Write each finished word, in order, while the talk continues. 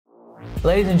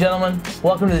Ladies and gentlemen,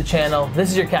 welcome to the channel. This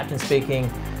is your captain speaking.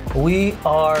 We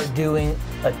are doing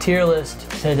a tier list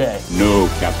today. No,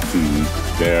 Captain,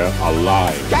 they're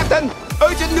alive. Captain,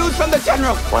 urgent news from the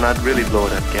General. Why not really blow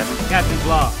it up, Captain? Captain's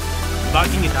law.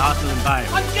 Barking into hostile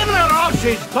environment. I'm giving her all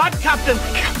she's got, Captain.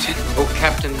 Captain. Oh,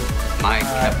 Captain. My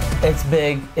Captain. It's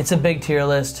big. It's a big tier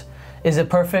list. Is it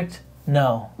perfect?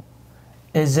 No.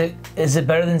 Is it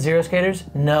better than Zero Skaters?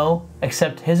 No,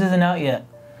 except his isn't out yet.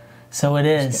 So it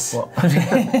is. Well,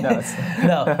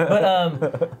 no,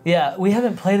 but yeah, we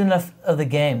haven't played enough of the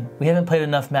game. We haven't played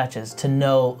enough matches to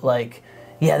know, like,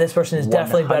 yeah, this person is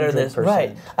definitely better than this.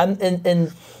 Right.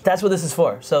 And that's what this is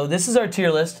for. So this is our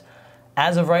tier list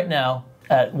as of right now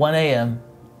at 1 a.m.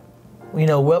 You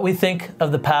know, what we think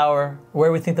of the power,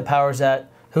 where we think the power's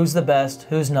at, who's the best,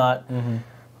 who's not. Mm-hmm.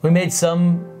 We made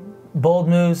some bold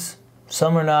moves,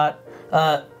 some are not.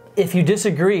 If you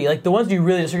disagree, like the ones you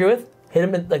really disagree with, hit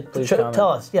them, tell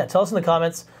us. Yeah, tell us in the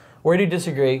comments, where do you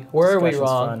disagree? Where are we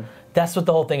wrong? Fun. That's what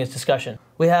the whole thing is, discussion.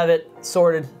 We have it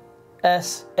sorted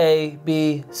S, A,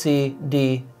 B, C,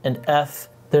 D, and F.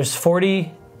 There's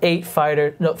 47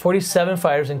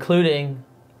 fighters, including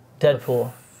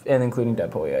Deadpool. And including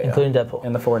Deadpool, yeah. Including Deadpool.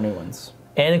 And the 4 new ones.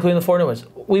 And including the 4 new ones.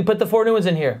 We put the 4 new ones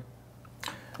in here.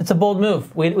 It's a bold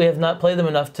move. We have not played them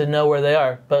enough to know where they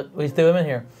are, but we threw them in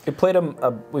here. We've played them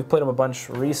a bunch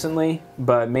recently,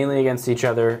 but mainly against each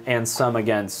other and some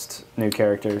against new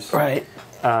characters. Right.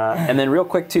 And then real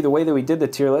quick too, the way that we did the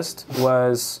tier list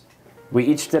was we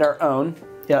each did our own.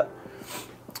 Yep.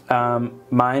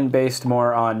 Mine based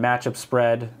more on matchup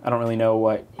spread. I don't really know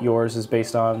what yours is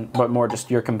based on, but more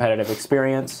just your competitive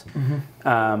experience.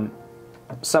 Mm-hmm.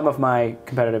 Some of my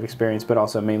competitive experience, but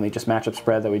also mainly just matchup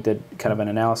spread that we did kind of an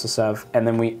analysis of, and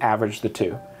then we averaged the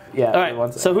two. Yeah. All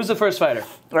right, so who's the first fighter?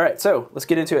 All right, so let's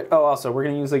get into it. Oh, also, we're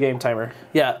going to use the game timer.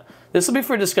 Yeah, this will be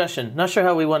for discussion. Not sure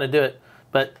how we want to do it,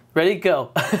 but ready,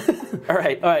 go. All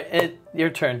right, your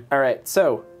turn. All right,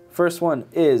 so first one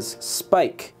is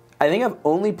Spike. I think I've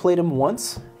only played him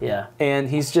once. Yeah. And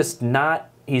he's just not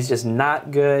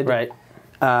good. Right.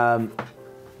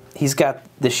 He's got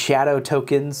the shadow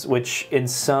tokens, which in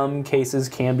some cases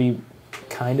can be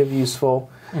kind of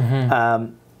useful.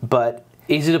 Mm-hmm. But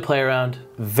easy to play around.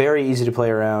 Very easy to play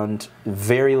around.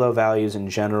 Very low values in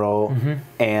general. Mm-hmm.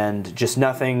 And just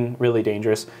nothing really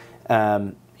dangerous.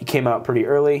 He came out pretty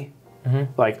early.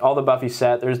 Mm-hmm. Like all the Buffy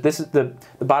set. This is the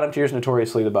bottom tier is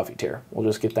notoriously the Buffy tier. We'll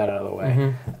just get that out of the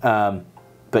way. Mm-hmm.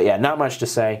 But yeah, not much to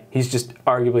say. He's just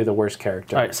arguably the worst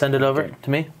character. All right, send it over to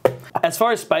me. As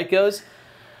far as Spike goes,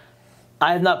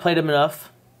 I have not played him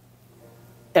enough.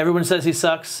 Everyone says he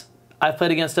sucks. I've played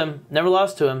against him, never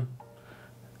lost to him.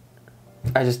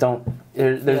 I just don't.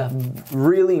 There's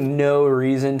really no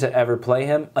reason to ever play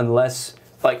him unless,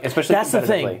 like, especially that's the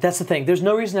thing. That's the thing. There's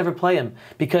no reason to ever play him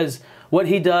because what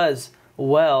he does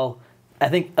well, I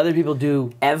think other people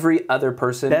do. Every other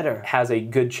person better has a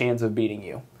good chance of beating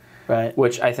you. Right.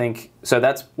 Which I think. So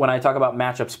that's when I talk about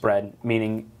matchup spread,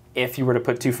 meaning if you were to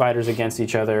put 2 fighters against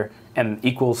each other and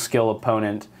equal skill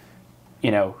opponent, you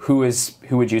know, who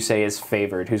would you say is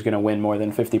favored? Who's going to win more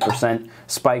than 50%?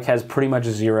 Spike has pretty much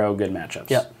 0 good matchups.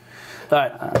 Yep. All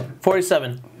right.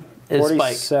 47 is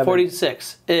Spike.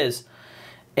 46 is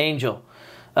Angel.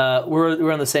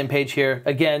 We're on the same page here.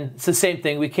 Again, it's the same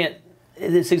thing. We can't.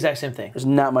 It's the exact same thing. There's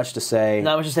not much to say.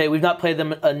 Not much to say. We've not played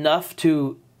them enough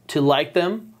to like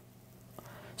them,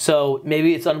 so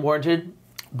maybe it's unwarranted.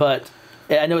 But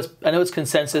I know it's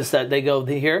consensus that they go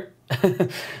here.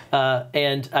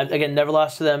 And I've, again, never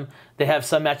lost to them. They have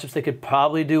some matchups they could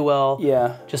probably do well.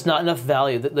 Yeah. Just not enough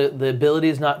value. The ability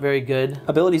is not very good.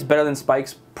 Ability's better than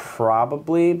Spike's,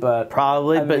 probably, but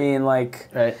I mean, like,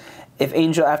 right. If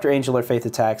after Angel or Faith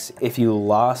attacks, if you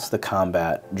lost the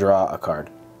combat, draw a card.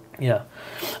 Yeah.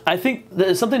 I think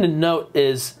something to note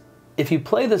is if you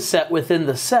play the set within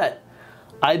the set,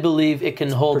 I believe it can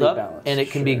hold up balanced, and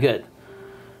it can be good.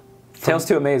 Tales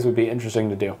to Amaze would be interesting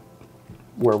to do,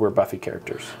 where we're Buffy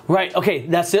characters. Right, okay,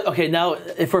 that's it. Okay, now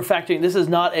if we're factoring, this is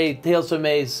not a Tales to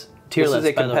Amaze tier list.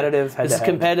 This is a competitive head-to-head. This is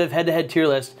competitive head-to-head tier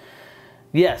list.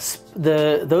 Yes,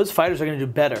 those fighters are going to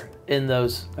do better in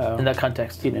in that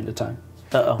context. Eating into time.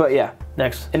 Uh-oh. But yeah,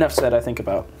 next. Enough said, I think,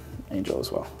 about Angel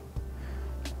as well.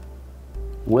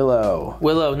 Willow.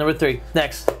 Willow, number 3.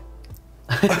 Next.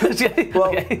 Well,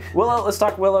 okay. Willow, let's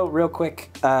talk Willow real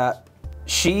quick.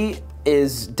 She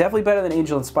is definitely better than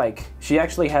Angel and Spike. She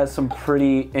actually has some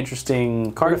pretty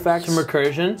interesting card effects. Some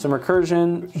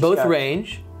recursion. Both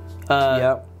range.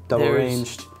 Yep, double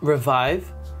ranged.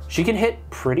 Revive. She can hit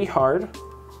pretty hard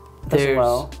as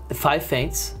well. 5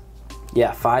 feints.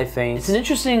 Yeah, 5 feints. She's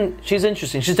interesting.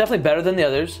 She's definitely better than the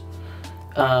others.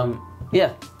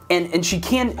 Yeah. and she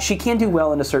can do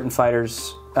well into certain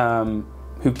fighters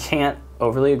who can't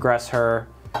overly aggress her,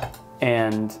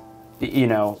 and you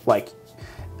know, like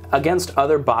against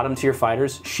other bottom tier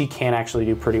fighters, she can actually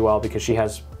do pretty well because she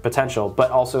has potential,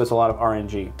 but also it's a lot of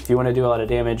RNG. If you want to do a lot of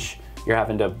damage, you're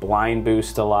having to blind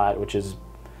boost a lot, which is,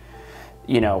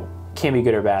 you know, can be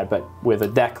good or bad, but with a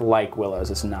deck like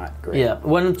Willow's, it's not great. Yeah,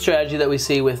 one strategy that we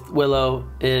see with Willow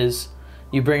is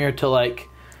you bring her to like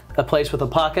a place with a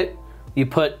pocket, you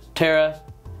put Terra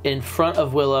in front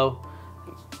of Willow,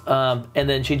 and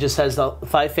then she just has the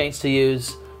 5 feints to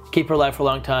use, keep her alive for a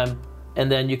long time, and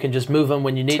then you can just move them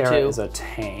when you need Terra to. is a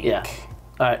tank. Yeah.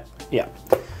 All right. Yeah.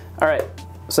 All right.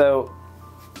 So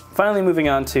finally moving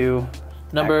on to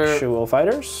actual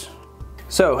fighters.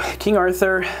 So King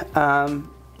Arthur,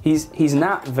 he's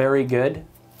not very good.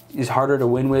 He's harder to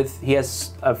win with. He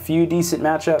has a few decent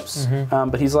matchups,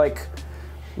 but he's like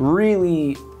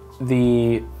really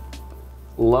the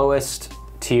lowest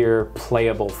tier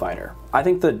playable fighter. I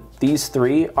think that these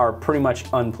 3 are pretty much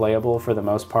unplayable for the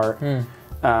most part.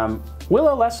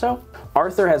 Willow less so.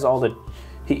 Arthur has all the.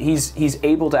 He's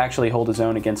able to actually hold his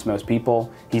own against most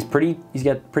people. He's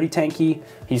got pretty tanky.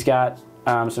 He's got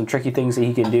some tricky things that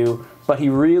he can do, but he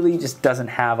really just doesn't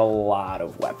have a lot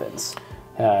of weapons.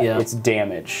 It's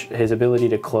damage. His ability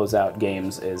to close out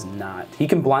games is not. He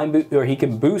can he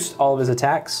can boost all of his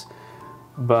attacks,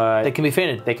 but they can be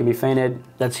feinted. They can be feinted.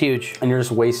 That's huge. And you're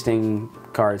just wasting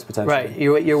cards potentially. Right.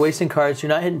 You're wasting cards. You're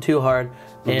not hitting too hard,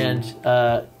 and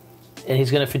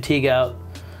he's going to fatigue out.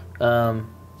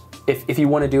 If you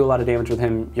want to do a lot of damage with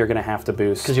him, you're going to have to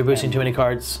boost. Because you're boosting too many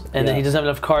cards. And then he doesn't have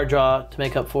enough card draw to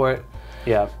make up for it.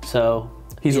 Yeah. So,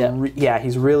 he's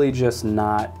he's really just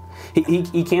not...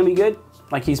 He can be good.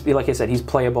 Like I said, he's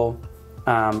playable.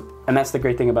 And that's the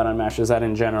great thing about Unmatched, is that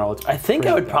in general, it's I think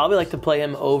I would probably like to play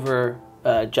him over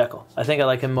Jekyll. I think I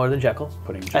like him more than Jekyll.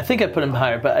 I think I'd put him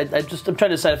higher, but I'm trying to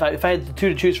decide if I had the 2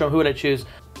 to choose from, who would I choose?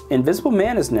 Invisible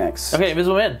Man is next. Okay,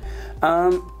 Invisible Man.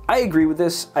 I agree with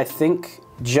this. I think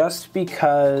just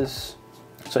because...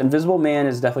 So Invisible Man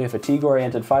is definitely a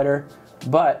fatigue-oriented fighter,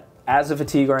 but as a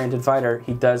fatigue-oriented fighter,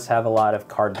 he does have a lot of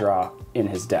card draw in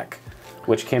his deck,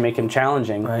 which can make him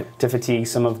challenging to fatigue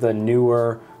some of the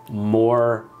newer,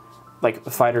 more like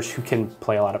fighters who can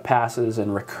play a lot of passes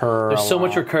and recur. There's so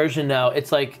much recursion now.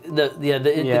 It's like the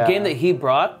game that he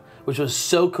brought, which was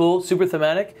so cool, super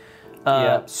thematic.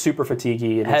 Super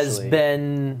fatiguey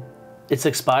initially. It's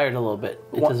expired a little bit.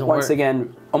 It doesn't work. Once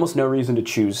again, almost no reason to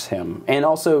choose him, and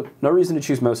also no reason to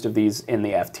choose most of these in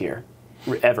the F tier,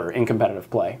 ever in competitive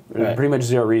play. Pretty much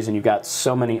zero reason. You've got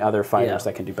so many other fighters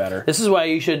that can do better. This is why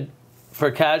you should,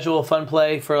 for casual fun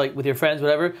play, for like with your friends,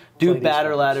 whatever, do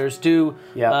batter ladders, do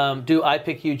I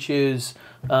pick you choose,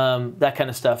 that kind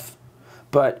of stuff.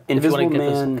 But Invisible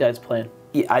Man, those guys playing.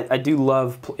 Yeah, I do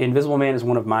love Invisible Man. Is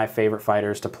one of my favorite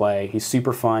fighters to play. He's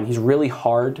super fun. He's really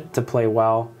hard to play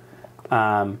well,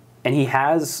 and he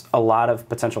has a lot of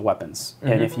potential weapons.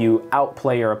 And if you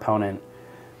outplay your opponent,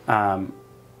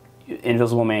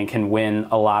 Invisible Man can win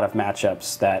a lot of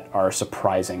matchups that are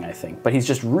surprising, I think. But he's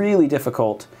just really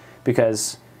difficult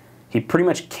because he pretty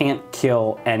much can't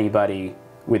kill anybody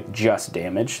with just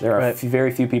damage. There are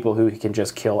very few people who he can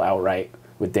just kill outright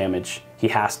with damage. He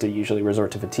has to usually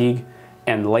resort to fatigue,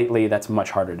 and lately that's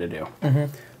much harder to do.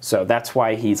 So that's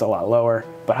why he's a lot lower,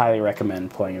 but highly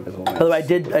recommend playing Invisible Man. By the way,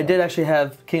 I did actually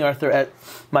have King Arthur at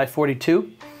my 42.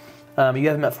 You have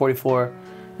him at 44,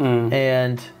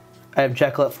 and I have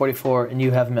Jekyll at 44, and you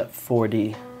have him at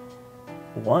 41.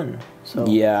 So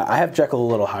yeah, I have Jekyll a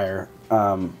little higher,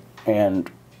 and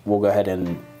we'll go ahead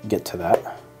and get to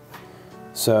that.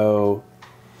 So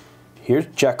here's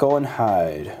Jekyll and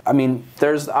Hyde. I mean,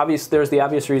 there's the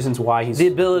obvious reasons why he's the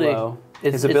ability. Low.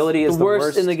 His ability is the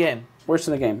worst in the game. Worst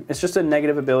in the game. It's just a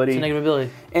negative ability. It's a negative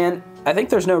ability. And I think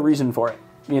there's no reason for it,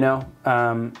 you know?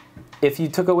 If you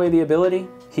took away the ability,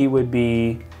 he would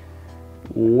be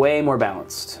way more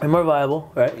balanced. And more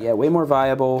viable, right? Yeah, way more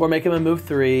viable. Or make him a move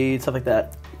 3, stuff like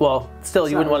that. Well, still,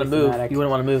 you wouldn't want to move. You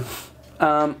wouldn't want to move.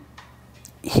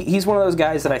 He's one of those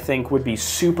guys that I think would be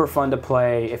super fun to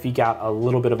play if he got a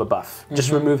little bit of a buff.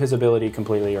 Just remove his ability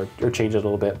completely or change it a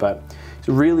little bit. But it's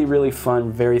really, really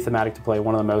fun, very thematic to play,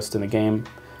 one of the most in the game.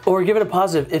 Or give it a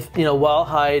positive. If, you know, while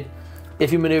Hyde,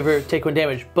 if you maneuver, take 1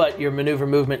 damage, but your maneuver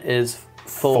movement is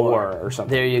 4 or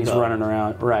something. There you go. He's running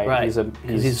around. Right.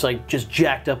 He's like just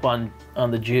jacked up on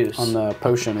the juice. On the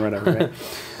potion or whatever, right?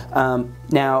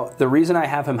 Now, the reason I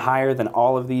have him higher than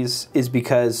all of these is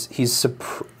because he's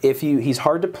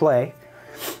hard to play,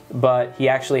 but he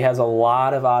actually has a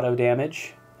lot of auto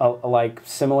damage, like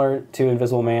similar to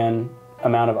Invisible Man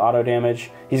amount of auto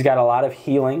damage. He's got a lot of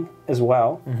healing as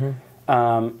well.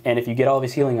 And if you get all of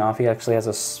his healing off, he actually has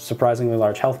a surprisingly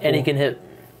large health pool. And he can hit.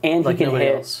 And like he can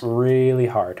hit else. really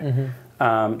hard.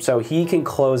 So he can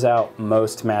close out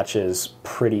most matches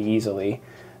pretty easily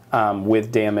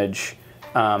with damage.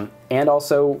 And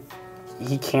also,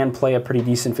 he can play a pretty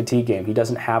decent fatigue game. He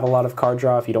doesn't have a lot of card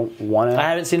draw if you don't want to. I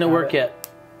haven't seen it work yet.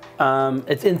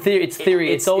 It's in theory. It's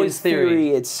theory. It's always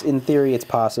theory. In theory, it's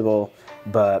possible,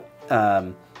 but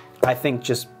I think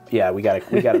just we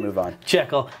gotta move on.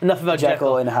 Jekyll. Enough about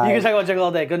Jekyll. And Hyde. You can talk about Jekyll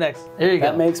all day. Go next. There you go.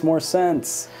 That makes more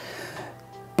sense.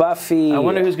 Buffy. I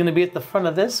wonder who's going to be at the front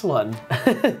of this one.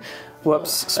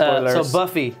 Whoops. Spoilers.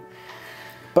 So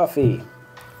Buffy.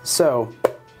 So.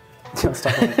 Let's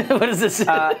talk about it. What is this?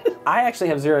 I actually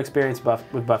have zero experience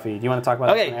with Buffy. Do you want to talk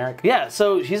about that, Eric? Yeah.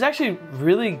 So she's actually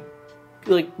really,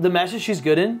 like, the matches she's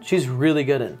good in, she's really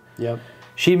good in. Yep.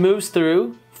 She moves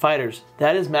through fighters.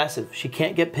 That is massive. She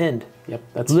can't get pinned. Yep.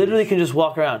 That's literally can just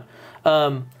walk around.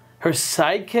 Her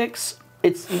sidekicks,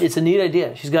 it's a neat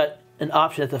idea. She's got an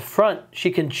option at the front.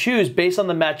 She can choose based on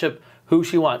the matchup who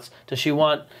she wants. Does she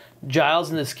want Giles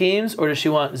in the schemes, or does she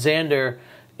want Xander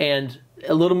and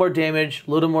a little more damage,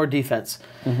 a little more defense?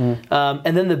 And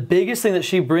then the biggest thing that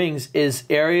she brings is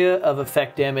area of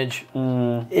effect damage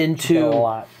into a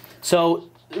lot. So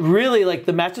really, like,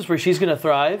 the matches where she's going to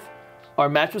thrive are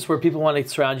matches where people want to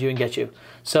surround you and get you.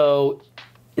 So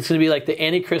it's going to be like the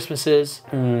Anti-Christmases,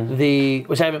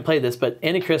 which I haven't played this, but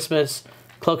Anti-Christmas,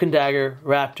 Cloak and Dagger,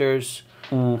 Raptors,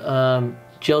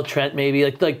 Jill Trent maybe,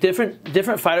 like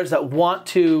different fighters that want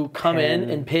to come in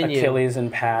and pin Achilles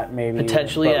and Pat maybe.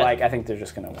 Potentially, but like I think they're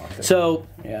just going to walk through. So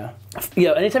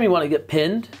anytime you want to get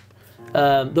pinned,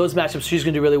 those matchups she's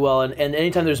going to do really well, and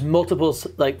anytime there's multiple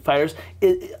like fighters,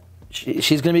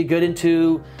 she's going to be good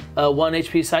into 1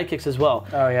 HP sidekicks as well.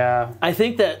 Oh yeah. I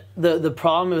think that the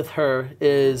problem with her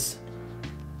is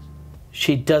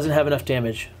she doesn't have enough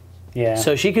damage. Yeah.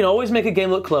 So she can always make a game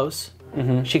look close.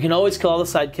 She can always kill all the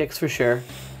sidekicks for sure.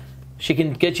 She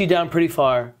can get you down pretty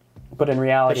far. But in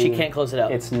reality, but she can't close it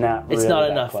out. It's not. It's really not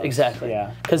that enough. close. Exactly.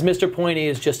 Yeah. Because Mr. Pointy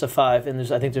is just a 5, and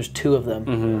I think there's 2 of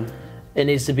them. It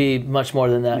needs to be much more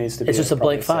than that. It needs to it's be just a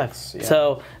blank 5. 6, yeah.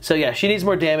 So yeah, she needs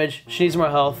more damage. She needs more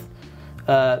health.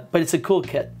 But it's a cool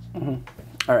kit.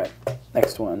 All right,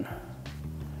 next one.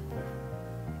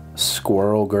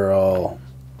 Squirrel Girl.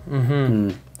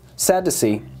 Sad to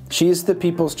see. She's the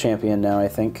people's champion now, I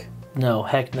think. No,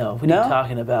 heck no. What are you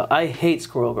talking about? I hate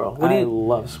Squirrel Girl. I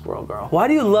love Squirrel Girl. Why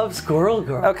do you love Squirrel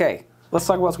Girl? Okay, let's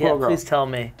talk about Squirrel Girl. Please tell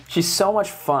me. She's so much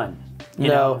fun. You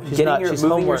No, know, she's getting not. your She's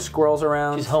moving homework. your squirrels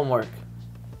around. She's homework.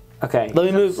 Okay. Let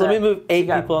me move 8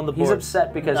 people on the board. He's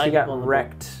upset because 9 he got people on the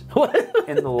wrecked What?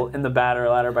 in the batter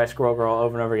ladder by Squirrel Girl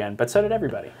over and over again. But so did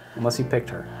everybody, unless you picked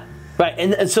her. Right,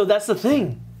 and so that's the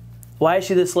thing. Why is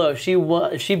she this low? If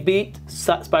she beat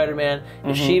Spider-Man,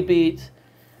 if she beat,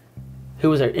 who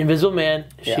was there? Invisible Man.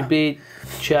 If she beat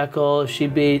Jekyll. If she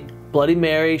beat Bloody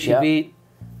Mary. She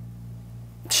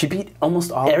beat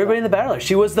almost all everybody of in the battle.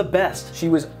 She was the best. She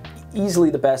was easily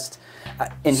the best.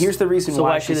 And here's the reason So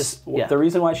why the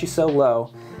reason why she's so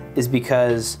low is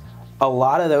because a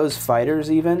lot of those fighters,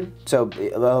 a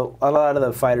lot of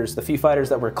the fighters, the few fighters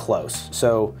that were close.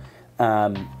 So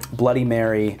Bloody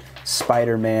Mary,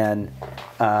 Spider-Man,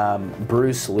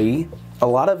 Bruce Lee, a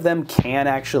lot of them can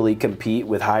actually compete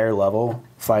with higher level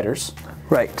fighters.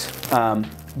 Right.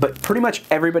 But pretty much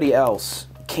everybody else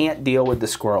can't deal with the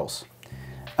squirrels.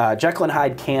 Jekyll and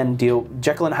Hyde can deal.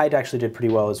 Jekyll and Hyde actually did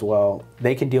pretty well as well.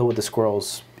 They can deal with the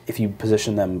squirrels if you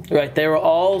position them. Right, they were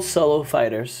all solo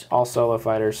fighters. All solo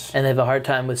fighters. And they have a hard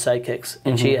time with sidekicks.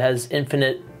 And she has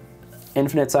infinite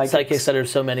sidekicks that are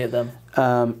so many of them.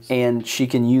 And she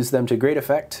can use them to great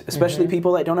effect, especially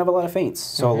people that don't have a lot of feints.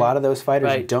 So a lot of those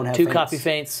fighters don't have 2 feints. copy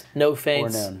feints, no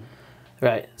feints. Or none.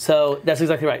 Right, so that's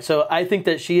exactly right. So I think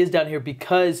that she is down here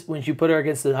because when you put her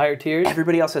against the higher tiers,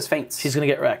 everybody else has feints. She's going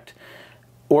to get wrecked.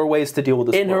 Or ways to deal with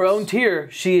the squirrels. In her own tier,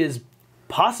 she is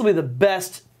possibly the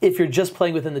best if you're just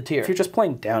playing within the tier. If you're just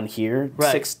playing down here,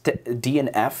 6 D and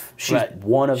F, she's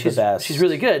one of the best. She's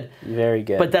really good. Very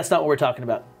good. But that's not what we're talking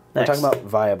about. Next. We're talking about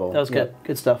viable. That was good.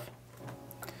 Good stuff.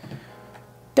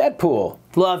 Deadpool.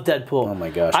 Love Deadpool. Oh my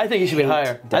gosh. I think he should be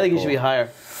higher. Deadpool. I think he should be higher.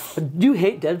 But do you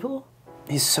hate Deadpool?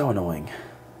 He's so annoying.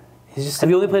 He's just. Have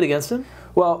you only played against him?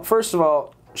 Well, first of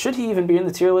all, should he even be in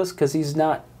the tier list? Because he's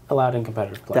not allowed in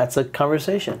competitive play. That's a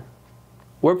conversation.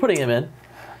 We're putting him in.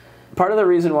 Part of the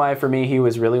reason why, for me, he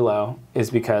was really low is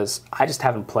because I just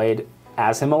haven't played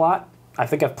as him a lot. I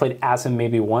think I've played as him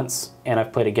maybe once, and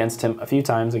I've played against him a few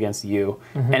times against you,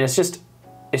 and it's just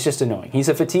annoying. He's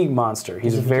a fatigue monster.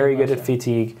 He's very good at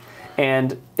fatigue,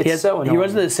 and it's so annoying. He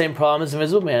runs into the same problem as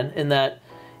Invisible Man in that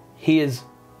he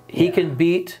can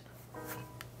beat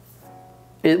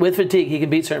With fatigue, he can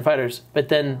beat certain fighters, but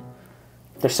then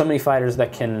there's so many fighters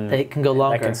that can go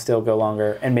longer. That can still go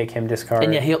longer and make him discard.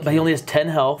 And yeah, but he only has 10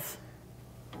 health.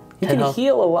 He can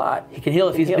heal a lot. He can heal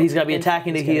if he's got to be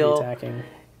attacking to heal.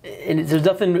 And there's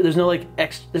nothing. There's no like.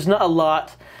 There's not a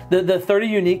lot. The 30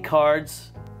 unique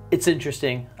cards. It's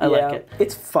interesting. I like it.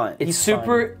 It's fun. It's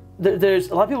super. There's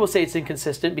a lot of people say it's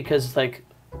inconsistent because like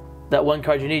that one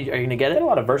card you need. Are you gonna get it? There's a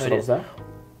lot of versatiles though.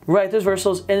 Right. There's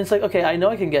versatiles, and it's like okay, I know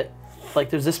I can get. Like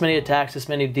there's this many attacks, this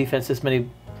many defense, this many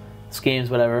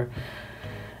schemes, whatever.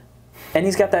 And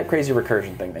he's got that crazy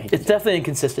recursion thing that he can do. Definitely an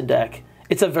inconsistent deck.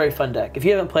 It's a very fun deck. If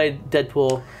you haven't played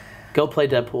Deadpool, go play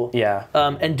Deadpool. Yeah.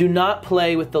 And do not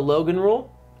play with the Logan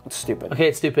rule. It's stupid. Okay,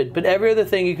 it's stupid. But every other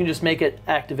thing, you can just make it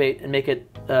activate and make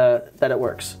it that it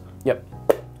works. Yep.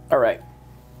 All right.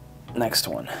 Next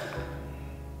one.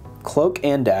 Cloak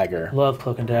and Dagger. Love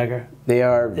Cloak and Dagger. They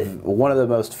are one of the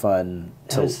most fun.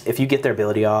 If you get their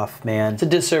ability off, man. It's a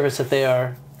disservice that they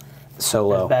are so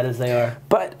low. As bad as they are.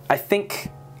 But I think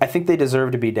they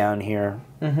deserve to be down here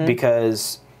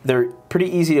because they're pretty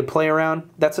easy to play around.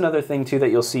 That's another thing too that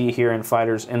you'll see here in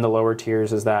fighters in the lower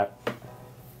tiers is that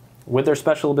with their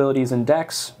special abilities and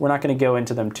decks, we're not going to go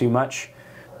into them too much,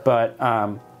 but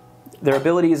their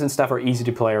abilities and stuff are easy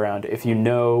to play around if you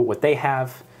know what they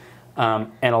have.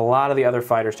 And a lot of the other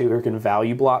fighters too who can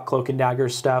value block Cloak and Dagger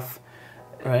stuff.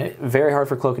 Right. Very hard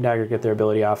for Cloak and Dagger to get their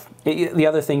ability off. The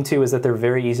other thing too is that they're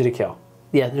very easy to kill.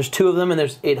 Yeah, there's 2 of them and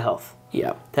there's 8 health.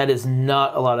 Yeah. That is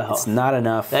not a lot of health. It's not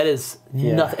enough. That is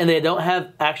nothing. And they don't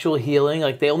have actual healing.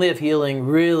 Like, they only have healing,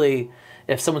 really,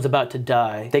 if someone's about to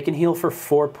die. They can heal for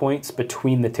 4 points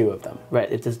between the 2 of them. Right.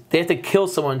 They have to kill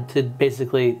someone to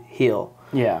basically heal.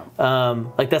 Yeah.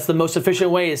 Like, that's the most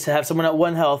efficient way is to have someone at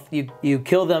 1 health. You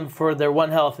kill them for their 1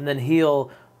 health and then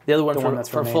heal the other one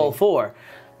for full 4.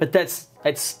 But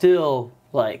it's still,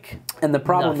 like, and the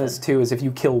problem nothing. is, too, is if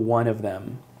you kill one of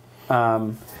them...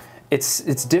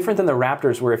 It's different than the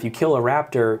Raptors, where if you kill a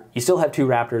Raptor, you still have 2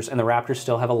 Raptors, and the Raptors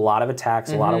still have a lot of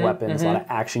attacks, a lot of weapons, a lot of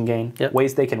action gain,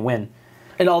 ways they can win.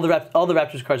 And all the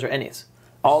Raptors cards are Ennies.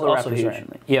 All the Raptors are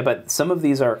Ennies. Yeah, but some of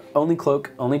these are only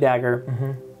Cloak, only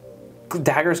Dagger.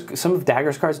 Some of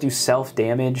Dagger's cards do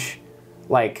self-damage.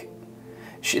 Like,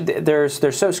 they're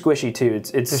so squishy, too.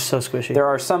 They're so squishy. There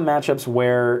are some matchups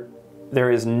where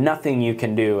there is nothing you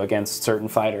can do against certain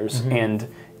fighters, and...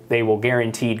 they will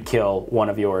guaranteed kill one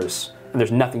of yours, and there's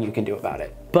nothing you can do about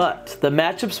it. But the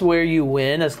matchups where you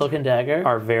win as Cloak and Dagger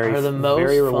are the most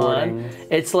very rewarding. Fun.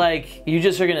 It's like you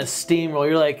just are gonna steamroll.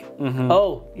 You're like,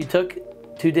 oh, you took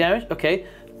 2 damage, okay.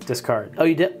 Discard. Oh,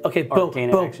 you did? Okay, boom,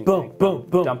 boom,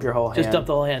 boom. Dump your whole hand. Just dump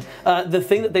the whole hand. The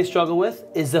thing that they struggle with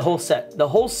is the whole set. The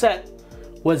whole set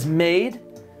was made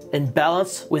and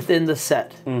balanced within the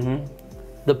set.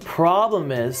 The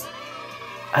problem is,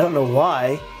 I don't know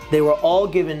why, they were all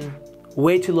given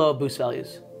way too low boost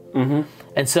values.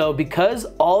 And so because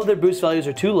all of their boost values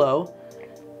are too low,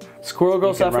 Squirrel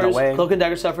Girl suffers, Cloak and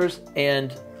Dagger suffers,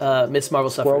 and Miss Marvel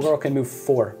suffers. Squirrel Girl can move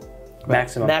 4.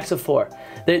 Maximum. Max of 4.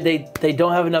 They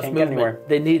don't have enough movement.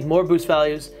 They need more boost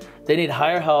values. They need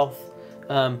higher health.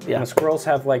 And the squirrels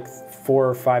have like 4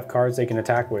 or 5 cards they can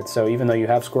attack with, so even though you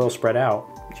have squirrels spread out,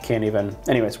 you can't even...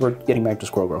 Anyways, we're getting back to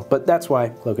Squirrel Girl. But that's why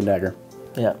Cloak and Dagger.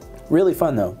 Yeah. Really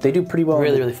fun, though. They do pretty well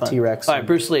really fun. T-Rex. All right,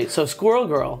 Bruce Lee. So Squirrel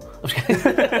Girl. I'm just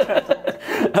kidding.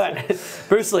 All right,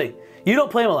 Bruce Lee. You don't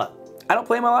play him a lot. I don't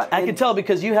play him a lot. I can tell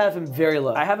because you have him very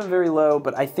low. I have him very low,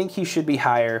 but I think he should be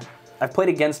higher. I've played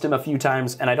against him a few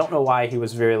times, and I don't know why he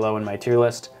was very low in my tier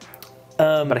list.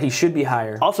 But he should be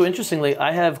higher. Also, interestingly,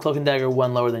 I have Cloak and Dagger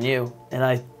 1 lower than you, and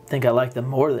I think I like them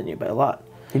more than you by a lot.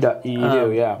 You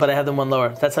do, yeah. But I have them 1 lower.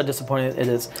 That's how disappointing it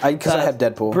is. Because I have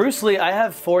Deadpool. Bruce Lee, I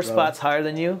have 4 spots higher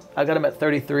than you. I got him at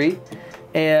 33.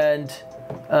 And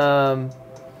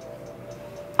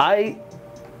I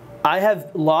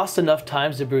have lost enough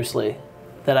times to Bruce Lee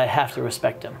that I have to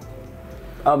respect him.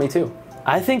 Oh, me too.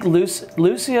 I think Lucio,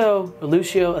 I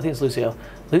think it's Lucio.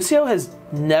 Lucio has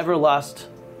never lost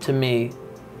to me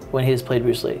when he has played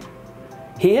Bruce Lee.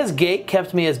 He has gate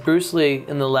kept me as Bruce Lee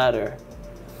in the ladder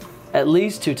at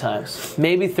least 2 times,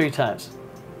 maybe 3 times.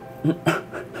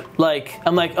 Like,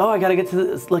 I'm like, oh, I gotta get to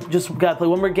this, like, just gotta play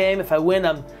 1 more game. If I win,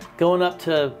 I'm going up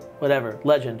to whatever,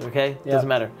 legend, okay? Yep. Doesn't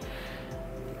matter.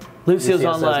 Lucio's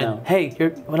online. No. Hey,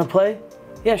 you wanna play?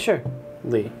 Yeah, sure.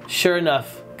 Lee. Sure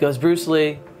enough, goes Bruce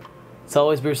Lee. It's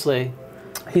always Bruce Lee.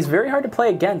 He's very hard to play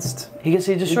against. He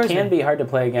destroys me. He can be hard to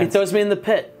play against. He throws me in the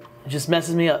pit. It just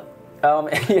messes me up.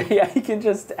 Yeah, he can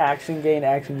just action gain.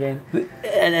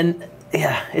 And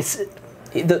yeah, it's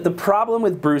The problem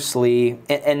with Bruce Lee,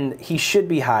 and he should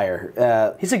be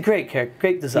higher. He's a great character,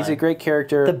 great design. He's a great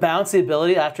character. The bounce, the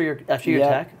ability after your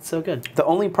attack, it's so good. The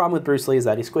only problem with Bruce Lee is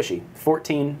that he's squishy.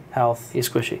 14 health. He's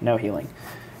squishy. No healing.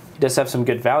 He does have some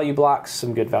good value blocks,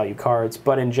 some good value cards,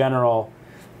 but in general,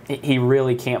 he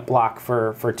really can't block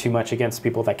for too much against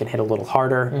people that can hit a little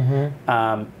harder.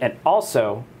 And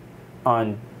also,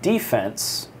 on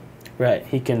defense, right,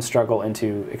 he can struggle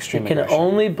into extreme aggression. He can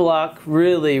only block,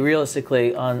 really,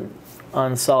 realistically, on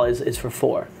solid is for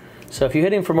 4. So if you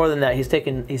hit him for more than that, he's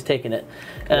taking it.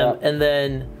 And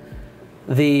then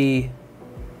the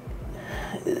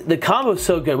combo is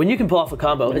so good. When you can pull off a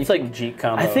combo, it's like Jeet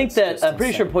combo. I think that I'm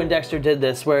pretty sure Poindexter did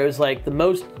this, where it was like the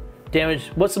most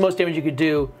damage. What's the most damage you could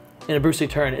do in a Bruce Lee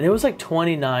turn? And it was like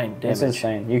 29 damage. That's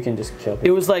insane. You can just kill people.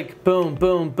 It was like boom,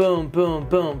 boom, boom, boom,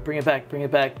 boom. Bring it back,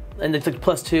 and it's like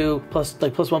 +2,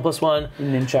 +1,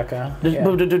 Ninjaka.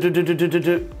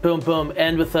 Boom, boom,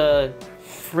 and with a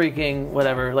freaking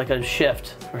whatever, like a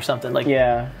shift or something. Like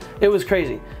it was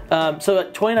crazy. So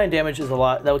 29 damage is a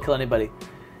lot. That would kill anybody.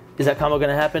 Is that combo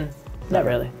gonna happen? Not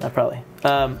really. Not probably.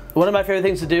 One of my favorite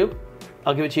things to do,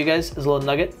 I'll give it to you guys, is a little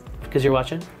nugget because you're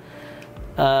watching.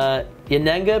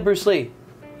 Yanenga Bruce Lee,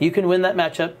 you can win that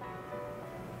matchup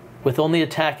with only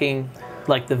attacking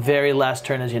like the very last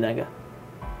turn as Yanenga.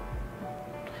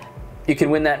 You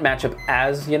can win that matchup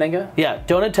as Yanenga? Yeah,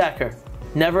 don't attack her.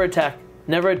 Never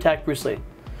attack Bruce Lee.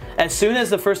 As soon as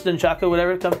the first Nunchaku,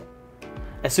 whatever comes,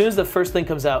 as soon as the first thing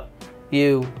comes out,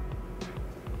 you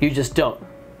just don't.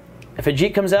 If a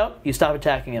Jeet comes out, you stop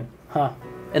attacking him.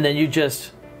 And then you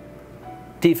just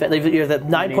defense. You have that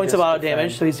 9 points of auto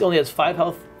damage, so he only has 5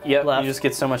 health left. You just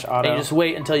get so much auto. And you just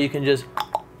wait until you can just...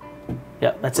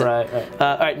 Yeah, that's it. Right.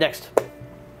 All right, next.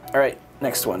 All right,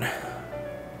 next one.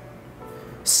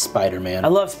 Spider-Man. I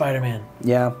love Spider-Man.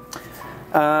 Yeah.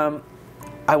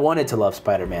 I wanted to love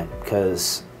Spider-Man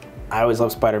because I always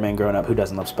loved Spider-Man growing up. Who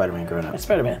doesn't love Spider-Man growing up? It's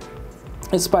Spider-Man.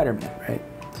 It's Spider-Man, right?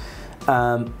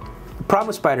 The problem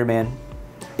with Spider-Man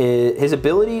is his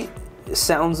ability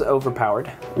sounds overpowered,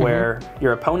 where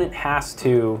your opponent has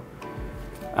to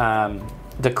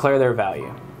declare their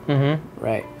value,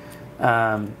 right?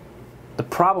 The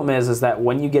problem is that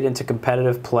when you get into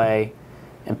competitive play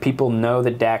and people know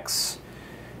the decks,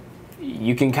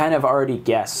 you can kind of already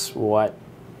guess what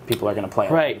people are going to play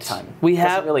at the time. We have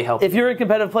doesn't really help. If you're in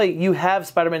competitive play, you have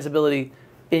Spider-Man's ability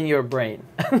in your brain,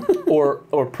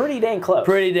 or pretty dang close.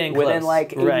 Pretty dang close. Within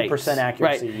like 80%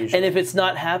 accuracy usually. And if it's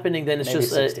not happening, then it's Maybe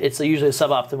just 60. it's usually a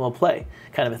suboptimal play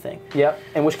kind of a thing. Yep.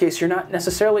 In which case you're not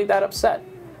necessarily that upset.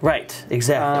 Right.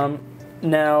 Exactly.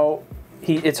 Now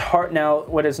it's hard. Now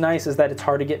what is nice is that it's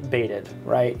hard to get baited,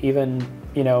 right? Even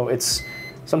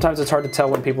sometimes it's hard to tell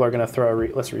when people are going to throw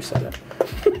let's reset it.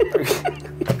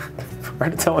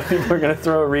 Hard to tell when people are going to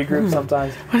throw a regroup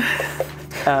sometimes.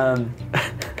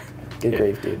 Good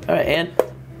grave, dude. All right, and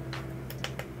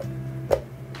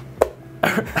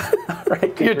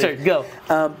right, your turn, go.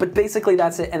 But basically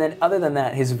that's it. And then other than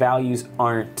that, his values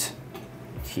aren't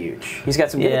huge. He's got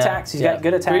some good attacks. He's got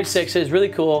good attacks. 3 6s, really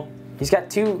cool. He's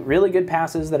got 2 really good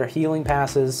passes that are healing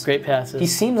passes. Great passes. He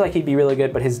seems like he'd be really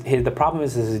good, but the problem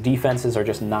is his defenses are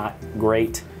just not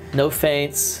great. No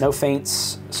feints. No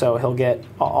feints, so he'll get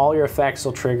all your effects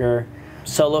will trigger.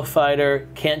 Solo fighter,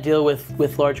 can't deal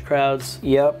with large crowds.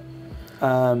 Yep.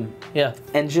 Yeah.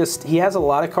 And just, he has a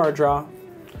lot of card draw.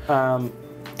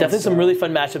 Definitely some really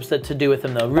fun matchups to do with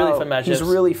him, though. Really fun matchups. He's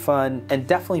really fun and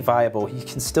definitely viable.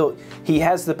 He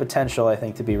has the potential, I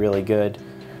think, to be really good.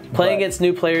 Playing against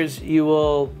new players,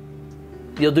 you'll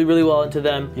do really well into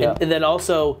them. Yeah. And then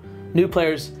also, new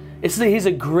players, he's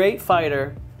a great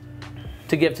fighter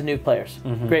to give to new players.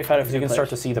 Great fighter for new players. You can start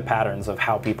to see the patterns of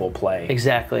how people play.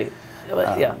 Exactly.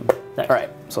 Yeah. Next. All right,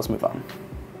 so let's move on.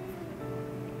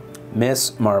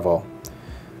 Miss Marvel.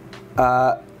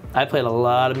 I played a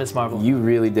lot of Miss Marvel. You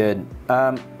really did.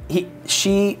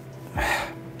 She's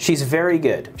very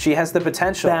good. She has the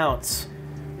potential. Bounce,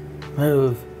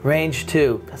 move, range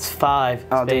 2. That's 5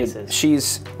 spaces. Dude,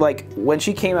 she's like, when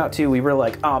she came out too, we were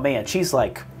like, oh man, she's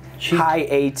like high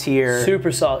A tier.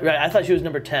 Super solid. Right, I thought she was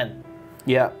number 10.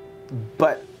 Yeah,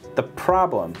 but the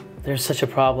problem. There's such a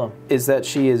problem. Is that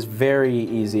she is very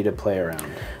easy to play around.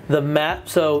 The map,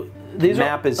 so these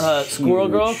map is Squirrel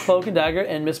huge. Girl, Cloak and Dagger,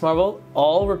 and Miss Marvel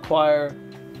all require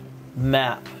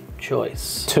map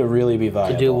choice to really be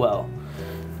viable. To do well.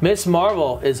 Miss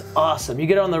Marvel is awesome. You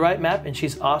get her on the right map and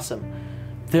she's awesome.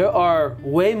 There are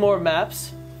way more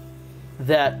maps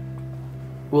that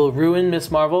will ruin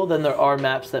Miss Marvel than there are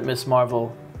maps that Miss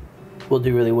Marvel will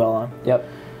do really well on. Yep.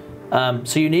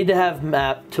 So you need to have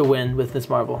map to win with Miss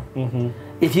Marvel.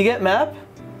 If you get map,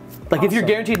 Like if you're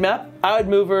guaranteed map, I would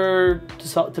move her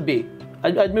to B.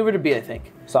 I'd move her to B, I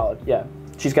think. Solid, yeah.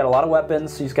 She's got a lot of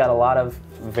weapons. She's got a lot of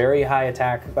very high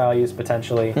attack values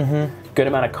potentially. Good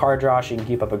amount of card draw. She can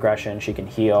keep up aggression. She can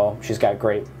heal. She's got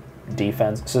great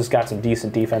defense. She's got some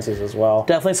decent defenses as well.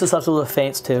 Definitely susceptible to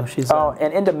feints too. She's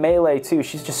and into melee too.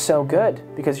 She's just so good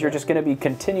because you're just going to be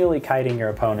continually kiting your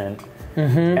opponent.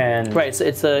 And right, so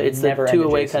it's the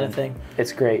two-away kind of thing.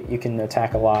 It's great. You can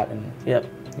attack a lot and yep.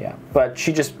 Yeah, but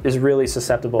she just is really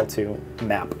susceptible to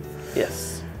map.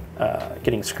 Yes.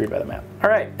 Getting screwed by the map. All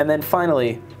right, and then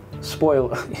finally,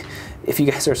 spoil. If you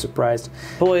guys are surprised,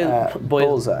 Bullseye. I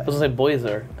was gonna say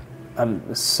Boiser.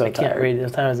 I'm so I can't read it.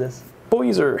 What time is this?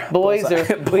 Boiser.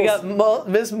 We got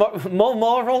Miss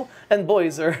Marvel and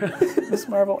Boiser. Miss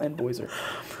Marvel and Boiser.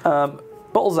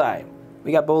 Bullseye.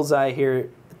 We got Bullseye here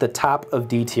at the top of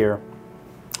D tier.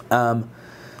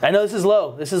 I know this is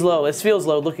low. This is low. This feels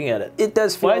low looking at it. It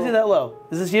does feel. Why is it that low?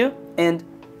 Is this you? And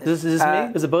is this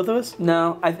me? Is it both of us?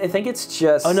 No, I think it's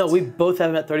just. Oh no, we both have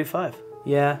him at 35.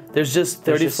 Yeah. There's just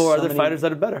 34 other fighters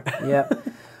that are better. Yeah.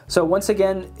 So once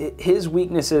again, his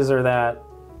weaknesses are that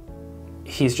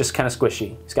he's just kind of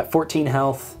squishy. He's got 14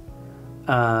 health.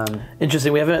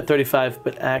 Interesting. We have him at 35,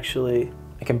 but actually,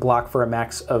 I can block for a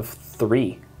max of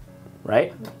 3,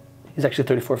 right? He's actually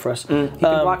 34 for us. He can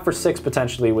block for 6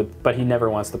 potentially, but he never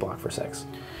wants to block for 6.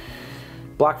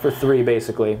 Block for 3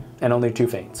 basically, and only 2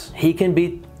 feints. He can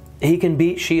beat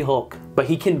She-Hulk, but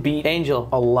he can beat Angel.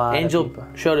 A lot. Angel of people.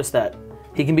 Showed us that.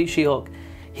 He can beat She-Hulk.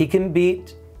 He can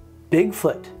beat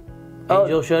Bigfoot.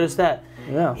 Angel showed us that.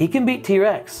 Yeah. He can beat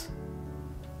T-Rex.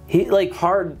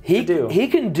 Hard to do. He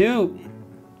can do.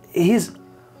 He's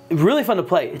really fun to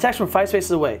play. It attacks from 5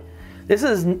 spaces away. This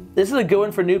is a good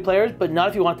one for new players, but not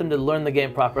if you want them to learn the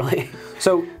game properly.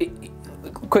 So,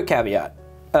 quick caveat.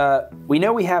 We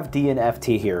know we have D and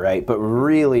FT here, right? But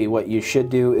really what you should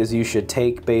do is you should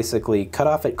take basically cut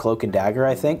off at Cloak and Dagger,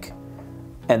 I think,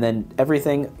 and then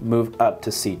everything move up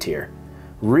to C tier.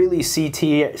 Really C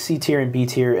tier and B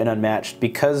tier and Unmatched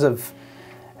because of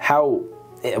how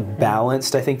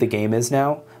balanced I think the game is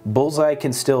now. Bullseye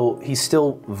he's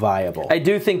still viable. I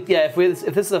do think, yeah, if this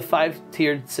is a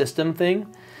 5-tiered system thing,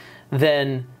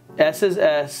 then S is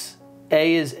S,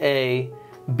 A is A,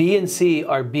 B and C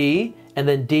are B, and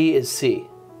then D is C.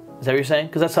 Is that what you're saying?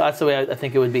 Because that's the way I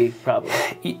think it would be, probably.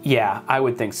 Yeah, I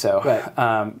would think so.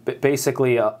 Right. But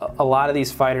basically, a lot of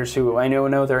these fighters who I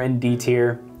know they're in D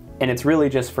tier, and it's really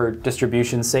just for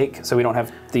distribution's sake, so we don't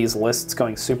have these lists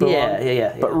going super long.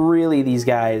 Yeah. But really, these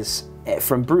guys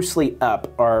from Bruce Lee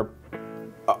up are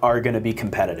going to be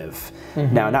competitive.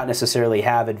 Now, not necessarily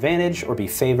have advantage or be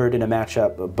favored in a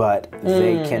matchup, but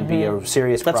they can be a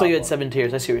serious problem. That's why you had 7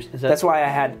 tiers. I see. That's why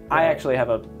I actually have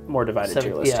a more divided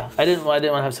tier list. Yeah, I didn't want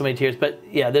to have so many tiers, but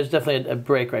yeah, there's definitely a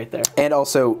break right there. And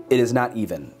also, it is not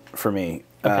even for me.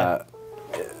 Okay.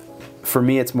 For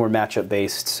me, it's more matchup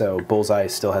based, so Bullseye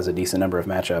still has a decent number of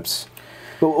matchups.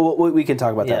 But we can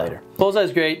talk about that later.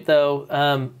 Bullseye's great,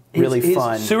 though. He's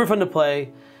fun. Super fun to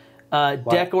play.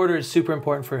 Deck order is super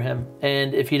important for him,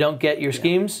 and if you don't get your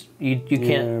schemes, you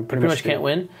pretty much can't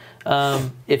win.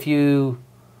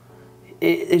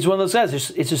 He's one of those guys.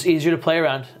 It's just easier to play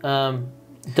around.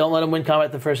 Don't let him win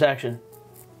combat the first action,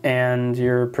 and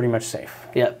you're pretty much safe.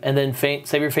 Yep, and then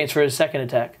save your feints for his second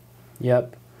attack.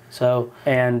 Yep. So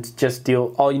and just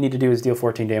deal. All you need to do is deal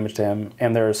 14 damage to him,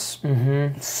 and there's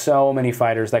so many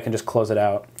fighters that can just close it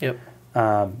out. Yep.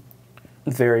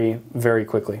 Very, very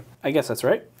quickly. I guess that's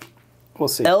right. We'll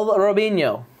see. El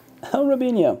Robinho.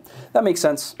 That makes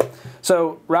sense.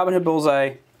 So Robin Hood,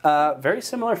 Bullseye, very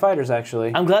similar fighters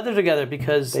actually. I'm glad they're together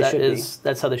because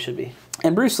that's how they should be.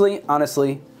 And Bruce Lee,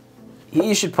 honestly,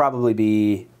 he should probably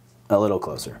be a little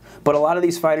closer. But a lot of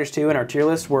these fighters too in our tier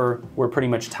list were pretty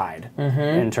much tied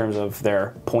in terms of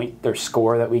their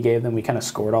score that we gave them. We kind of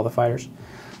scored all the fighters.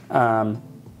 But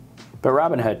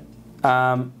Robin Hood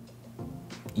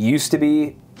used to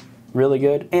be really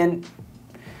good and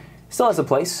still has a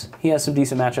place. He has some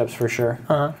decent matchups for sure.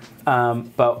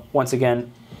 But once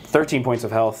again, 13 points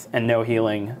of health and no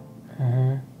healing.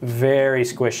 Very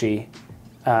squishy.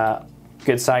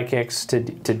 Good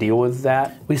sidekicks to deal with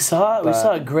that. We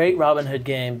saw a great Robin Hood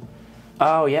game.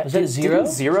 Oh yeah, was that Zero?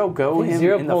 Didn't Zero go him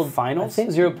in the finals? I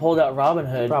think Zero pulled out Robin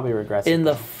Hood. Probably regrets in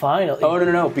the final. Oh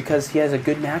no, because he has a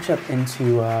good matchup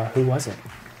into who was it?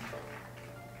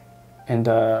 And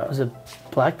was it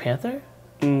Black Panther?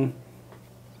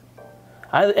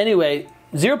 Anyway,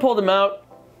 Zero pulled him out,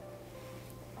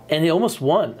 and he almost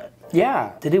won.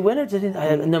 Yeah. Did he win or did he? I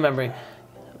have no memory.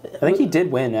 I think he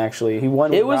did win, actually. He won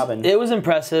with Robin. It was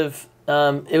impressive.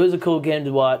 It was a cool game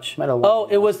to watch. Oh,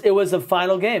 it was a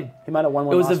final game. He might have won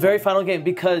one. It was the very final game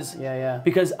because Yeah.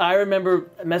 because I remember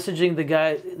messaging the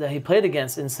guy that he played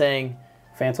against and saying,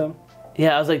 Phantom.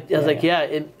 yeah, I was like,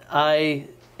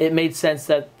 it made sense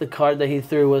that the card that he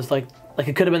threw was like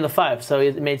it could have been the 5, so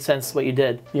it made sense what you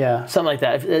did. Yeah. Something like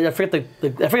that. I forget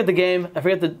the game. I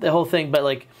forget the whole thing, but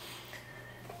like,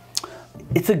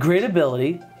 it's a great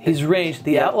ability. He's ranged.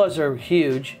 The Outlaws are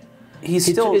huge. He's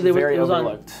still very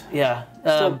overlooked. Yeah.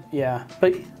 Yeah.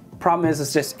 But problem is,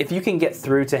 it's just if you can get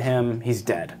through to him, he's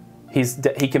dead.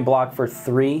 He can block for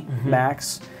 3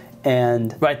 max,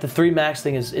 and right, the 3 max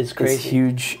thing is crazy. It's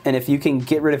huge. And if you can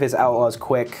get rid of his Outlaws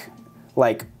quick,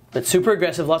 like, but super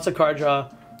aggressive, lots of card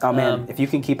draw. Oh man, if you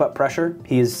can keep up pressure,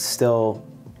 he is still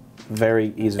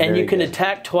very easy. And you can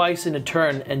attack twice in a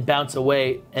turn and bounce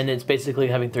away, and it's basically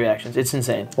having 3 actions. It's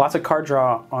insane. Lots of card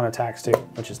draw on attacks too,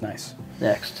 which is nice.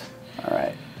 Next. All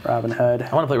right, Robin Hood.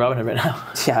 I want to play Robin Hood right now.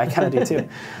 Yeah, I kind of do too.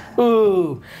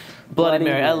 Ooh, Bloody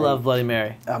Mary. I love Bloody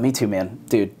Mary. Oh, me too, man.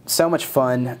 Dude, so much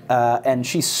fun. And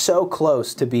she's so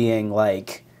close to being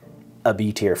like a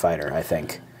B tier fighter, I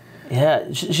think.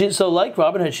 Yeah, so like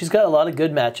Robin Hood, she's got a lot of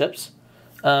good matchups.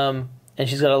 And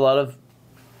she's got a lot of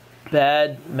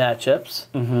bad matchups.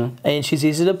 And she's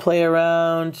easy to play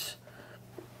around.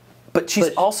 But she's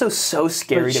also so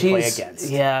scary to play against.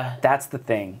 Yeah. That's the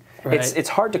thing. Right. It's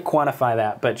hard to quantify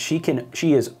that, but she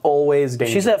is always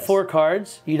dangerous. She's at 4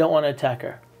 cards. You don't want to attack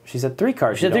her. She's at 3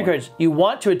 cards. She's at 3 cards. You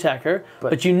want to attack her,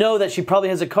 but you know that she probably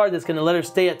has a card that's going to let her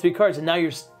stay at 3 cards, and now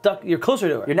you're stuck. You're closer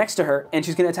to her. You're next to her, and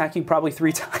she's going to attack you probably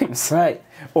 3 times. Right.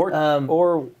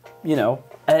 Or you know.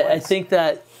 I think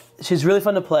that she's really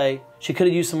fun to play. She could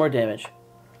have used some more damage.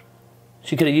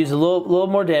 She could have used a little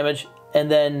more damage, and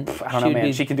then I don't know,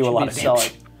 man. She can do a lot of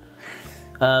damage.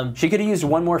 She could have used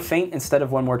 1 more feint instead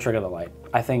of 1 more Trick of the Light.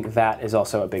 I think that is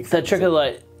also a big thing. That Trick of the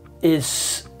Light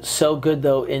is so good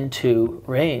though into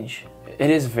range. It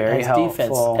is very helpful.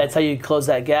 Defense. That's how you close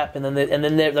that gap, and then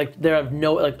they're have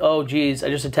no oh geez, I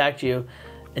just attacked you,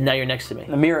 and now you're next to me.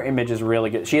 The mirror image is really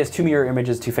good. She has 2 mirror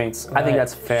images, 2 feints. Right. I think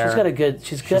that's fair. She's got a good.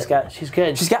 She's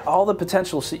good. She's got all the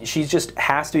potential. She just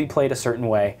has to be played a certain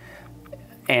way,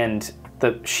 and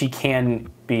she can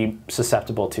be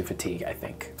susceptible to fatigue, I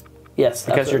think. Yes,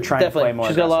 because you're trying to play more.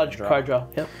 She's got a lot of card draw.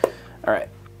 Yep. All right.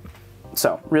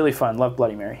 So really fun. Love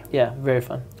Bloody Mary. Yeah, very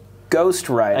fun. Ghost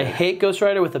Rider. I hate Ghost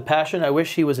Rider with a passion. I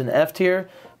wish he was an F tier,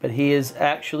 but he is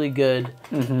actually good.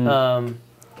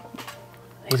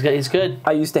 He's good.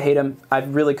 I used to hate him.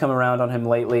 I've really come around on him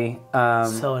lately.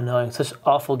 So annoying. Such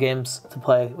awful games to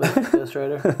play with Ghost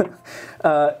Rider.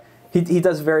 He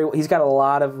does very well. He's got a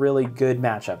lot of really good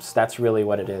matchups. That's really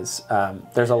what it is.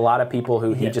 There's a lot of people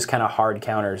who he just kind of hard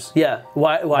counters. Yeah.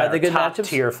 Why are they good matchups?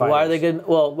 Tier fighters. Why are they good?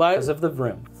 Well, why? Because of the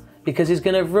room. Because he's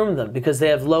going to room them. Because they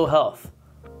have low health.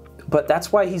 But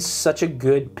that's why he's such a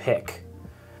good pick.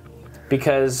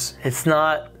 Because it's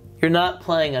not. You're not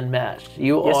playing Unmatched. Yes,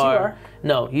 you are.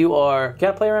 No, you are. You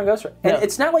gotta play around Ghost Rider. And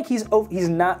it's not like he's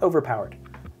not overpowered.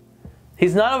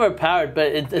 He's not overpowered,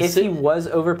 but if he was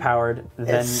overpowered,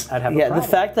 then I'd have a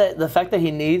problem. the fact that he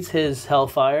needs his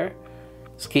Hellfire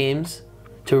schemes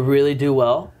to really do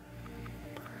well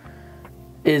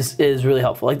is really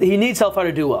helpful. Like he needs Hellfire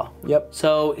to do well. Yep.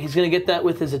 So he's gonna get that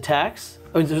with his attacks,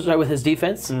 or sorry, with his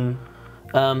defense.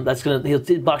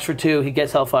 He'll box for 2. He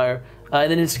gets Hellfire,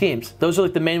 and then his schemes. Those are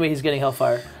like the main way he's getting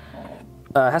Hellfire.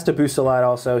 Has to boost a lot.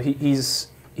 Also, he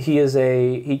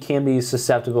can be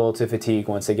susceptible to fatigue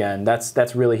once again.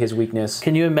 That's really his weakness.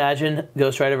 Can you imagine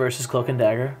Ghost Rider versus Cloak and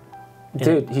Dagger?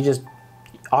 Dude, he just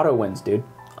auto wins, dude.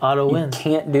 Auto wins. He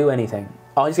can't do anything.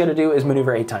 All he's got to do is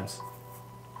maneuver 8 times.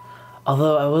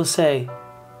 Although I will say,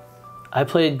 I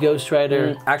played Ghost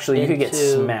Rider. Actually, you could get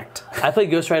smacked. I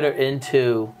played Ghost Rider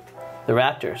into the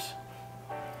Raptors.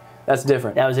 That's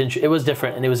different. That was it was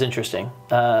different and it was interesting.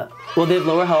 Well, they have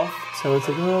lower health, so it's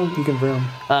like, oh, you can room.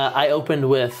 I opened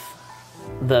with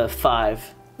the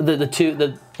 5, the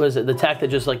attack that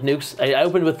just like nukes. I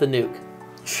opened with the nuke.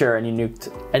 Sure, and you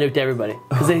nuked. I nuked everybody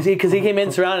because he came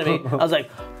in, surrounded me. I was like,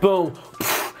 boom.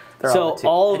 So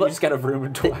all of you just got to room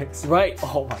it twice. Right.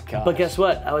 Oh my god. But guess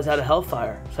what? I was out of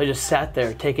Hellfire, so I just sat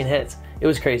there taking hits. It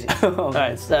was crazy. All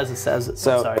right, so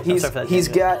sorry. He's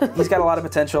got a lot of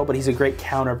potential, but he's a great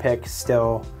counter pick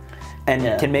still,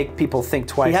 and can make people think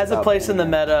twice. He has a place in the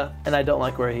meta, and I don't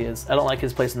like where he is. I don't like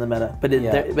his place in the meta, but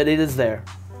it is there.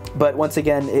 But once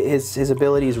again, his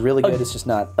ability is really good. It's just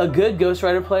not a good Ghost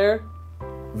Rider player.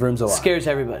 Rooms a lot. Scares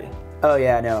everybody. Oh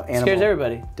yeah, no. Animal, scares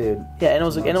everybody, dude. Yeah,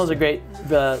 Animal's a great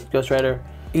Ghost Rider.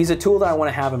 He's a tool that I want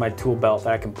to have in my tool belt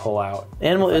that I can pull out.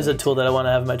 Animal is a tool that I want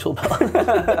to have in my tool belt.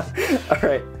 All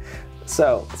right,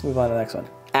 so let's move on to the next one.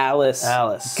 Alice.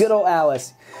 Good old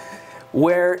Alice.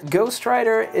 Where Ghost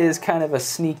Rider is kind of a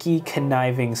sneaky,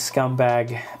 conniving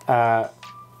scumbag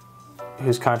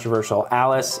who's controversial.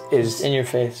 Alice is in your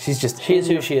face. She is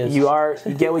who she is. You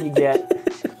get what you get.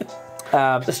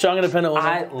 A strong, independent woman.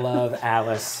 I love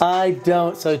Alice. I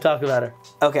don't, so talk about her.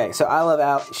 Okay, so I love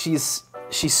Alice.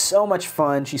 She's so much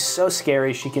fun. She's so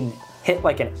scary. She can hit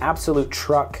like an absolute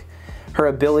truck. Her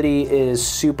ability is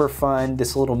super fun.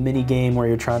 This little mini game where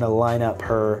you're trying to line up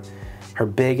her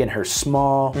big and her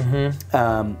small.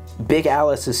 Big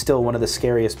Alice is still one of the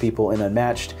scariest people in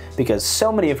Unmatched because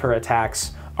so many of her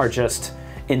attacks are just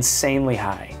insanely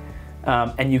high.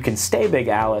 And you can stay Big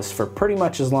Alice for pretty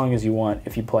much as long as you want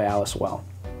if you play Alice well.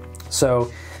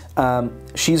 So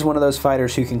she's one of those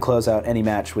fighters who can close out any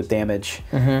match with damage.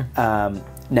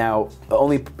 Now,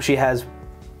 she has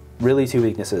really 2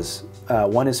 weaknesses.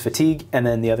 One is fatigue, and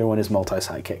then the other one is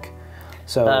multi-sidekick.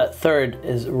 So third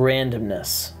is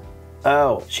randomness.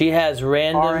 Oh, she has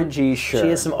random RNG. Sure, she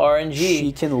has some RNG.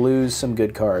 She can lose some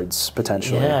good cards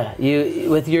potentially. Yeah, you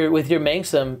with your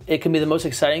Manxum, it can be the most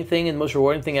exciting thing and the most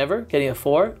rewarding thing ever, getting a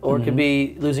 4, or it could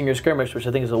be losing your skirmish, which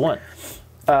I think is a 1.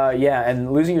 Yeah,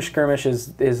 and losing your skirmish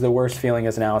is the worst feeling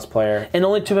as an Alice player. And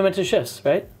only 2 momentum shifts,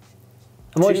 right?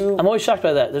 I'm always shocked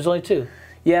by that. There's only 2.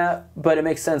 Yeah, but it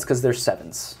makes sense because there's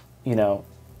 7s. You know,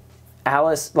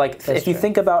 Alice, like if you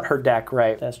think about her deck,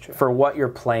 right? That's true. For what you're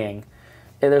playing.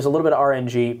 There's a little bit of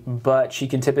RNG, but she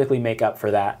can typically make up for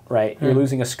that, right? You're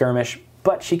losing a skirmish,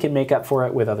 but she can make up for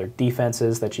it with other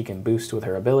defenses that she can boost with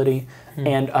her ability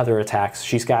and other attacks.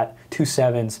 She's got 2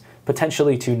 7s,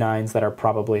 potentially 2 9s that are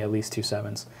probably at least 2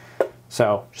 7s.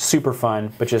 So super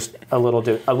fun, but just a little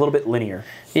bit linear.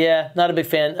 Yeah, not a big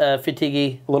fan.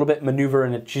 Fatiguey. A little bit maneuver,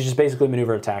 and she's just basically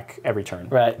maneuver attack every turn.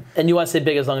 Right, and you want to stay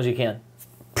big as long as you can.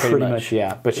 Pretty much,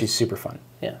 yeah. But she's super fun.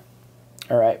 Yeah.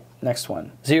 All right, next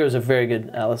one. Zero is a very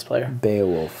good Alice player.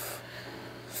 Beowulf.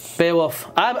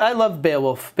 I love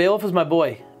Beowulf. Beowulf is my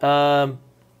boy,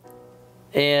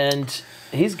 and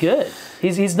he's good.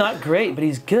 He's not great, but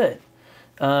he's good.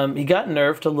 He got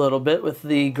nerfed a little bit with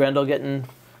the Grendel getting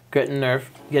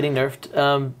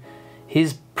nerfed.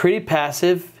 He's pretty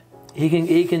passive.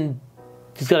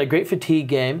 He's got a great fatigue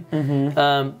game.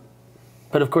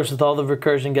 But of course, with all the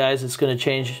recursion guys, it's going to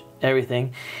change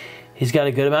everything. He's got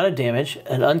a good amount of damage,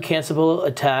 an uncancelable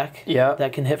attack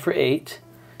that can hit for 8.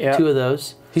 2 of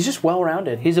those. He's just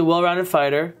well-rounded. He's a well-rounded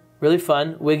fighter. Really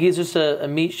fun. Wiggy's just a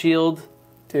meat shield,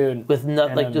 dude, with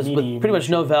with pretty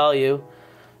much no value.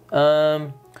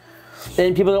 And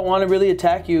people don't want to really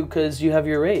attack you because you have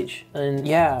your rage. And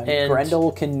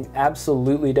Grendel can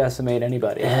absolutely decimate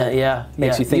anybody.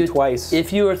 Makes you think twice.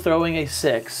 If you are throwing a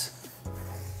 6,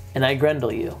 and I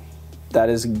Grendel you. That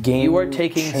is game You are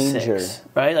taking changer. 6,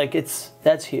 right? Like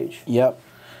that's huge. Yep,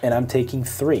 and I'm taking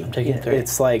 3. I'm taking 3.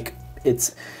 It's like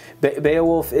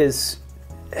Beowulf is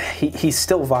he's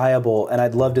still viable, and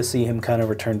I'd love to see him kind of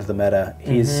return to the meta.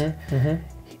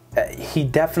 He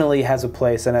definitely has a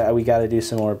place, and we got to do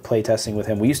some more play testing with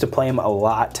him. We used to play him a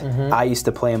lot. I used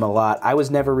to play him a lot. I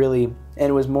was never really, and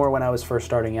it was more when I was first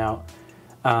starting out.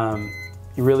 You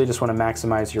really just want to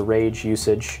maximize your rage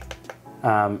usage.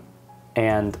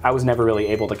 And I was never really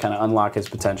able to kind of unlock his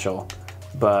potential,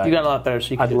 but you got a lot better.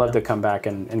 So I'd love to come back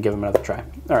and give him another try.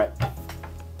 All right,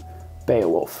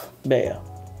 Beowulf. Raptors.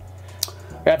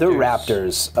 The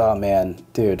Raptors. Oh man,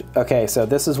 dude. Okay, so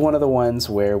this is one of the ones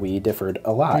where we differed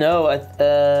a lot. No,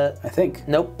 I think.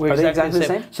 Nope. We're exactly the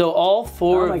same. So all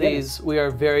 4 of these we are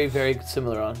very, very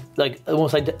similar on. Like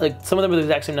almost like some of them are the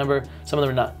exact same number, some of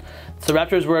them are not. So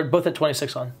Raptors were both at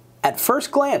 26 on. At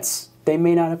first glance, they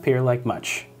may not appear like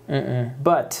much.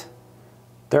 But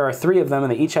there are 3 of them,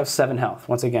 and they each have 7 health.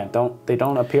 Once again, they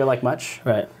don't appear like much.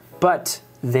 Right. But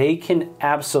they can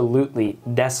absolutely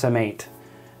decimate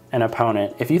an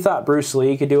opponent. If you thought Bruce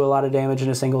Lee could do a lot of damage in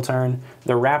a single turn,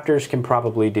 the Raptors can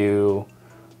probably do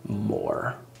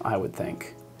more, I would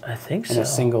think. I think so. In a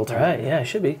single turn. Right, yeah, it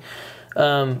should be.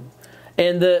 And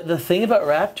the thing about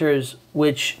Raptors,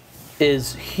 which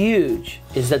is huge,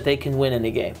 is that they can win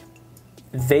any game.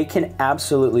 They can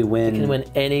absolutely win. They can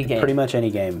win any game. Pretty much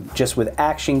any game. Just with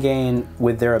action gain,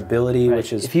 with their ability,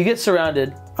 which is... If you get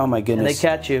surrounded... Oh my goodness. And they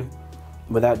catch you.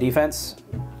 Without defense...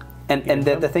 And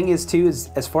the thing is, too, is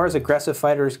as far as aggressive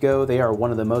fighters go, they are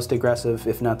one of the most aggressive,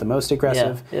 if not the most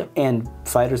aggressive. Yeah, yep. And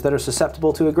fighters that are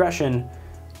susceptible to aggression,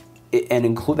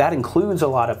 that includes a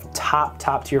lot of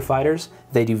top tier fighters,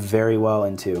 they do very well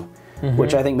into,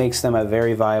 which I think makes them a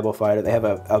very viable fighter. They have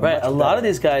a lot of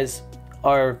these guys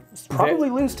are probably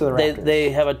lose to the Raptors. They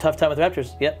have a tough time with the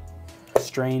Raptors. Yep.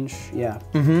 Strange, yeah.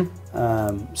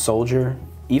 Soldier,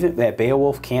 even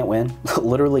Beowulf can't win.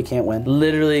 Literally can't win.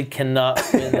 Literally cannot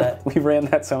win that. We ran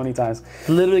that so many times.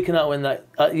 Literally cannot win that.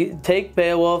 You take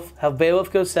Beowulf, have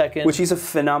Beowulf go second. Which he's a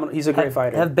phenomenal. He's a great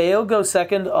fighter. Have Beowulf go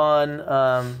second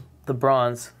on the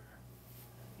bronze.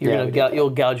 You'll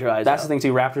gouge your eyes. That's out. the thing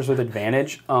too. Raptors with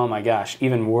advantage. Oh my gosh,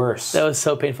 even worse. That was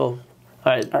so painful.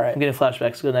 All right. I'm getting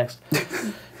flashbacks. Go next.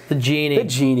 The Genie. The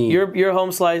Genie. Your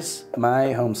home slice.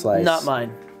 My home slice. Not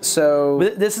mine. So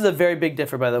this is a very big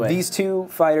differ, by the way. These two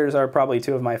fighters are probably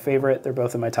two of my favorite. They're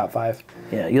both in my top 5.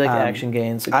 Yeah, you like action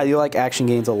gains. I do like action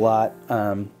gains a lot.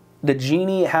 The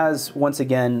Genie has, once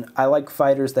again, I like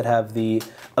fighters that have the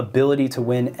ability to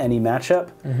win any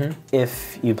matchup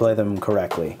if you play them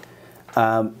correctly.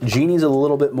 Genie's a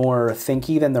little bit more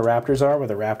thinky than the Raptors are, where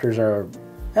the Raptors are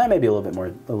maybe a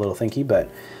little thinky, but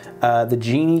the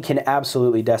Genie can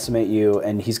absolutely decimate you,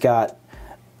 and he's got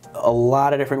a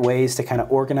lot of different ways to kind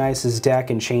of organize his deck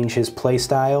and change his play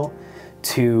style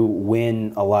to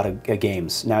win a lot of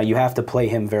games. Now, you have to play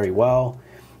him very well,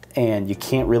 and you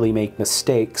can't really make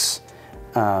mistakes,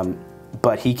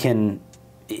 but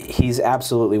he's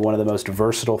absolutely one of the most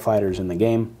versatile fighters in the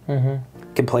game.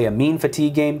 Can play a mean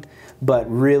fatigue game, but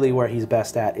really where he's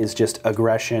best at is just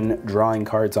aggression, drawing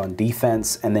cards on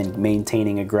defense, and then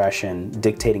maintaining aggression,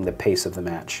 dictating the pace of the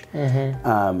match.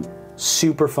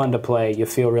 Super fun to play. You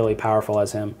feel really powerful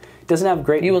as him. Doesn't have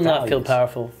great You will values. not feel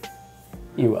powerful.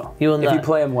 You will. You will not. If you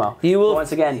play him well. You will.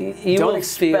 Once again,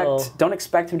 don't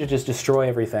expect him to just destroy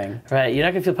everything. Right. You're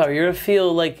not gonna feel powerful. You're gonna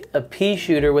feel like a pea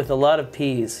shooter with a lot of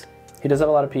peas. He does have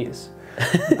a lot of peas.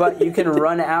 But you can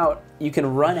run out. You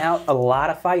can run out a lot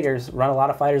of fighters. Run a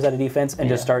lot of fighters out of defense and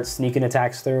just start sneaking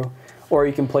attacks through. Or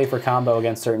you can play for combo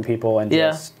against certain people and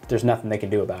just there's nothing they can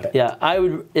do about it. Yeah, I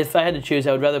would. If I had to choose,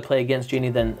 I would rather play against Genie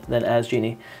than as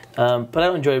Genie. But I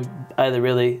don't enjoy either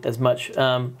really as much.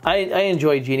 I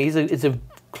enjoy Genie. He's a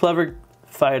clever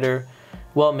fighter,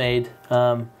 well made.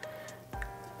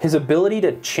 His ability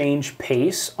to change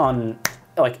pace on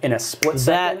like in a split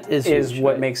second is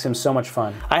what makes him so much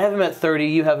fun. I have him at 30.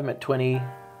 You have him at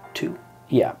 22.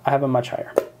 Yeah, I have him much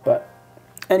higher, but.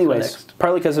 Anyways,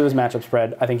 partly because of his matchup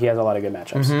spread, I think he has a lot of good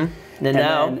matchups. And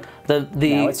now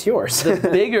now it's yours. The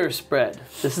bigger spread.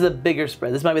 This is a bigger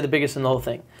spread. This might be the biggest in the whole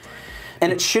thing. And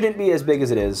it shouldn't be as big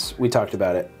as it is. We talked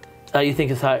about it. You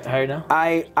think it's higher now?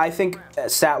 I think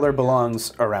Sattler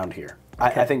belongs around here.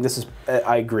 Okay. I think this is.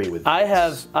 I agree with. I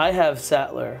have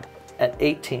Sattler at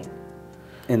 18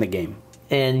 in the game,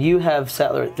 and you have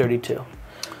Sattler at 32.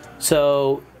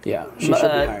 So yeah, she should be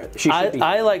higher. She should be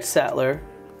higher. I like Sattler.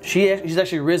 She's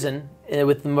actually risen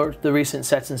with the recent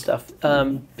sets and stuff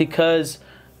because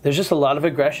there's just a lot of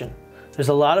aggression. There's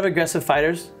a lot of aggressive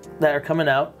fighters that are coming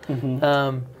out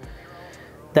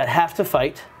that have to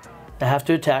fight, that have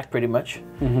to attack pretty much,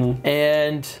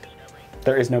 and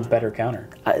there is no better counter.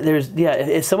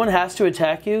 If someone has to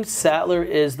attack you, Sattler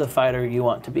is the fighter you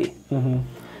want to be.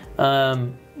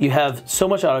 You have so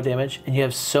much auto damage, and you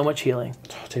have so much healing.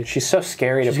 Oh, dude, she's so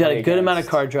scary to play She's got a good against. amount of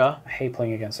card draw. I hate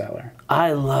playing against Sattler.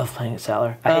 I love playing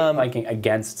Sattler. I hate playing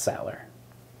against Sattler.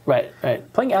 Right.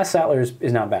 Playing as Sattler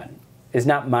is not bad. It's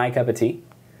not my cup of tea.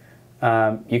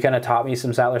 You kind of taught me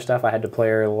some Sattler stuff. I had to play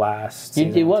her last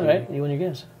season. You won, right? You won your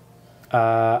games.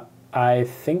 I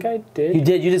think I did. You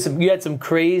did. You had some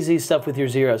crazy stuff with your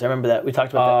zeros. I remember that. We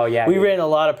talked about that. Oh, yeah. We ran a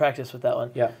lot of practice with that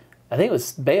one. Yeah. I think it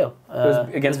was Beo. It was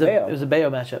against Beo. It was a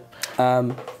Beo matchup.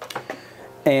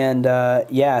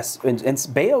 Yes, and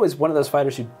Beo is one of those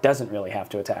fighters who doesn't really have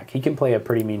to attack. He can play a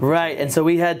pretty mean. Right, and so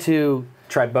we had to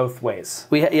try both ways.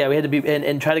 We had to be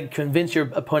and try to convince your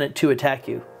opponent to attack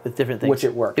you with different things. Which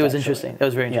it worked. It was interesting. It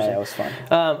was very interesting. Yeah, it was fun.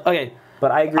 Okay.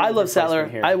 But I agree. I love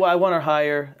Sattler. I want her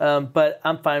higher, but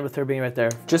I'm fine with her being right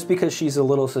there. Just because she's a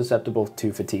little susceptible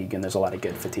to fatigue, and there's a lot of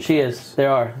good fatigue. She is. There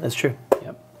are. That's true.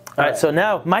 Yep. All right, so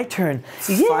now my turn.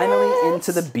 Yes! Finally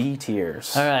into the B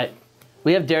tiers. All right,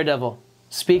 we have Daredevil.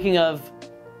 Speaking of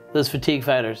those fatigue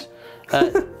fighters,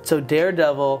 so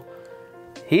Daredevil,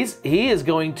 he is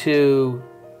going to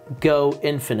go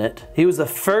infinite. He was the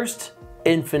first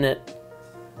infinite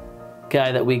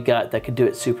guy that we got that could do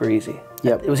it super easy.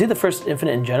 Yep. Was he the first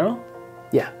infinite in general?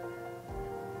 Yeah.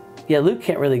 Yeah, Luke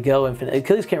can't really go infinite.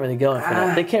 Achilles can't really go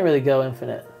infinite. They can't really go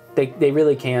infinite. They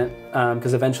really can't,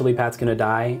 because eventually Pat's going to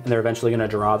die, and they're eventually going to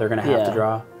draw. They're going to have to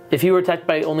draw. If you were attacked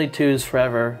by only 2s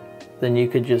forever, then you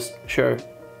could just,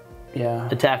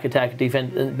 attack,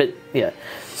 defend. But, yeah.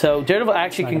 So Daredevil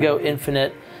actually can go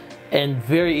infinite and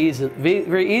very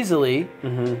easily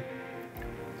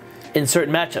in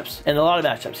certain matchups. In a lot of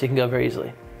matchups, he can go very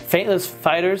easily. Faintless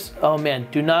fighters, oh man,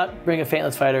 do not bring a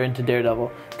faintless fighter into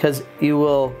Daredevil, because you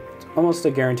will... It's almost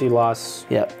a guaranteed loss.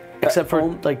 Yep. except for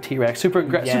like T-Rex. Super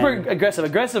aggressive.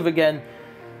 Aggressive again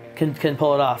can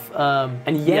pull it off.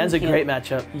 And Yen's a great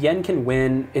matchup. Yen can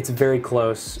win. It's very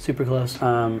close. Super close.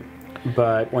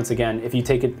 But once again, if you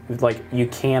take it, like, you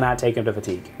cannot take him to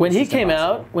fatigue. When he came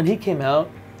out,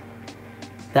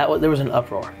 there was an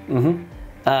uproar.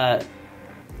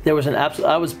 There was an absolute.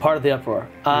 I was part of the uproar.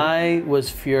 I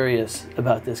was furious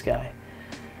about this guy.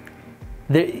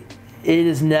 It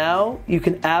is now you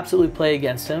can absolutely play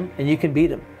against him and you can beat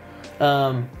him,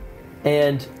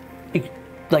 and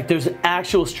like there's an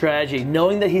actual strategy,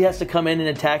 knowing that he has to come in and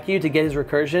attack you to get his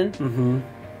recursion.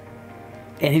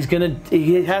 And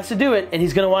he has to do it, and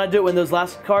he's gonna want to do it when those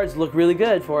last cards look really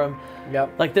good for him.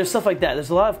 Yep. Like there's stuff like that.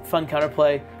 There's a lot of fun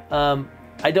counterplay.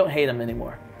 I don't hate him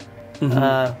anymore.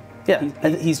 Yeah.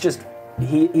 He's just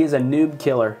he is a noob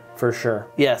killer for sure.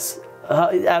 Yes,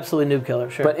 absolutely noob killer.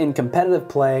 Sure. But in competitive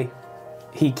play,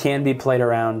 he can be played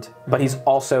around. But he's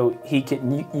also he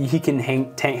can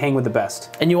hang with the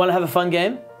best. And you want to have a fun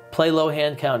game? Play low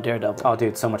hand count Daredevil. Oh,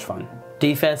 dude, so much fun.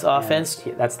 Defense, offense.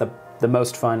 That's the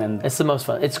most fun, and it's the most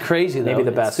fun. It's crazy though. Maybe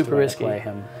the best. It's super risky. To play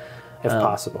him, if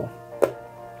possible.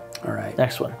 All right.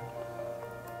 Next one.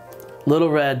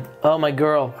 Little Red. Oh, my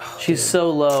girl. She's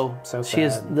so low. So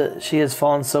sad. She has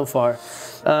fallen so far.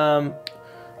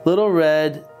 Little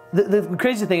Red. The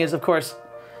crazy thing is, of course,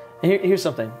 here's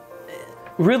something.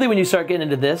 Really, when you start getting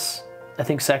into this, I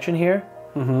think section here,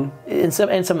 and some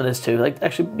of this too. Like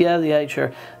actually, yeah,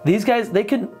 sure. These guys, they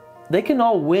can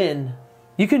all win.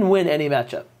 You can win any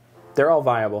matchup. They're all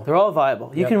viable. They're all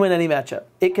viable. You can win any matchup.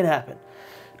 It can happen.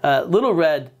 Little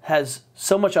Red has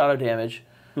so much auto damage,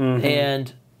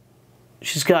 and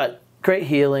she's got great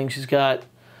healing. She's got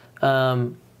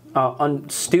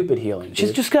stupid healing.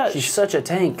 Dude. She's such a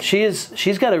tank.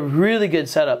 She's got a really good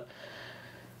setup.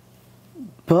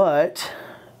 But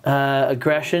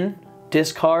aggression,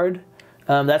 discard,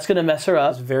 that's going to mess her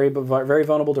up. She's very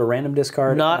vulnerable to random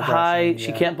discard. Not high. Yeah.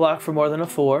 She can't block for more than a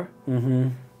 4.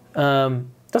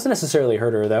 Doesn't necessarily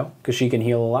hurt her though, because she can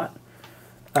heal a lot.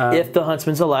 If the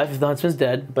huntsman's alive, if the huntsman's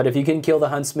dead. But if you can kill the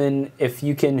huntsman, if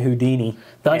you can Houdini.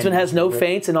 The huntsman has no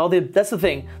feints and all the. That's the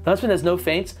thing. The huntsman has no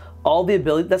feints. All the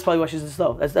ability. That's probably why she's this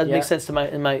low. That makes sense to my.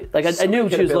 Like I knew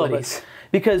she was low, but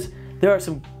because there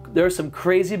are some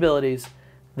crazy abilities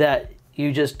that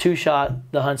you just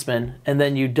 2-shot the huntsman, and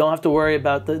then you don't have to worry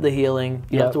about the healing.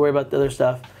 You don't have to worry about the other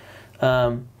stuff.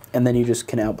 And then you just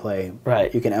can outplay.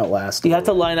 Right. You can outlast. You have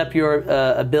to line up your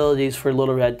abilities for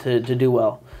Little Red to do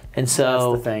well. And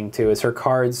so that's the thing too, is her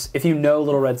cards. If you know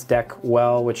Little Red's deck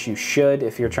well, which you should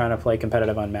if you're trying to play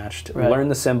competitive Unmatched, learn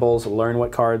the symbols, learn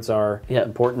what cards are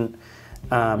important.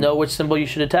 Know which symbol you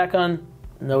should attack on.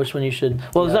 Know which one you should.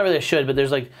 Well, it's not really a should, but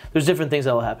there's different things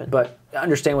that will happen. But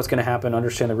understand what's going to happen.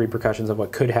 Understand the repercussions of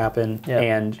what could happen,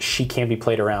 and she can be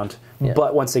played around.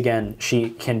 But once again, she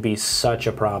can be such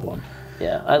a problem.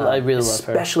 Yeah, I really love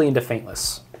her. Especially into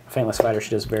Faintless. Faintless Fighter,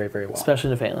 she does very, very well.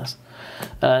 Especially into Faintless.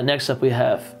 Next up, we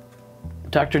have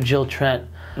Dr. Jill Trent.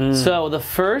 So the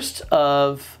first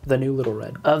of the new Little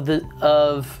Red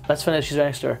that's funny. She's right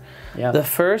next to her. Yeah. The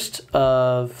first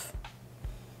of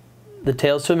the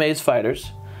Tales to Amaze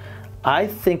fighters. I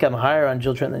think I'm higher on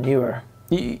Jill Trent than you are.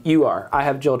 You are. I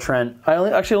have Jill Trent.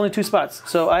 Only 2 spots.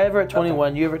 So I have her at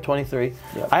 21. You have her at 23.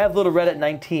 Yep. I have Little Red at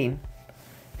 19,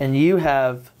 and you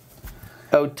have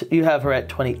her at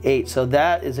 28. So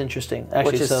that is interesting.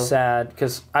 Actually, which is sad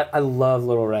because I love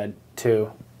Little Red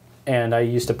too, and I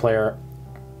used to play her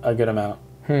a good amount.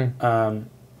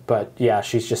 But yeah,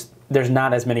 she's just there's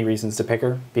not as many reasons to pick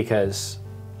her because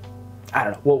I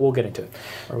don't know. We'll get into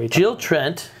it. Jill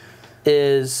Trent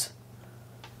is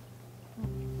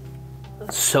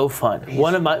so fun.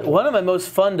 One of my most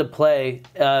fun to play.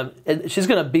 She's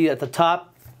going to be at the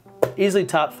top, easily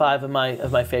top 5 of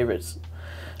my favorites.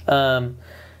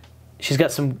 She's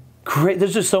got some great.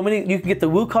 There's just so many. You can get the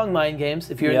Wukong mind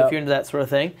games if you're into that sort of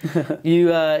thing. You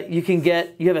have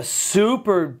a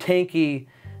super tanky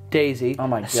Daisy. Oh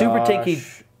my gosh. Super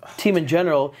tanky team in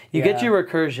general. You get your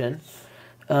recursion.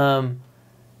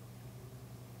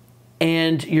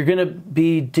 And you're going to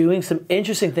be doing some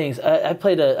interesting things. I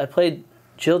played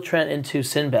Jill Trent into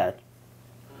Sinbad.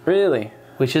 Really?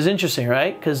 Which is interesting,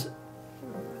 right? Because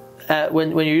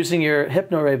when you're using your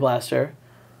Hypno Ray Blaster,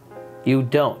 you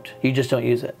just don't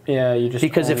use it. Yeah, you just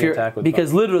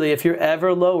because literally if you're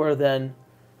ever lower than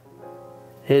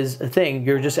his thing,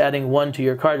 you're just adding 1 to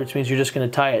your card, which means you're just going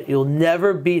to tie it. You'll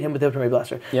never beat him with Hypno Ray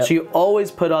Blaster. Yep. So you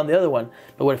always put on the other one.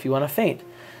 But what if you want to feint?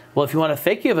 Well, if you want to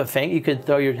fake you have a feint, you could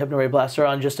throw your Hypno Ray Blaster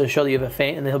on just to show that you have a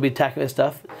feint, and then he'll be attacking with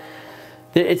stuff.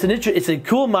 It's a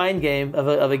cool mind game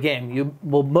of a game. You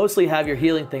will mostly have your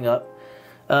healing thing up.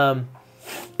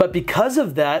 But because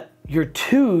of that, your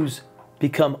 2s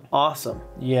become awesome.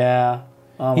 Yeah.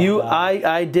 Oh my God.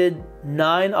 I did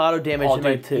 9 auto damage in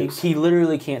my 2s. He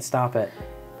literally can't stop it.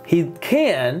 He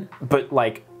can, but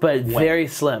like, very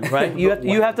slim, right?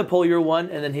 you have to pull your 1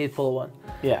 and then he'd pull a 1.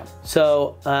 Yeah.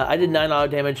 So I did 9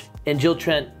 auto damage, and Jill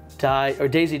Trent died, or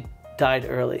Daisy died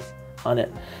early on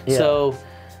it. Yeah. So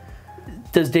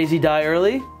does Daisy die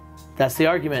early? That's the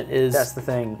argument. That's the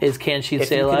thing. Can she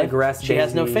stay alive? She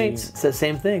has no feints. It's the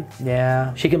same thing.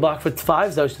 Yeah. She can block with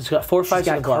 5s though. She's got 4 or 5. She's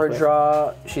got card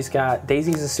draw. She's got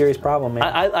Daisy's a serious problem, man.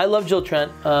 I love Jill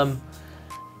Trent.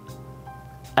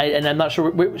 And I'm not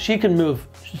sure she can move.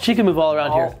 She can move all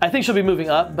around here. I think she'll be moving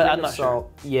up, but I'm not sure.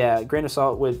 Yeah, grain of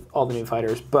salt with all the new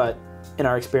fighters, but in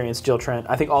our experience, Jill Trent,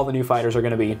 I think all the new fighters are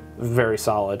going to be very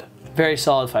solid. Very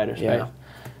solid fighters, right?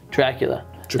 Dracula.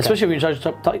 Especially if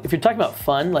you're talking about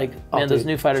fun, like, man, those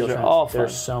new fighters are all fun. They're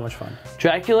so much fun.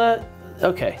 Dracula,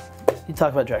 okay. You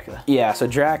talk about Dracula. Yeah, so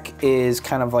Drac is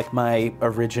kind of like my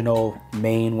original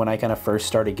main when I kind of first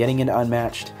started getting into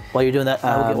Unmatched. While you're doing that,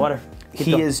 I will get water.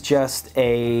 He's just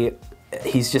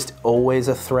always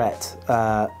a threat,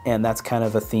 and that's kind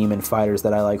of a theme in fighters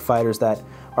that I like. Fighters that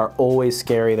are always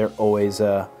scary. They're always,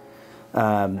 they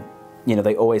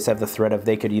always have the threat of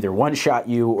they could either one-shot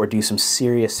you or do some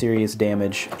serious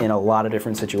damage in a lot of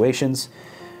different situations.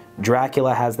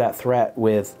 Dracula has that threat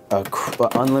with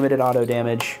unlimited auto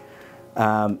damage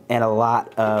and a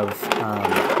lot of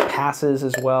passes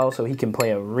as well, so he can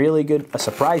play a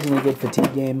surprisingly good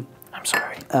fatigue game. I'm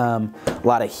sorry. A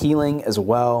lot of healing as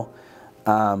well,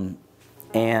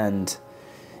 and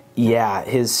yeah,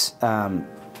 his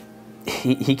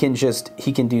he can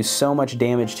do so much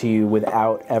damage to you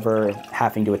without ever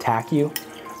having to attack you,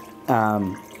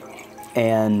 yeah,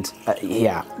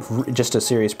 just a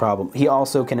serious problem. He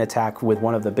also can attack with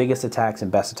one of the biggest attacks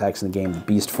and best attacks in the game, the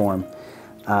Beast form,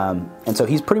 and so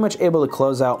he's pretty much able to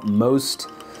close out most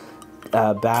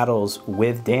battles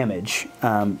with damage,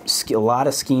 a lot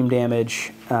of scheme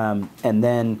damage, and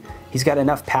then he's got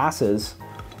enough passes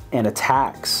and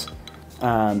attacks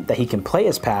that he can play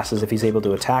his passes if he's able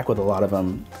to attack with a lot of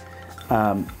them,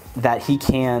 that he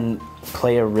can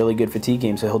play a really good fatigue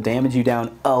game. So he'll damage you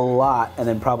down a lot and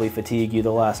then probably fatigue you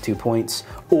the last 2 points,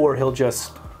 or he'll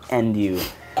just end you.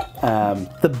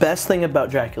 The best thing about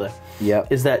Dracula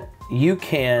is that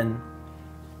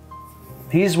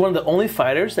he's one of the only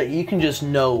fighters that you can just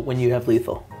know when you have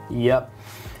lethal. Yep.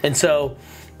 And so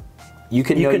you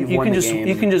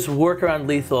can just work around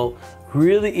lethal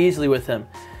really easily with him,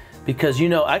 because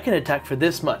I can attack for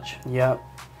this much. Yep.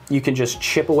 You can just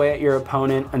chip away at your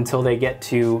opponent until they get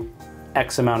to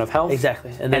X amount of health.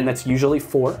 Exactly. And that's usually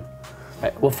 4.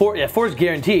 Right. Well, 4 is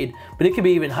guaranteed, but it could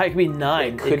be even higher. It could be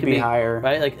 9. It could be higher.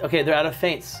 Right? Like, okay, they're out of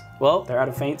feints. Well, they're out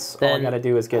of feints. All I got to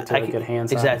do is get to a good hand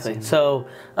size. Exactly. So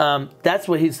that's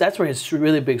where his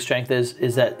really big strength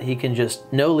is that he can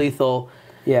just know lethal,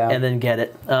 and then get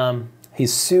it.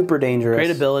 He's super dangerous.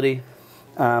 Great ability.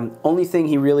 Only thing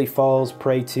he really falls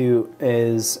prey to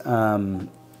is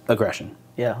aggression.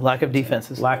 Yeah, lack of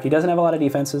defenses. He doesn't have a lot of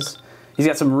defenses. He's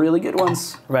got some really good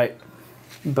ones. Right.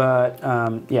 But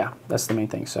yeah, that's the main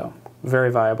thing. So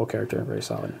very viable character, very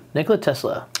solid. Nikola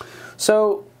Tesla.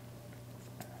 So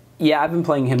yeah, I've been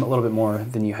playing him a little bit more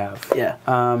than you have. Yeah.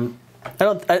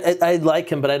 I like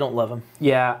him, but I don't love him.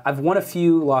 Yeah, I've won a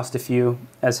few, lost a few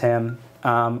as him.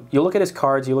 You look at his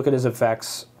cards, you look at his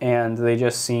effects, and they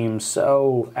just seem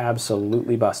so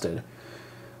absolutely busted.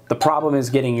 The problem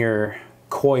is getting your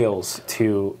coils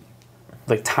to,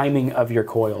 the timing of your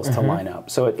coils to line up.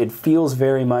 So it feels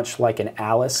very much like an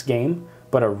Alice game,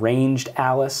 but a ranged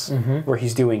Alice, where he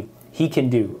can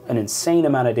do an insane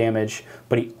amount of damage,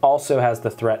 but he also has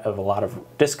the threat of a lot of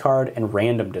discard and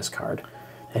random discard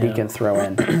that he can throw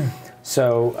in.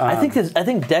 So I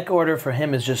think deck order for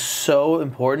him is just so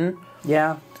important.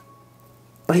 Yeah,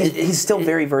 but he's still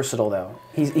very versatile though.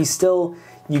 He's still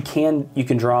you can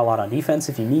draw a lot on defense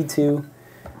if you need to,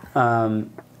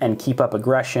 and keep up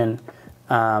aggression.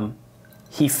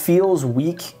 He feels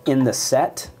weak in the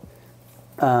set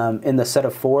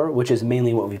of 4, which is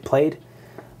mainly what we played.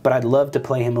 But I'd love to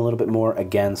play him a little bit more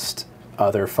against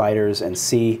other fighters and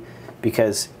see,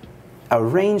 because a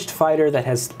ranged fighter that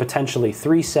has potentially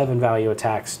 3 7-value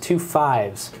attacks, 2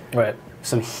 5s, right,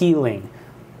 some healing,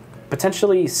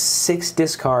 potentially 6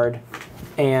 discard,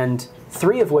 and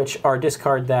 3 of which are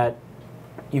discard that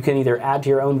you can either add to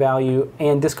your own value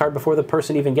and discard before the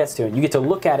person even gets to it. You get to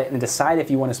look at it and decide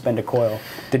if you want to spend a coil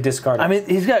to discard it. I mean,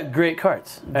 he's got great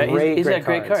cards. He's got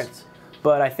great cards.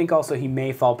 But I think also he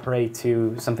may fall prey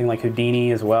to something like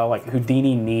Houdini as well. Like,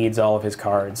 Houdini needs all of his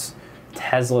cards.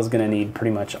 Tesla's going to need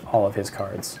pretty much all of his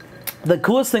cards. The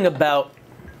coolest thing about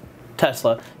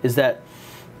Tesla is that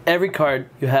every card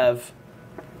you have,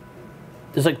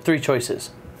 there's like 3 choices,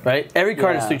 right? Every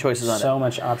card has 3 choices on it. So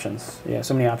much options. Yeah,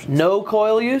 so many options. No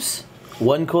coil use,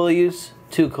 1 coil use,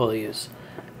 2 coil use.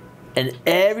 And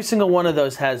every single one of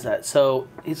those has that. So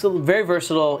he's very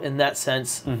versatile in that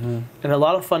sense, and a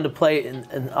lot of fun to play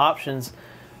in options.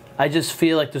 I just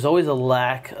feel like there's always a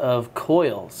lack of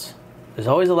coils. There's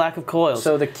always a lack of coils.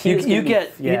 So the key is you're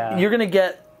going to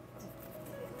get,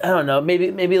 I don't know,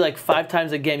 maybe like 5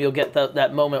 times a game you'll get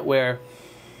that moment where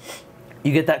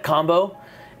you get that combo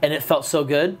and it felt so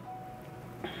good,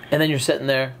 and then you're sitting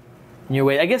there and you're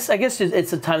waiting. I guess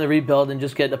it's a time to rebuild and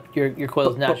just get your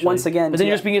coils naturally. But once again, but then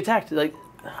you're just being attacked. Like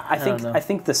I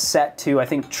think the set too. I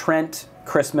think Trent,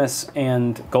 Christmas,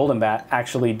 and Golden Bat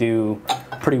actually do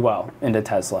pretty well into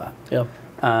Tesla. Yeah.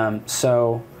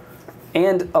 So,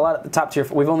 and a lot of the top tier.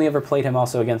 We've only ever played him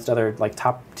also against other like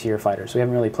top tier fighters. We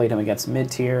haven't really played him against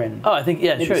mid tier and. Oh, I think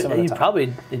sure. He'd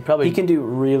probably. He can do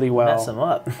really well. Mess him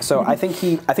up. So I think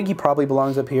he probably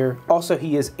belongs up here. Also,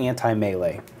 he is anti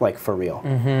melee, like for real.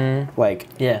 Like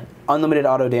unlimited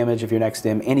auto damage if you're next to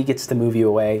him, and he gets to move you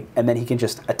away, and then he can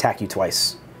just attack you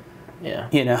twice. Yeah.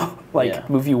 You know, like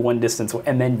move you one distance,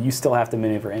 and then you still have to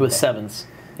maneuver anyway. With 7s.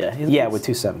 Yeah. With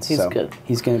 2 7s. He's good.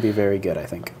 He's going to be very good, I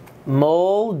think.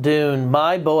 Muldoon,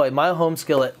 my boy, my home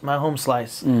skillet, my home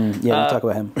slice. We'll talk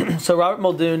about him. So Robert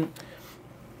Muldoon.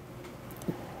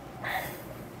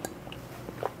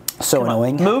 So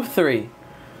annoying. Move 3.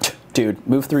 Dude,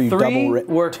 move 3. 3 double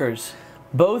workers,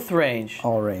 both range.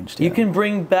 All ranged. You can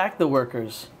bring back the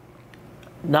workers.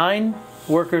 9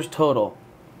 workers total.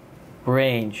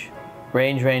 Range.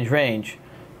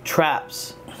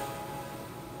 Traps.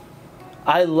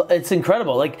 It's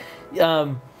incredible. Like,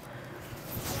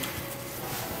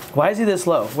 why is he this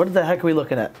low? What the heck are we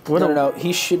looking at? No.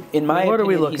 He should, in my opinion, are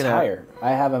we looking he's at? higher.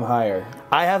 I have him higher.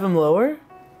 I have him lower?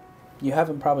 You have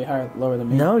him probably lower than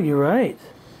me. No, you're right.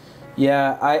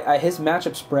 Yeah, his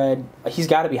matchup spread, he's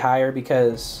got to be higher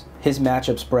because his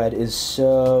matchup spread is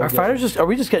so good. Are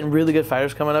we just getting really good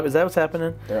fighters coming up? Is that what's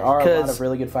happening? There are a lot of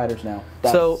really good fighters now.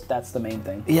 That's the main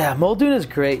thing. Yeah, Muldoon is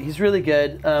great. He's really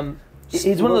good.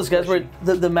 He's one of those guys where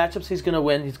the matchups he's going to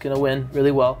win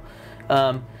really well.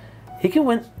 He can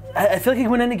win. I feel like he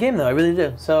can win any game, though. I really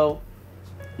do. So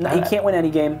he can't win any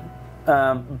game,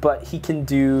 but he can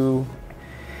do.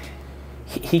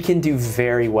 He can do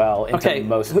very well into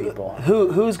most people.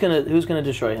 Who's gonna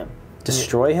destroy him?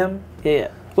 Destroy him?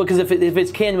 Yeah. Well, because if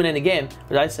it's can win any game,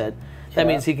 what I said, that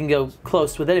means he can go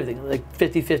close with anything, like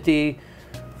 50-50,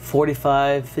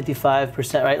 45,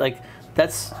 55%, right? Like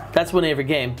that's winning every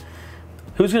game.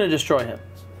 Who's gonna destroy him?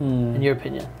 In your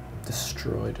opinion?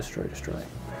 Destroy.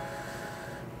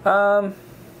 Yeah,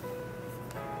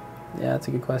 that's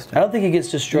a good question. I don't think he gets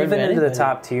destroyed. Even into the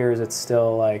top tiers, it's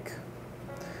still like,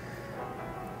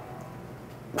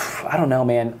 I don't know,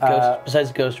 man.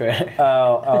 Besides Ghost Rider.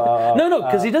 No,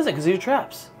 because he doesn't, because he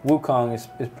traps. Wukong is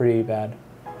pretty bad.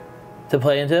 To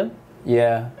play into him?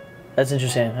 Yeah. That's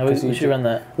interesting. We should run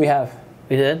that. We have.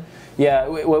 We did? Yeah,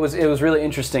 it was really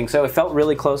interesting. So it felt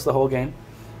really close the whole game.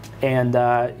 And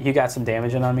you got some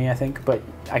damage in on me, I think, but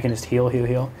I can just heal.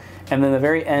 And then the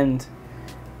very end,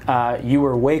 you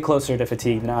were way closer to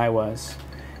fatigue than I was.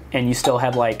 And you still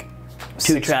had like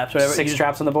 6 traps, whatever. 6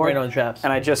 traps on the board. Right on the traps.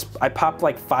 And I popped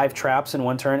like 5 traps in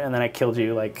one turn, and then I killed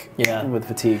you with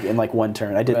fatigue in like one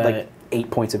turn. I did like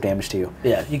 8 points of damage to you.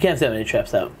 Yeah, you can't have that many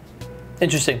traps out.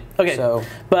 Interesting. Okay, so,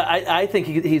 but I think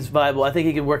he's viable. I think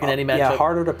he can work in any matchup. Yeah,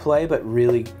 harder to play, but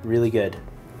really, really good.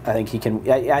 I think he can.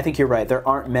 I think you're right. There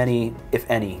aren't many, if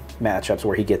any, matchups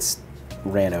where he gets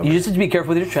ran over. You just have to be careful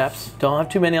with your traps. Don't have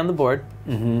too many on the board.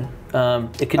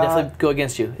 It can definitely go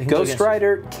against you. Ghost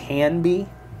Rider can be,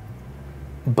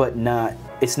 but not.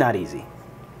 It's not easy.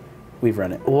 We've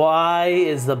run it. Why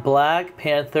is the Black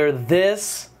Panther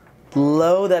this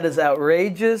low? That is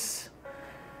outrageous.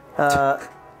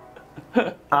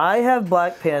 I have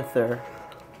Black Panther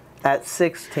at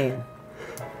 16.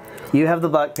 You have the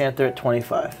Black Panther at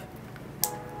 25.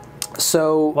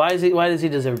 So why does he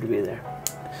deserve to be there?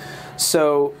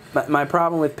 So my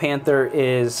problem with Panther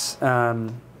is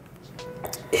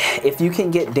if you can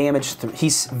get damage,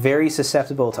 he's very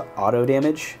susceptible to auto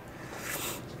damage.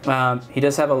 He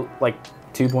does have like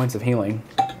 2 points of healing,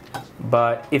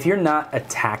 but if you're not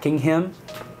attacking him,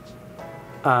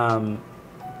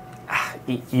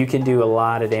 you can do a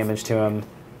lot of damage to him.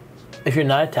 If you're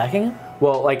not attacking him?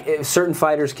 Well, like certain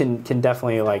fighters can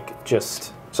definitely like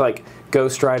just so like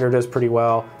Ghost Rider does pretty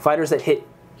well. Fighters that hit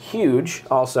huge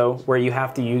also, where you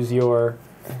have to use your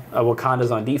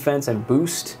Wakandas on defense and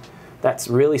boost. That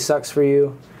really sucks for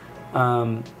you.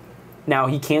 Now,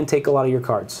 he can take a lot of your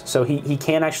cards. So he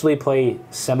can actually play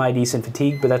semi-decent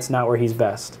fatigue, but that's not where he's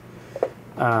best.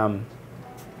 And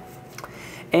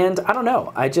I don't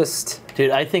know.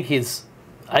 Dude, I think he's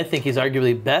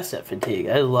arguably best at fatigue.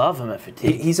 I love him at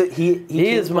fatigue. He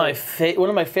is one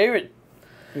of my favorite.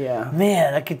 Yeah.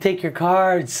 Man, I could take your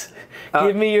cards.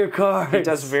 Give me your cards. He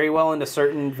does very well into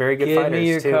certain very good fighters, Give me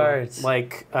your too. cards.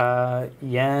 Like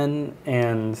Yen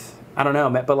and... I don't know,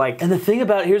 but like... And the thing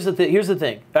about... Here's the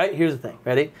thing. Right? Here's the thing.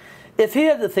 Ready? If he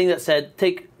had the thing that said,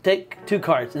 take 2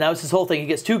 cards, and that was his whole thing. He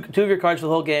gets two of your cards for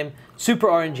the whole game. Super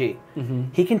RNG.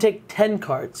 He can take 10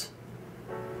 cards.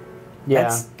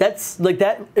 Yeah. That's like,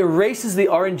 that erases the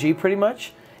RNG pretty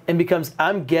much and becomes,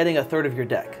 I'm getting a third of your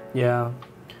deck. Yeah.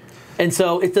 And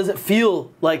so it doesn't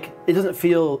feel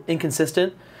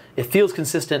inconsistent. It feels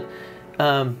consistent.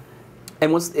 And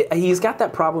he's got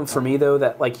that problem for me, though,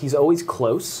 that like he's always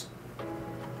close.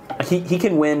 He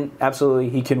can win, absolutely.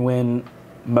 He can win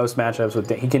most matchups with.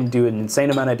 He can do an insane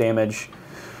amount of damage.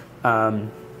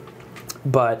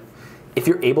 But if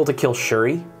you're able to kill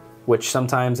Shuri, which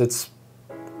sometimes it's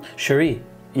Shuri.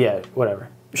 Yeah, whatever.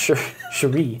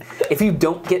 Shuri. If you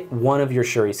don't get one of your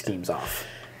Shuri schemes off,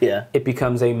 yeah, it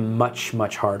becomes a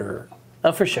much harder.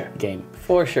 Oh, for sure. Game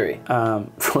for Shuri.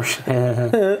 For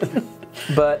sure.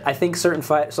 But I think certain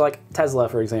fights, so like Tesla,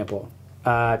 for example.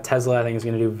 Tesla, I think, is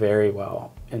going to do very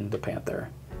well in the Panther.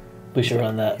 We should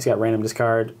run that. He's got random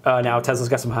discard. Now Tesla's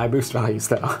got some high boost values,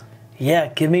 though. Yeah,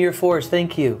 give me your 4s.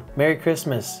 Thank you. Merry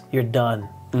Christmas. You're done.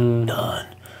 Done.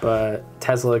 But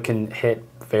Tesla can hit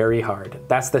very hard.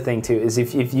 That's the thing, too, is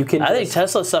if you can... I think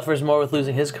Tesla suffers more with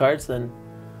losing his cards than...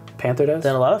 Panther does?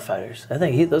 Than a lot of fighters. I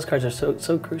think those cards are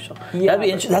so crucial. Yeah, that'd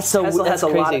be interesting. That's Tesla has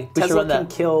crazy. A lot of, we should run that.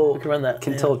 We can run that.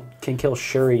 Can kill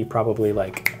Shuri probably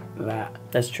like that.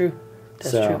 That's true.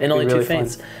 That's so, true. And only really 2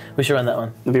 feints. We should run that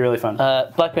one. It'd be really fun.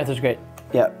 Black Panther's great.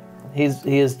 Yeah. He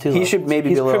is too low. He should maybe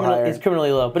be a little higher. He's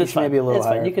criminally low, but it's fine. Maybe a little it's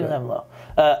higher. Fine. You can have him low.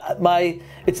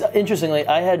 It's interestingly,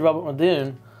 I had Robert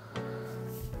Muldoon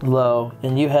low,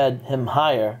 and you had him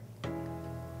higher.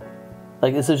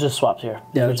 Like, this is just swaps here.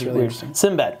 Yeah, that's really interesting.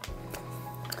 Sinbad.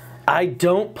 I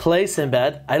don't play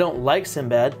Sinbad. I don't like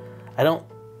Sinbad. I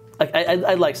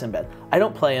like Sinbad. I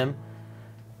don't play him.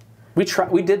 We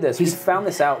did this. We found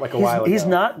this out like a while ago.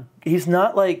 He's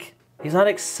not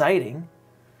exciting,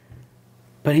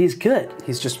 but he's good.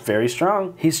 He's just very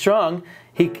strong. He's strong.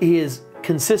 He is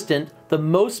consistent. The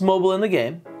most mobile in the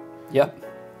game. Yep.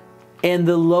 And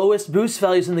the lowest boost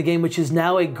values in the game, which is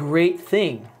now a great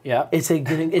thing. Yeah. It's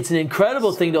an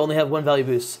incredible thing to only have 1 value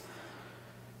boost.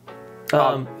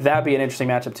 That'd be an interesting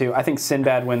matchup too. I think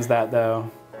Sinbad wins that though,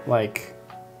 like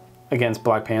against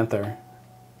Black Panther.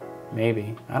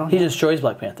 Maybe. I don't know. He destroys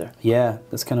Black Panther. Yeah,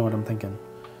 that's kind of what I'm thinking.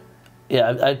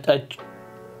 Yeah,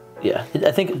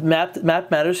 I think map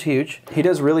matters huge. He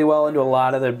does really well into a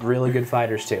lot of the really good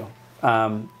fighters too.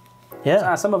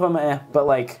 Yeah. Some of them, but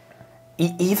like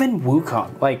even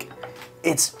Wukong, like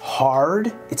it's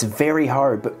hard. It's very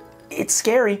hard, but it's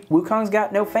scary. Wukong's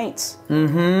got no feints.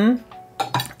 Mm-hmm.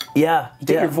 Yeah. You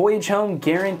get your voyage home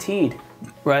guaranteed.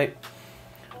 Right.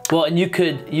 Well, and you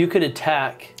could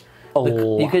attack.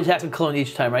 You could attack a clone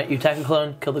each time, right? You attack a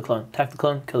clone, kill the clone, attack the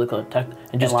clone, kill the clone,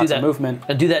 and just do that movement.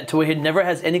 And do that to where he never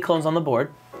has any clones on the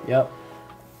board. Yep.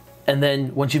 And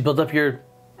then once you build up your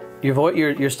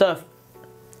stuff,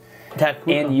 attack.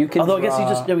 And you can. Although I guess you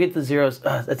just never get the zeros.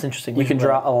 That's interesting. You can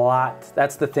draw a lot.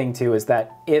 That's the thing too, is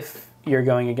that if you're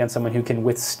going against someone who can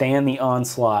withstand the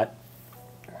onslaught,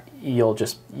 you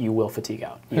will fatigue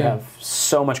out. You have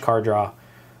so much card draw.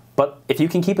 But if you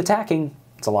can keep attacking,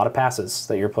 it's a lot of passes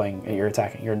that you're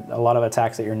attacking. A lot of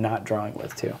attacks that you're not drawing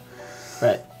with too.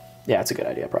 Right. Yeah, it's a good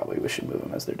idea. Probably we should move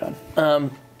them as they're done.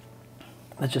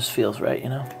 That just feels right,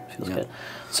 Feels good.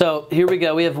 So here we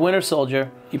go. We have Winter Soldier.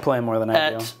 You play him more than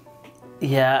I do.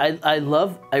 Yeah, I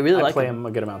really like him. I play him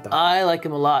a good amount though. I like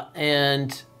him a lot,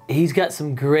 and he's got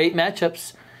some great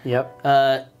matchups. Yep.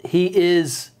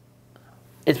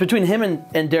 It's between him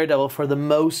and Daredevil for the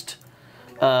most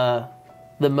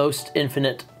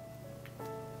infinite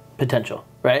potential,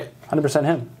 right? 100%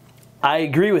 him. I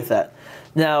agree with that.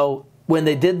 Now, when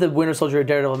they did the Winter Soldier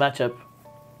Daredevil matchup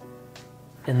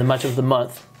in the match of the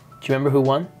month, do you remember who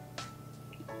won?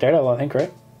 Daredevil, I think,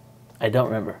 right? I don't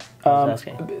remember. I was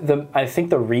asking. I think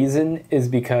the reason is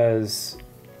because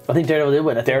I think Daredevil did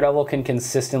win. Daredevil can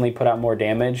consistently put out more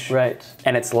damage, right?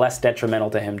 And it's less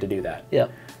detrimental to him to do that. Yeah.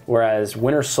 Whereas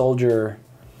Winter Soldier,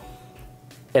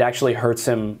 it actually hurts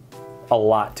him a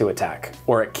lot to attack,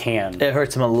 or it can. It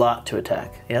hurts him a lot to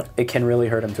attack. Yep. It can really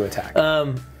hurt him to attack.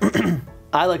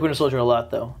 I like Winter Soldier a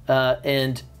lot, though,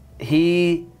 and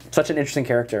Such an interesting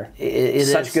character.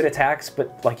 Such good attacks,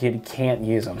 but like you can't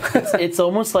use them. It's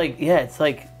almost like, it's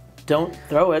like, don't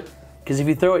throw it, because if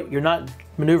you throw it, you're not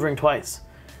maneuvering twice.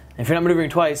 And if you're not maneuvering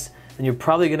twice, then you're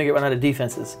probably going to get run out of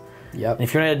defenses. Yep. And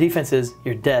if you're not out of defenses,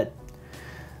 you're dead.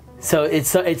 So it's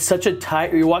such a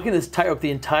tight. You're walking this tightrope the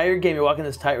entire game. You're walking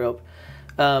this tightrope.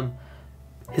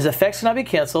 His effects cannot be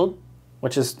canceled,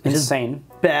 which is insane.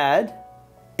 Bad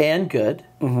and good.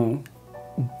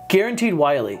 Guaranteed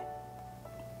wily.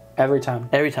 Every time.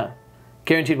 Every time.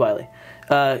 Guaranteed wily.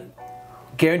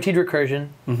 Guaranteed recursion.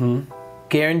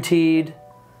 Guaranteed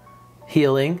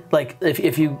healing. Like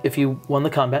if you won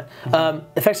the combat.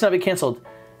 Effects cannot be canceled.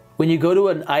 When you go to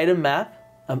an item map.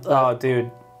 Oh, dude.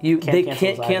 They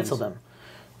can't cancel them.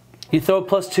 You throw a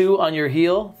 +2 on your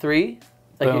heal 3.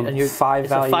 Boom. And your 5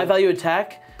 value. It's a 5 value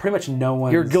attack. Pretty much no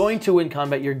one. You're going to win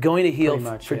combat. You're going to heal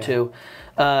for 2.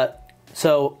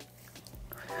 So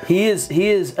he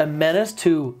is a menace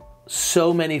to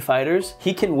so many fighters.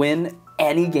 He can win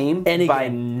any game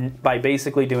by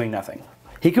basically doing nothing.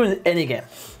 He can win any game.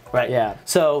 Right. Yeah.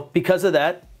 So because of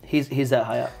that, he's that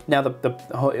high up. Now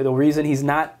the reason he's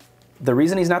not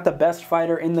the best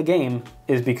fighter in the game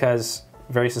is because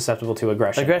very susceptible to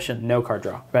aggression. No card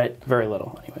draw. Right. Very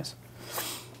little, anyways.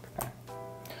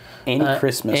 Annie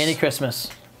Christmas. Annie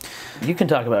Christmas. You can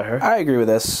talk about her. I agree with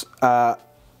this.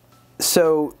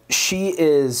 So she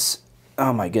is.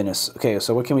 Oh my goodness. Okay,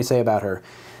 so what can we say about her?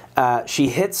 She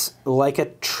hits like a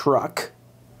truck.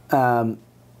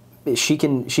 She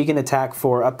can attack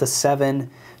for up to 7.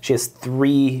 She has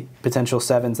 3 potential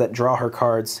 7s that draw her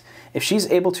cards. If she's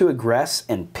able to aggress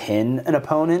and pin an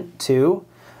opponent too,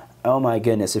 oh my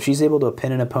goodness. If she's able to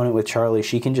pin an opponent with Charlie,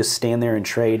 she can just stand there and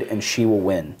trade and she will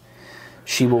win.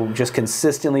 She will just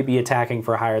consistently be attacking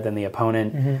for higher than the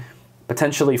opponent.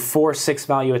 Potentially 4 6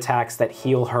 value attacks that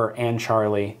heal her and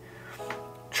Charlie.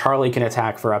 Charlie can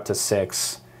attack for up to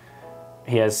 6.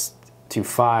 He has 2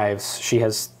 5s. She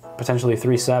has potentially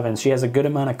 3 7s. She has a good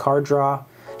amount of card draw.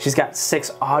 She's got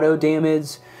 6 auto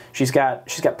damage. She's got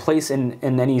place in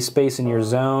any space in your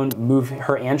zone. Move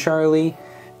her and Charlie,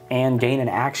 and gain an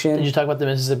action. Did you talk about the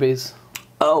Mississippis?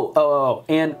 Oh,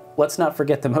 and let's not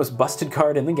forget the most busted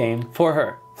card in the game. For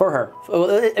her.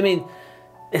 I mean,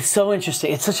 it's so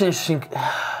interesting. It's such an interesting.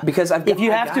 Because if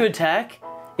you have to attack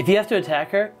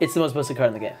her, it's the most busted card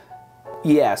in the game.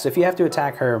 Yeah. So if you have to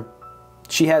attack her,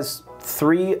 she has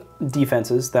 3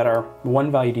 defenses that are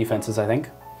 1 value defenses, I think.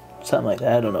 Something like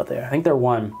that. I don't know what they are. I think they're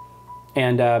 1.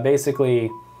 And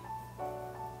basically,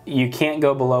 you can't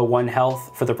go below 1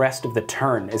 health for the rest of the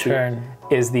turn.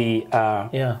 Is the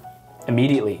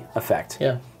immediately effect.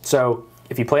 Yeah. So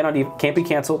if you play it on can't be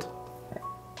canceled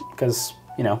because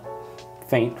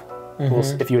feint.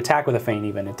 If you attack with a feint,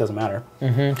 even it doesn't matter.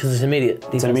 Because it's immediate.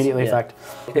 Defense. It's an immediately effect.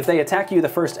 If they attack you the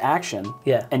first action,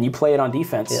 and you play it on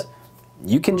defense,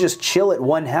 you can just chill at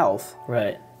 1 health.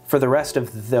 Right. For the rest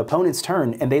of the opponent's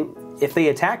turn, and if they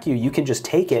attack you, you can just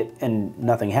take it and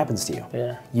nothing happens to you.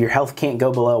 Yeah. Your health can't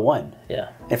go below 1. Yeah.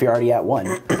 If you're already at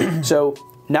 1. So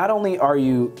not only are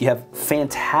you have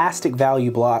fantastic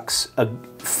value blocks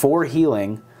for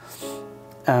healing,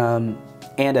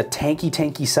 and a tanky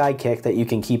sidekick that you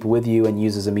can keep with you and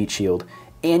use as a meat shield,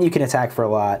 and you can attack for a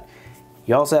lot.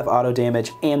 You also have auto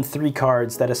damage and 3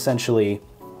 cards that essentially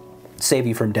save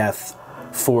you from death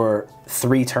for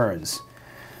 3 turns.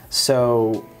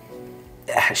 So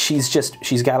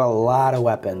she's got a lot of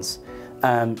weapons.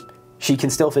 She can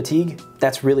still fatigue.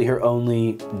 That's really her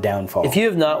only downfall. If you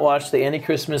have not watched the Annie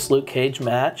Christmas Luke Cage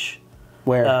match,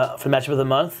 where for Matchup of the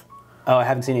Month,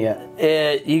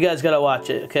 You guys gotta watch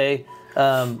it. Okay,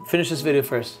 finish this video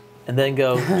first, and then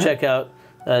go check out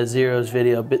Zero's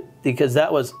video, because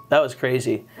that was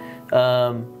crazy.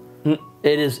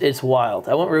 It's wild.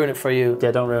 I won't ruin it for you.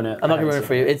 Yeah, don't ruin it. I'm not gonna ruin it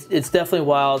for you. It's definitely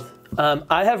wild.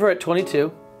 I have her at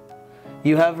 22.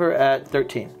 You have her at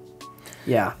 13.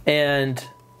 Yeah. And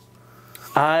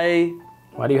why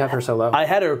do you have her so low? I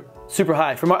had her super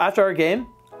high. After our game,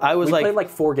 I was we played like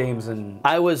 4 games and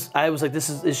I was like,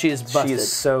 she is busted. She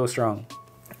is so strong.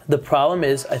 The problem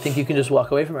is, I think you can just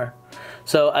walk away from her.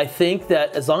 So I think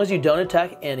that as long as you don't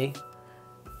attack Annie.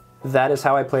 That is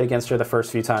how I played against her the first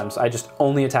few times. I just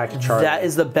only attacked Charlie. That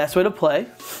is the best way to play.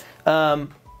 And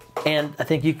I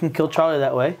think you can kill Charlie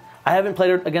that way. I haven't played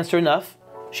against her enough.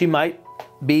 She might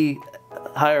be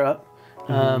higher up.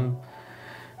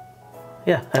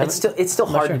 Yeah. It's still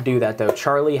hard to do that though.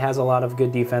 Charlie has a lot of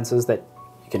good defenses that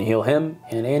you can heal him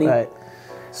and Annie. Right.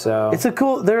 So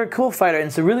they're a cool fighter, and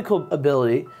it's a really cool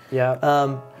ability.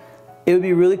 Yeah. It would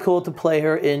be really cool to play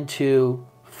her into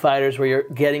fighters where you're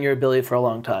getting your ability for a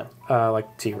long time.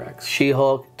 Like T-Rex.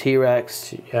 She-Hulk,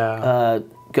 T-Rex. Yeah.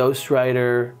 Ghost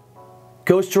Rider.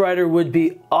 Ghost Rider would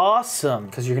be awesome.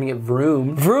 Because you're going to get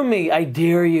vroomed. Vroom me, I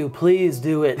dare you. Please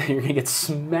do it. You're going to get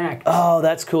smacked. Oh,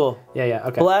 that's cool. Yeah,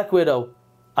 okay. Black Widow.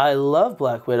 I love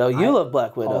Black Widow. You love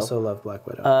Black Widow. Also love Black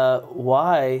Widow.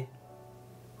 Why?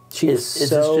 Is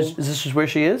this just where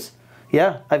she is?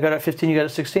 Yeah, I've got it at 15, you got it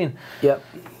at 16. Yep.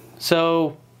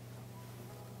 So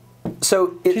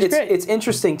it's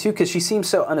interesting, too, because she seems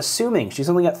so unassuming. She's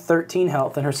only got 13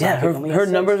 health, and her sidekick only has her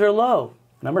 6. numbers are low.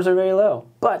 Numbers are very low.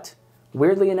 But,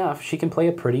 weirdly enough, she can play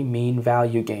a pretty mean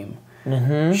value game.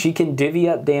 She can divvy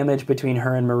up damage between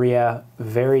her and Maria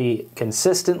very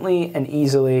consistently and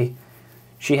easily.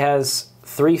 She has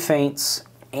 3 feints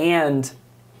and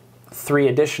 3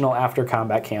 additional after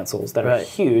combat cancels that are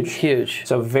huge. Huge.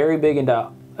 So very good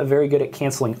at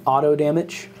canceling auto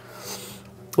damage.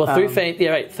 Well, 3 feints.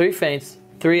 Yeah, right. 3 feints,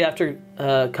 3 after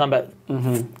combat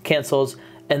cancels,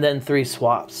 and then 3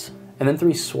 swaps. And then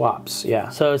 3 swaps. Yeah.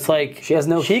 So it's like she has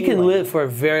no. She can live for a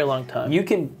very long time. You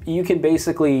can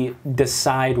basically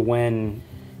decide when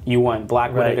you want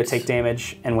Black Widow to take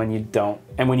damage and when you don't,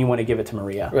 and when you want to give it to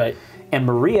Maria. Right. And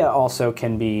Maria also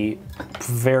can be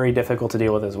very difficult to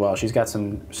deal with as well. She's got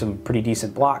some pretty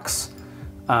decent blocks,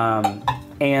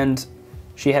 and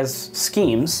she has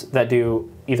schemes that do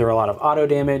either a lot of auto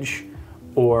damage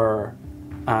or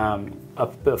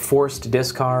a forced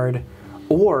discard,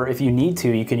 or if you need to,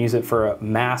 you can use it for a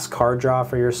mass card draw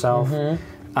for yourself.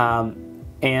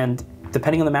 And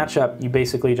depending on the matchup, you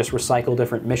basically just recycle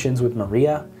different missions with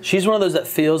Maria. She's one of those that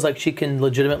feels like she can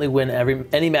legitimately win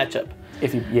any matchup.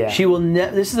 If you, she will.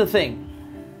 This is the thing.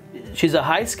 She's a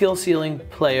high skill ceiling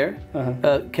player,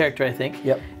 character, I think.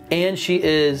 Yep. And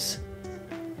she's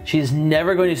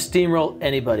never going to steamroll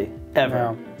anybody ever.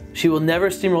 No. She will never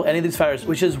steamroll any of these fighters,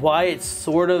 which is why it's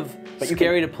sort of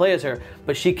scary to play as her.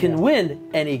 But she can win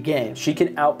any game. She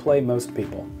can outplay most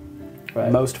people.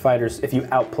 Right. Most fighters, if you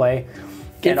outplay.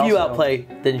 If you outplay,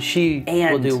 then she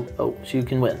will do. Oh, she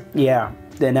can win. Yeah.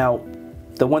 Then now,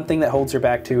 the one thing that holds her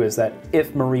back too is that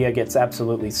if Maria gets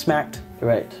absolutely smacked,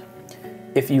 right.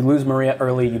 If you lose Maria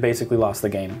early, you basically lost the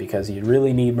game because you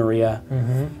really need Maria.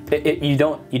 You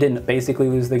didn't basically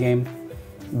lose the game,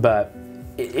 but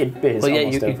it is. Well, yeah,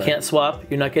 almost you over. can't swap.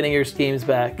 You're not getting your schemes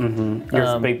back.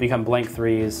 They become blank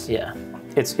 3s. Yeah.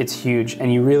 It's huge,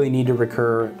 and you really need to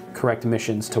recur correct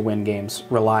missions to win games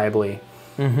reliably.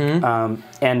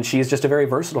 And she's just a very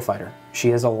versatile fighter. She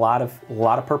has a lot of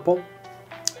purple.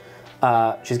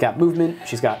 She's got movement.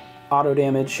 She's got auto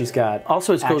damage. She's got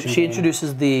also it's cool. She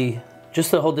introduces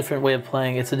just a whole different way of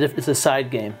playing. It's a side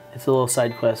game. It's a little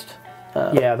side quest.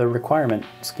 Yeah, the requirement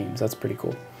schemes. That's pretty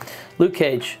cool. Luke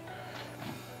Cage.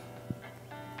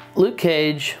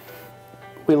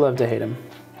 We love to hate him.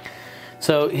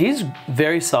 So he's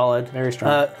very solid. Very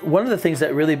strong. One of the things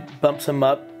that really bumps him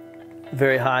up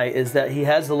very high is that he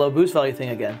has the low boost value thing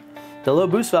again. The low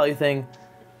boost value thing,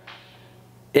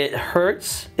 it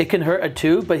hurts. It can hurt a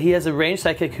 2, but he has a ranged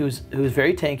sidekick who's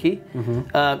very tanky.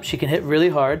 She can hit really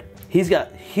hard. He's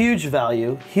got huge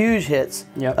value, huge hits.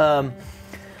 Yep.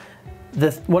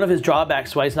 One of his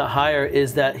drawbacks why he's not higher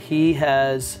is that he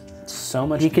has so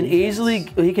much. He can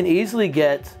easily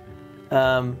get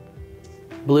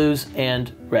blues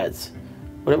and reds.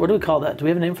 What do we call that? Do we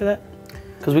have a name for that?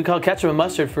 Because we call ketchup and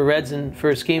mustard for reds and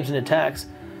for schemes and attacks.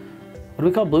 What do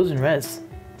we call blues and reds?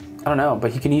 I don't know,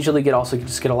 but he can usually get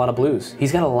a lot of blues.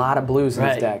 He's got a lot of blues in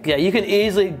his deck. Yeah, you can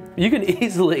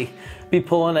easily be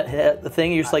pulling at the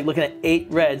thing. You're just like looking at 8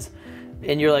 reds,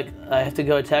 and you're like, I have to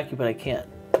go attack you, but I can't.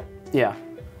 Yeah.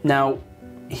 Now,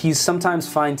 he's sometimes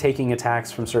fine taking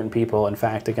attacks from certain people. In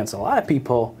fact, against a lot of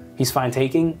people, he's fine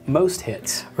taking most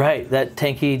hits. Right, that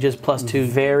tanky just +2.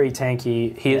 Very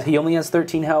tanky. He only has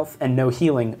 13 health and no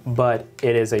healing, but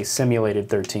it is a simulated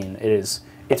 13. It's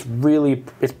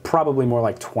probably more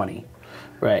like 20.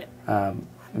 Right.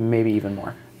 Maybe even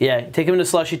more. Yeah, take him to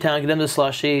Slushy Town, get him to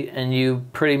Slushy, and you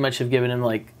pretty much have given him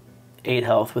like 8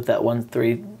 health with that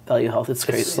 1/3 value health. It's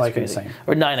crazy. It's like crazy. Insane.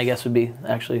 Or 9, I guess, would be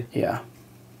actually. Yeah.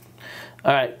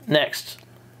 All right, next.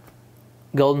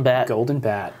 Golden Bat. Golden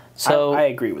Bat. So I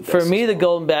agree with this. For me, the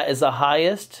Golden Bat is the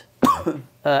highest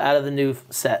out of the new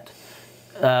set.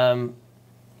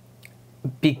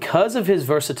 Because of his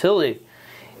versatility.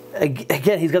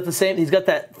 Again, he's got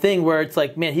that thing where it's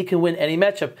like, man, he can win any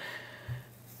matchup.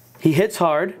 He hits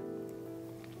hard.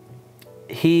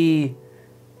 He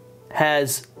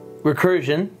has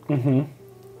recursion.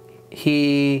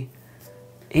 He's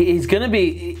going to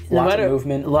be lots of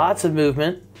movement. Lots of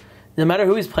movement. no matter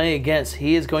who he's playing against,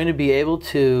 he is going to be able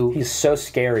to... He's so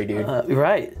scary, dude.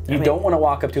 Right. You don't want to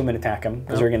walk up to him and attack him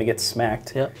because you're going to get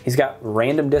smacked. Yep. He's got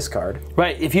random discard.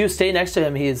 Right. If you stay next to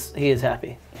him, he is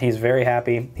happy. He's very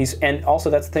happy. And also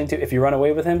that's the thing too. If you run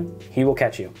away with him, he will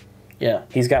catch you. Yeah.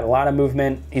 He's got a lot of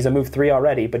movement. He's a move 3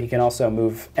 already, but he can also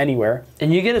move anywhere.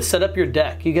 And you get to set up your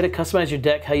deck. You get to customize your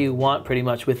deck how you want, pretty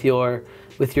much, with your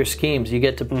schemes. You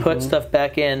get to put stuff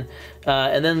back in,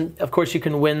 and then of course you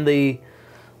can win the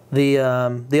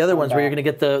other ones where you're going to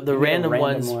get the random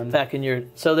ones back in your.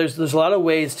 So there's a lot of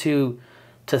ways to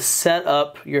set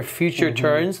up your future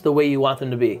turns the way you want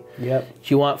them to be. Yep. Do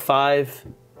you want 5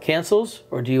 cancels,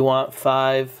 or do you want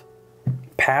 5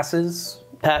 passes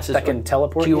that can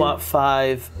teleport? Do you want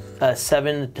 5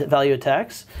 7 value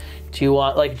attacks? Do you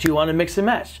want to mix and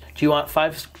match? Do you want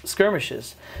 5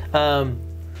 skirmishes?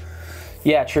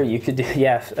 Yeah, true. You could do.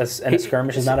 Yeah, and a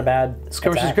skirmish is not a bad.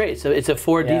 Skirmish attack. is great. So it's a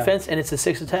 4 defense and it's a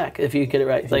 6 attack if you get it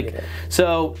right.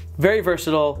 So very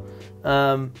versatile.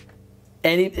 And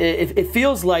it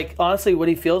feels like, honestly, what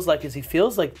he feels like is he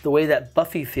feels like the way that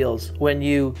Buffy feels when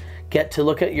you get to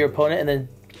look at your opponent and then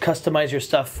customize your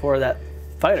stuff for that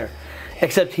fighter.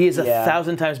 Except he is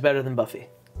 1,000 times better than Buffy.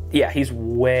 Yeah, he's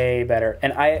way better.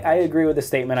 And I agree with the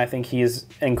statement. I think he's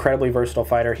an incredibly versatile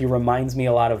fighter. He reminds me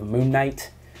a lot of Moon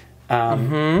Knight.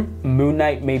 Moon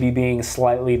Knight maybe being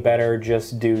slightly better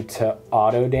just due to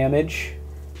auto damage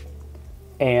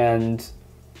and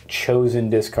chosen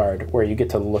discard, where you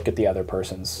get to look at the other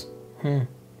person's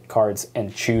cards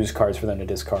and choose cards for them to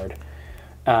discard.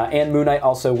 And Moon Knight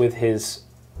also with his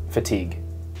fatigue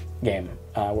game,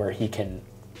 where he can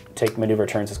take maneuver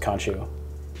turns as Khonshu.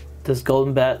 Does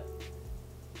Golden Bat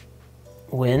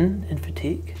win in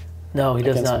fatigue? No, he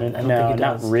does not. I don't think he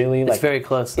does. Not really. It's very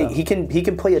close, though. He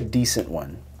can play a decent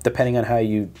one, depending on how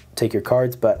you take your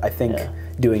cards, but I think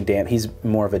doing he's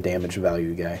more of a damage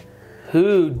value guy.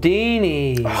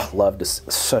 Houdini. Oh,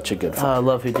 such a good fight. I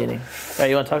love Houdini. All right,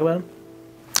 you want to talk about him?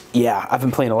 Yeah, I've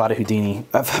been playing a lot of Houdini.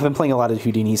 I've been playing a lot of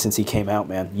Houdini since he came out,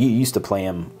 man. You used to play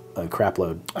him a crap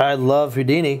load. I love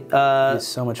Houdini. He's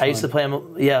so much fun. I used to play him,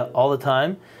 all the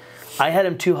time. I had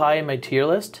him too high in my tier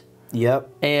list. Yep.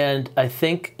 And I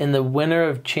think in the Winner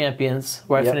of Champions,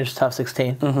 where I finished top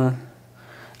 16, in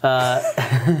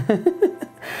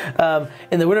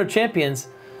the Winner of Champions,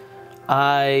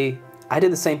 I did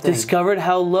the same thing. Discovered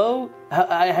how low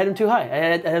I had him too high.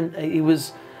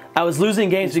 I was losing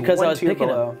games because I was picking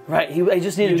him. Right. I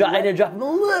just needed to drop him a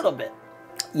little bit.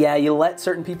 Yeah, you let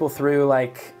certain people through.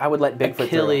 Like I would let Bigfoot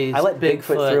Achilles, through. I let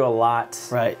Bigfoot through a lot.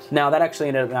 Right. Now that actually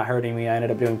ended up not hurting me. I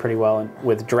ended up doing pretty well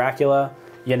with Dracula,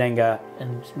 Yanenga,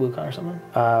 and Wukong or something.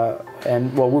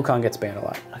 Wukong gets banned a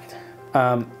lot.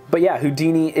 Okay. But yeah,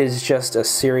 Houdini is just a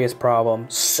serious problem.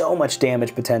 So much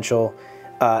damage potential,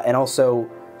 and also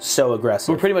so aggressive.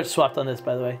 We're pretty much swapped on this,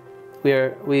 by the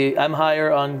way. I'm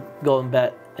higher on Golden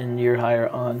Bat, and you're higher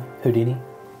on Houdini.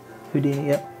 Houdini,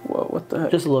 yep. Whoa, what the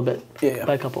heck? Just a little bit. Yeah.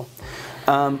 By a couple.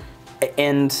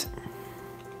 And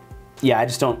yeah,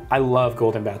 I love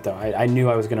Golden Bat though. I knew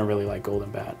I was gonna really like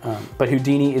Golden Bat. But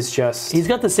Houdini is just... He's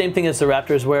got the same thing as the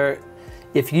Raptors, where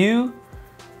if you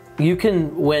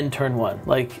can win turn 1.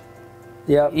 Like,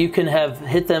 you can have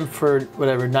hit them for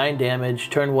whatever 9 damage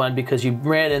turn 1 because you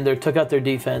ran in there, took out their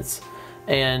defense,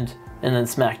 and then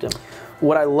smacked them.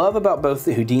 What I love about both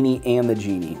the Houdini and the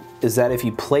Genie is that if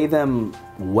you play them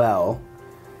well,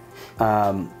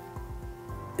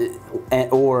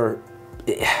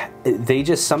 they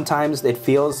just sometimes, it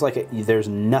feels like there's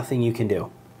nothing you can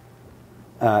do.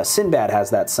 Sinbad has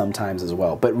that sometimes as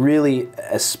well, but really,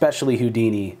 especially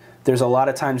Houdini, there's a lot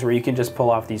of times where you can just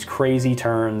pull off these crazy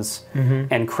turns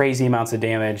and crazy amounts of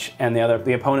damage, and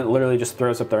the opponent literally just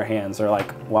throws up their hands. They're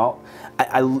like, well,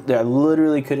 I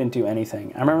literally couldn't do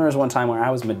anything. I remember there was one time where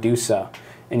I was Medusa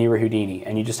and you were Houdini,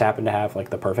 and you just happened to have like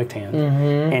the perfect hand,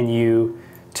 and you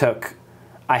took...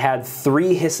 I had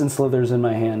 3 hiss and slithers in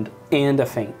my hand and a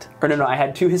feint. Or no, I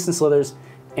had 2 hiss and slithers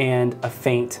and a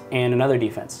feint and another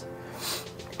defense.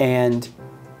 And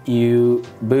you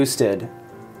boosted,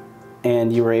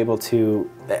 and you were able to...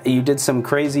 You did some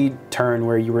crazy turn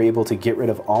where you were able to get rid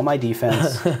of all my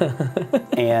defense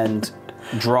and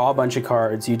draw a bunch of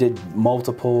cards. You did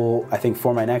multiple, I think,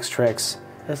 for my next tricks.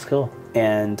 That's cool.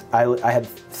 And I had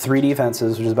 3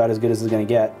 defenses, which is about as good as it's going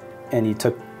to get, and you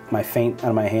took my feint out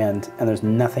of my hand, and there's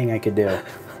nothing I could do.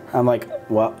 I'm like,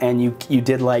 well, and you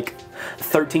did like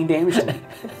 13 damage to me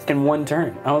in 1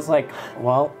 turn. I was like,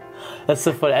 well... That's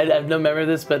so funny. I have no memory of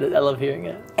this, but I love hearing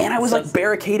it. And I was like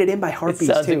barricaded in by harpies too.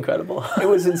 It sounds incredible. It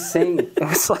was insane.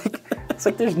 It's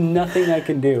like there's nothing I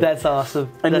can do. That's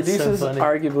awesome. And That's Medusa's so funny.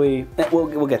 arguably,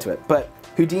 we'll get to it, but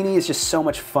Houdini is just so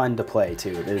much fun to play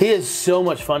too. He is so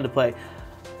much fun to play.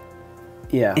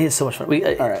 Yeah. He is so much fun.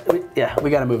 All right. We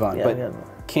got to move on. Yeah,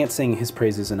 but can't sing his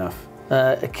praises enough.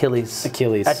 Achilles.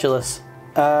 Achilles.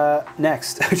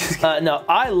 Next. No,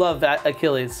 I love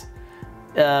Achilles.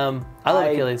 I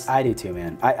love Achilles. I do too,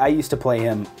 man. I used to play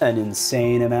him an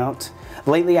insane amount.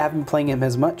 Lately, I haven't been playing him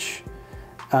as much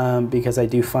because I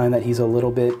do find that he's a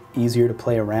little bit easier to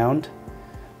play around.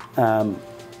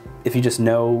 If you just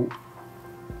know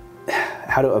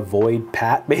how to avoid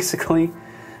Pat, basically.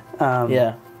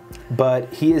 Yeah.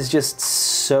 But he is just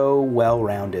so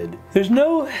well-rounded.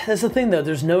 That's the thing though,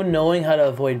 there's no knowing how to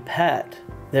avoid Pat.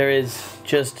 There is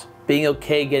just being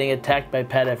okay getting attacked by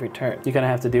Pat every turn. You're gonna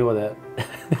have to deal with it.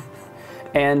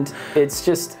 And it's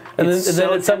just, it's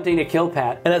so tempting to kill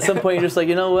Pat. And at some point you're just like,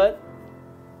 you know what?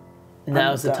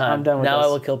 Now's the time. I'm done with now this. I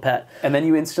will kill Pat. And then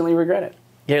you instantly regret it.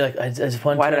 Yeah, you're like, I just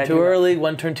one turn too early,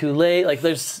 one turn too late. Like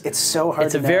it's so hard.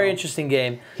 It's a very interesting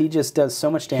game. He just does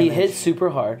so much damage. He hits super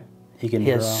hard. He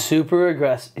has super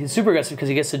aggressive. He's super aggressive because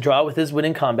he gets to draw with his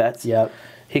winning combats. Yep.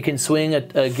 He can swing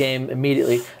a game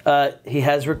immediately. He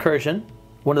has recursion.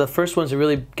 One of the first ones to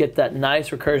really get that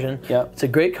nice recursion. Yep. It's a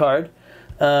great card.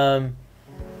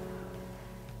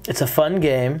 It's a fun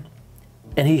game,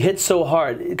 and he hits so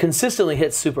hard. Consistently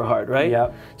hits super hard, right?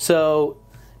 Yep. So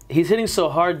he's hitting so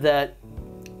hard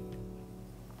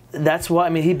that's why. I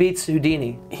mean, he beats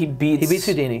Houdini. He beats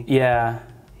Houdini. Yeah.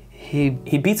 He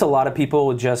beats a lot of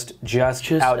people just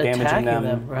out damaging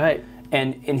them. Right.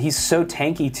 And he's so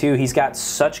tanky too. He's got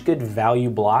such good value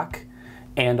block,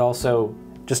 and also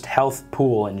just health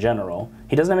pool in general.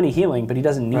 He doesn't have any healing, but he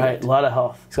doesn't need it. A lot of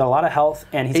health. He's got a lot of health,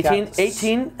 and he's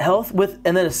 18 health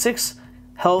and then a 6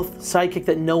 health sidekick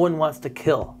that no one wants to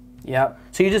kill. Yep.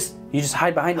 So you just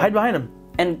hide behind him. Hide behind him.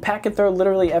 And Pat can throw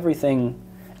literally everything.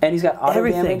 And he's got auto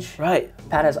damage. Right.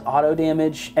 Pat has auto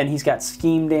damage, and he's got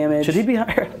scheme damage. Should he be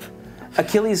higher up?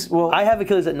 Achilles, well, I have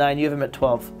Achilles at 9. You have him at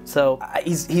 12. So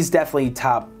he's definitely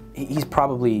top. He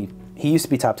used to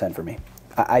be top 10 for me.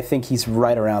 I think he's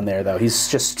right around there though.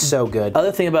 He's just so good.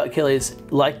 Other thing about Achilles,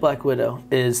 like Black Widow,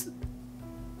 is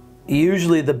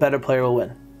usually the better player will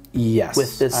win. Yes.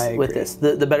 With this,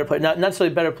 the better player, not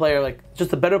necessarily better player, like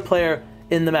just the better player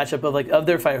in the matchup of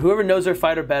their fighter. Whoever knows their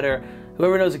fighter better,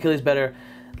 whoever knows Achilles better,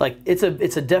 like it's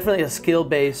definitely a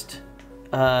skill-based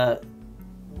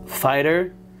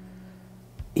fighter.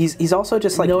 He's also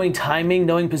just like knowing timing,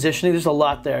 knowing positioning. There's a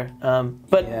lot there,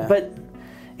 but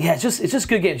yeah, it's just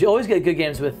good games. You always get good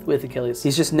games with Achilles.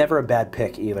 He's just never a bad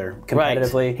pick either,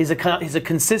 competitively. Right. He's a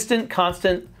consistent,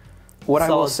 constant. What I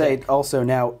will say also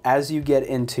now, as you get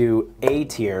into A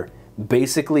tier,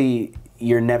 basically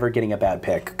you're never getting a bad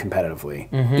pick competitively.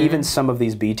 Mm-hmm. Even some of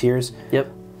these B tiers.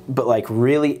 Yep. But like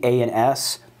really A and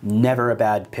S, never a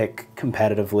bad pick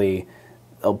competitively.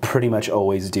 They'll pretty much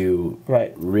always do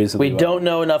reasonably well. We don't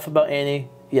know enough about Annie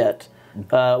yet.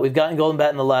 We've gotten Golden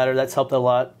Bat in the ladder. That's helped a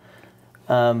lot.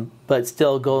 But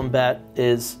still, Golden Bat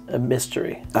is a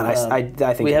mystery. And I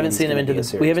think we haven't seen him into the big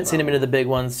ones. We haven't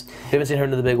seen her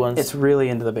into the big ones. It's really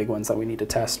into the big ones that we need to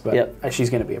test. But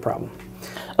she's going to be a problem.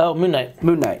 Oh, Moon Knight.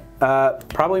 Moon Knight.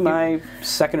 Probably my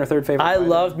second or third favorite. I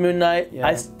loved Moon Knight.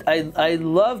 Yeah. I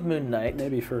love Moon Knight.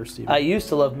 Maybe first. Even. I used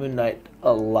to love Moon Knight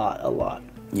a lot.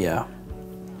 Yeah.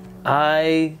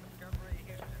 I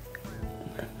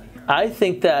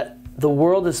think that the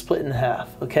world is split in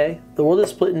half, okay? The world is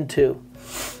split in two.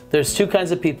 There's two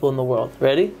kinds of people in the world.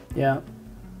 Ready? Yeah.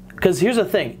 Because here's the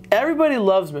thing. Everybody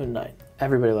loves Moon Knight.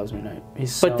 Everybody loves Moon Knight.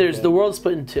 He's so good. The world's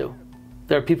split in two.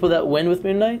 There are people that win with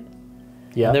Moon Knight.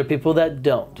 Yeah. And there are people that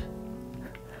don't.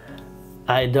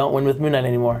 I don't win with Moon Knight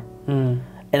anymore. And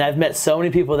I've met so many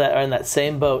people that are in that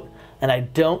same boat. And I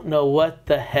don't know what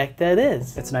the heck that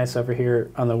is. It's nice over here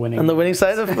on the winning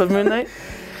side of Moon Knight.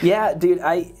 Yeah, dude.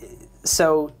 I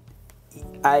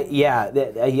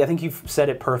think you've said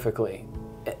it perfectly.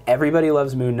 Everybody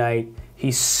loves Moon Knight.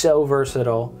 He's so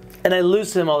versatile. And I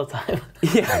lose to him all the time.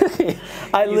 Yeah,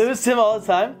 I lose to him all the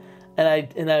time,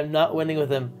 and I'm not winning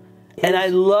with him. And I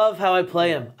love how I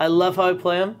play him.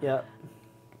 Yeah.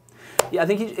 Yeah, I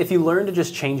think if you learn to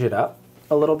just change it up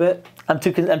a little bit. I'm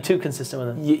too consistent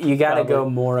with him. You got to go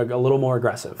a little more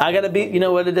aggressive. I got to be. You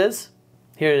know what it is?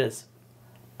 Here it is.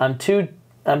 I'm 2-0.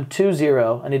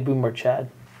 I need to be more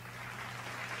Chad.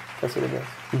 That's what it is.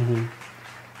 Mm-hmm.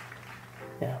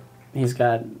 Yeah. He's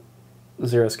got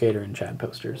 0 Skater and Chad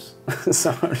posters.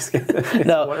 So I'm just kidding.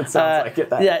 No, what it sounds like.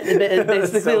 Yeah, it's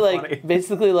basically so like funny.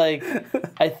 basically like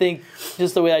I think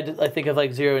just the way I think of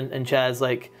like Zero and Chad's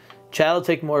like Chad will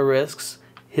take more risks.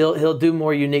 He'll do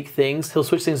more unique things. He'll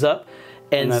switch things up.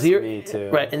 And that's Zero, me too.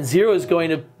 Right, and Zero is going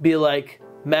to be like,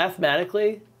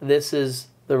 mathematically, this is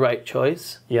the right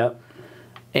choice. Yep.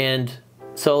 And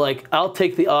so, like, I'll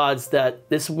take the odds that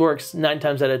this works 9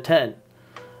 times out of 10,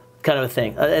 kind of a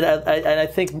thing. And I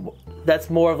think that's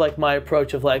more of like my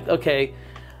approach of like, okay,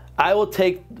 I will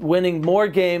take winning more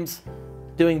games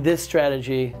doing this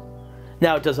strategy.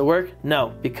 Now, does it work?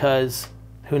 No, because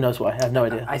who knows why? I have no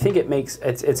idea. I think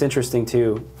it's interesting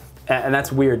too, and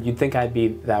that's weird. You'd think I'd be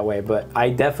that way, but I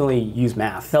definitely use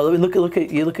math. No, look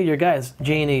at your guys,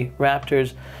 Genie,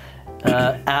 Raptors,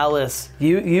 Alice.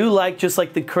 You like just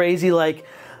like the crazy like,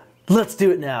 let's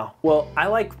do it now. Well, I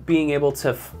like being able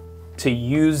to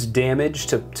use damage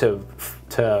to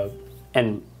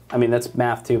and I mean that's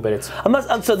math too, but it's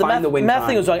so the math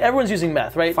thing was wrong. Everyone's using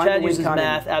math, right? Chad uses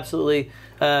math, absolutely.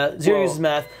 Zero uses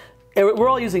math. We're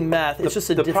all using math. It's just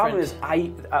a different. The problem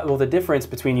is the difference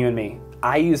between you and me.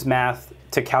 I use math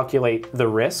to calculate the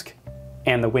risk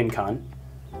and the win con,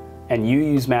 and you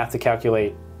use math to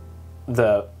calculate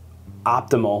the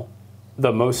optimal,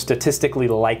 the most statistically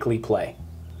likely play.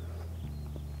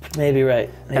 Maybe right.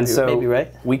 Maybe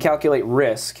right. We calculate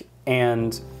risk,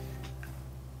 and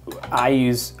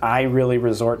I really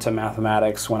resort to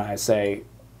mathematics when I say,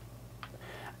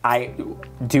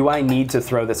 do I need to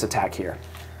throw this attack here?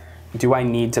 Do I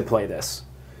need to play this?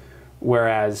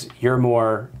 Whereas you're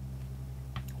more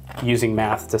using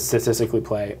math to statistically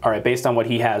play, all right, based on what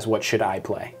he has, what should I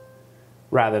play?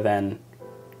 Rather than,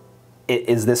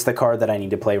 is this the card that I need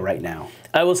to play right now?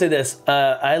 I will say this,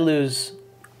 I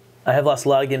have lost a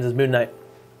lot of games as Moon Knight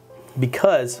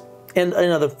because, and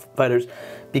other fighters,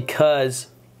 because...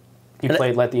 You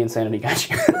played Let the Insanity Guide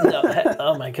You. No,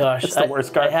 oh my gosh. It's the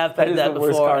worst card. I have played that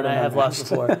before, and I have lost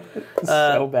before.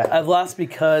 So bad. I've lost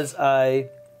because I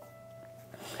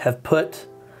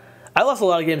lost a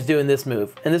lot of games doing this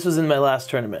move, and this was in my last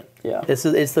tournament. Yeah. It's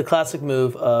the classic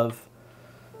move of,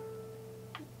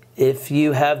 if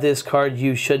you have this card,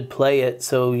 you should play it,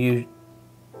 so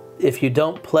if you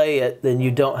don't play it, then you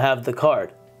don't have the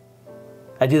card.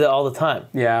 I do that all the time.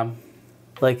 Yeah.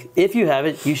 Like, if you have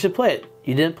it, you should play it.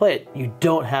 You didn't play it, you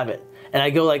don't have it. And I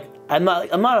go like, I'm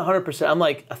not 100%, I'm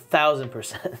like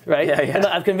 1,000%, right? Yeah, yeah. And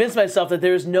I've convinced myself that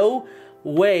there's no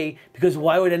way, because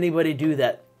why would anybody do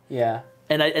that? Yeah.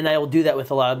 And I will do that with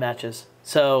a lot of matches.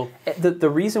 So the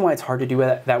reason why it's hard to do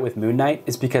that with Moon Knight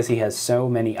is because he has so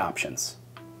many options.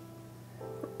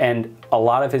 And a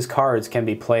lot of his cards can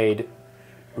be played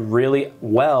really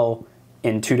well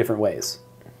in 2 different ways,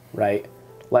 right?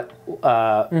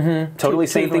 Totally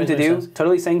same thing to do.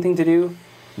 Totally same thing to do.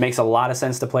 Makes a lot of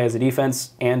sense to play as a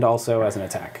defense and also as an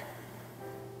attack.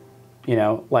 You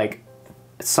know, like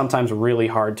it's sometimes really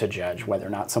hard to judge whether or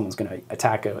not someone's going to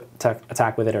attack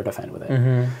with it or defend with it.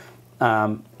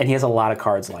 And he has a lot of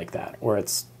cards like that where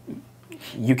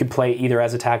you could play either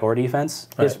as attack or defense.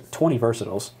 He has 20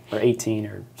 versatiles or 18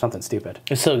 or something stupid.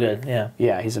 It's so good, yeah.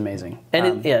 Yeah, he's amazing.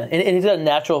 And and he's got a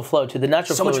natural flow too. The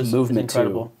natural flow is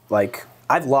incredible. Too. Like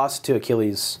I've lost to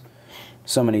Achilles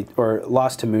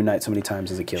lost to Moon Knight so many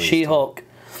times as Achilles. She-Hulk.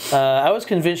 I was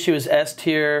convinced she was S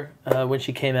tier when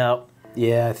she came out.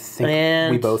 Yeah, I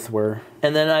think we both were.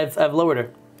 And then I've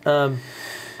lowered her.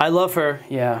 I love her.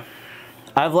 Yeah.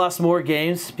 I've lost more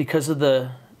games because of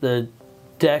the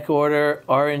deck order,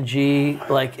 RNG.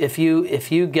 Like if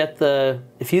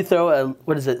you throw a,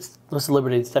 what is it? What's the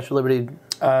Liberty? Statue of Liberty?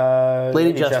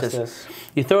 Lady Justice.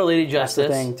 You throw a Lady Justice. That's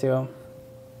the thing too.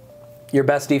 Your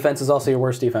best defense is also your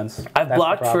worst defense. I've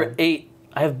blocked for 8.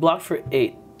 I have blocked for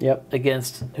 8. Yep.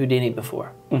 Against Houdini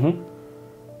before. Mm-hmm.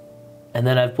 And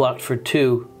then I've blocked for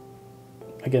 2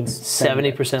 against 70%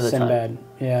 of the time. Sinbad.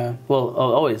 Yeah. Well,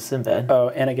 always Sinbad. Oh,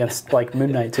 and against like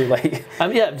Moon Knight too. Like.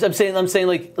 I'm saying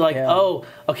like yeah. Oh,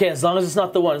 okay. As long as it's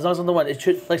not the one. As long as it's not the one. It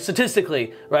should, like,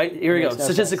 statistically, right? Here we go.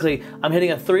 Statistically, I'm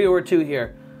hitting a 3 or a 2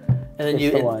 here, and then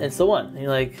it's the one. And you're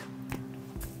like,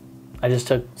 I just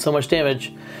took so much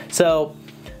damage. So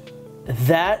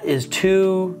that is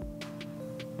too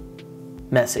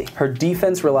messy. Her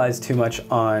defense relies too much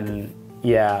on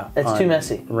it's too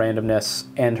messy. Randomness,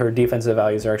 and her defensive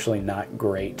values are actually not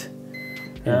great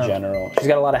in general. She's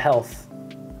got a lot of health,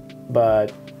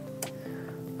 but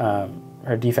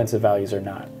her defensive values are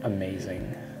not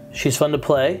amazing. She's fun to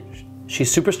play.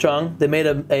 She's super strong. They made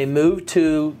a move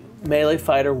to melee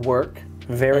fighter work.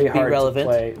 Very hard to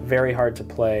play. Very hard to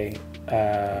play.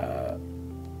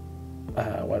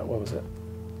 What was it?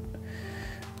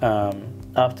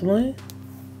 Optimally.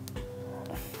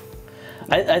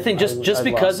 I think just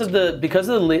because of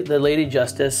the Lady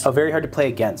Justice. Oh, very hard to play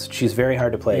against. She's very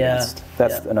hard to play against.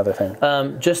 That's another thing.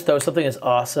 Just Throw Something is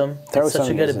awesome. It's such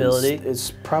a good ability.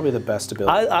 It's probably the best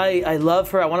ability. I love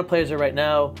her. I want to play as her right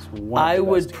now. I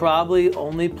would probably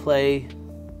only play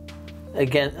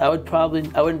again, I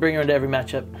wouldn't bring her into every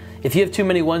matchup. If you have too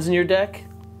many ones in your deck,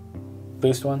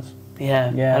 boost ones. Yeah, I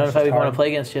don't know if I would want to play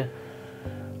against you.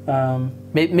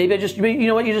 Maybe you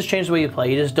know what? You just change the way you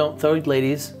play. You just don't throw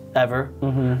ladies ever,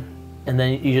 and then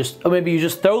maybe you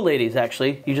just throw ladies.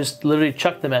 Actually, you just literally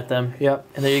chuck them at them. Yep.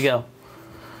 And there you go.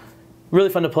 Really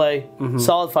fun to play.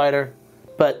 Solid fighter.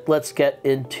 But let's get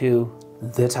into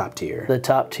the top tier. The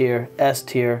top tier, S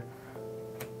tier.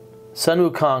 Sun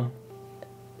Wukong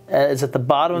is at the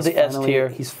bottom of the S tier.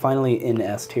 He's finally in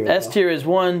S tier. S tier is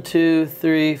 1, 2,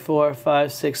 3, 4,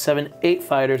 5, 6, 7, 8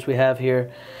 fighters we have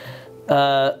here.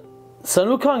 Sun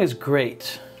Wukong is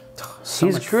great.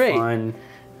 He's great.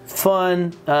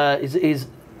 Fun. He's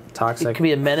toxic. He can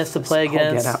be a menace to play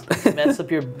against. Mess up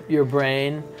your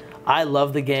brain. I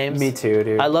love the games. Me too,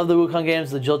 dude. I love the Wukong games,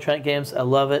 the Jill Trent games. I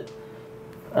love it.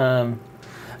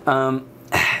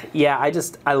 Yeah,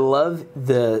 I love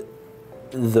the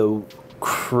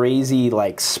crazy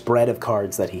like spread of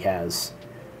cards that he has.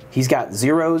 He's got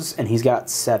 0s and he's got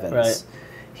 7s. Right.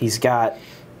 He's got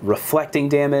reflecting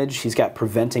damage. He's got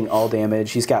preventing all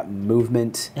damage. He's got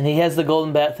movement. And he has the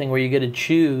golden bat thing where you get to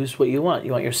choose what you want.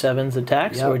 You want your 7s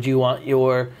attacks, or do you want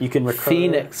your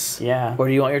Phoenix? Yeah. Or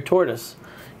do you want your Tortoise?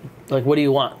 Like, what do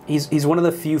you want? He's one of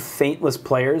the few faintless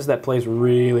players that plays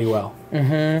really well.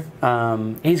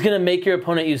 He's going to make your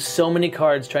opponent use so many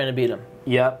cards trying to beat him.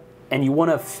 Yep. And you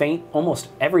want to feint almost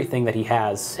everything that he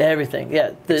has. Everything,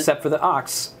 yeah. Except for the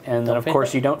Ox. And then, of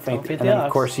course, you don't feint. And then, of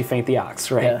course, you feint the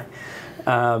Ox, right?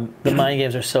 Yeah. The mind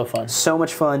games are so fun. So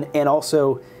much fun. And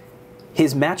also,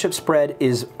 his matchup spread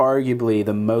is arguably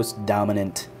the most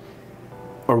dominant,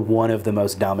 or one of the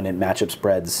most dominant matchup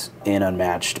spreads in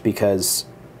Unmatched, because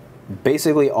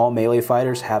basically all melee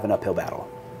fighters have an uphill battle.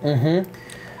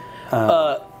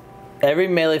 Every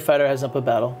melee fighter has an uphill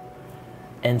battle,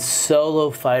 and solo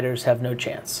fighters have no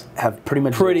chance. Have pretty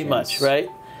much right?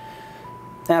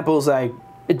 Bullseye.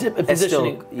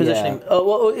 Positioning. Yeah. Oh,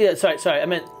 well, yeah, sorry. I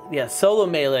meant, solo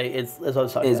melee is what I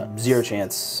was talking about. Zero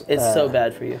chance. It's so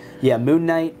bad for you. Yeah, Moon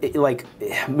Knight,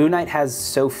 Moon Knight has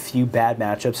so few bad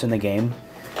matchups in the game,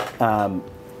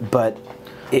 but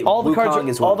all the cards are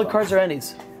ennies.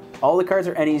 All the cards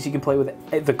are ennies. You can play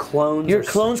with the clones. Your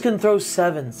clones can throw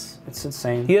 7s. It's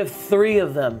insane. You have 3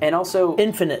 of them. And also,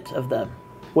 infinite of them.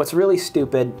 What's really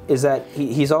stupid is that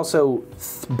he's also,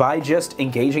 by just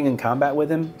engaging in combat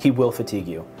with him, he will fatigue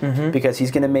you. Because he's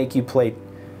going to make you play,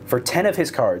 for 10 of his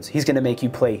cards, he's going to make you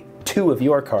play 2 of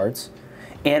your cards.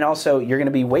 And also, you're going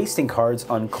to be wasting cards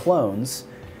on clones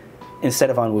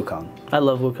instead of on Wukong. I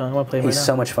love Wukong. I want to play him right now. He's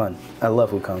so much fun. I love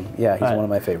Wukong. Yeah, he's one of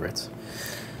my favorites.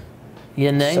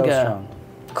 Yanenga. So strong.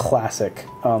 Classic.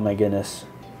 Oh my goodness.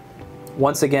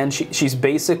 Once again, she's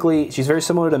very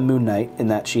similar to Moon Knight in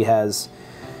that she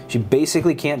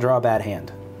basically can't draw a bad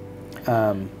hand.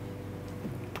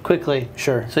 Quickly.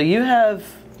 Sure. So you have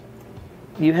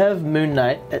Moon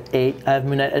Knight at 8. I have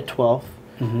Moon Knight at 12.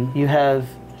 You have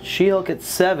She-Hulk at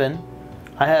 7.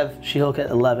 I have She-Hulk at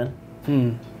 11.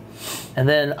 And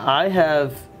then I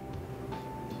have...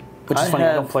 Which is funny,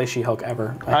 I don't play She-Hulk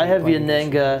ever. I have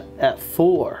Yanenga at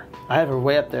 4. I have her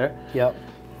way up there. Yep.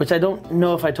 Which I don't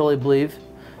know if I totally believe.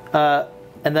 And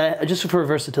then, just for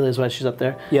versatility is why she's up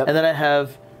there. Yep. And then I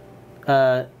have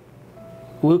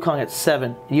Wukong at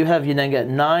 7. You have Yanenga at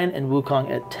 9 and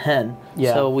Wukong at 10.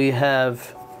 Yeah. So we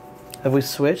have we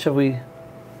switched? Have we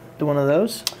done one of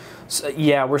those? So,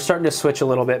 yeah, we're starting to switch a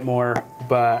little bit more,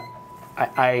 but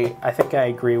I think I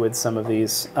agree with some of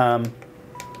these.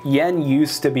 Yen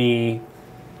used to be,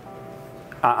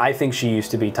 I think she used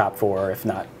to be top 4, if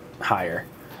not higher.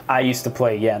 I used to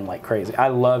play Yen like crazy. I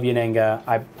love Yanenga.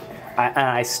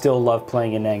 I still love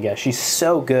playing Yanenga. She's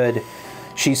so good.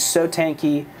 She's so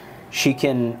tanky. She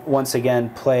can, once again,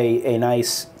 play a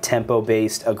nice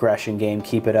tempo-based aggression game,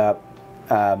 keep it up.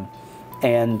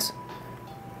 And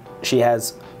she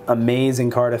has amazing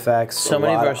card effects, so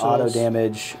many versatiles. Auto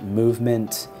damage,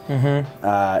 movement.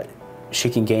 She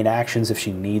can gain actions if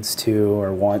she needs to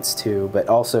or wants to, but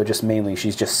also just mainly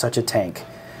she's just such a tank.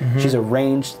 She's a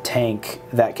ranged tank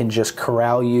that can just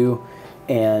corral you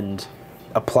and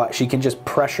apply. She can just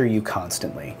pressure you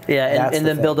constantly. Yeah, and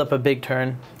then build up a big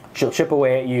turn. She'll chip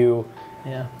away at you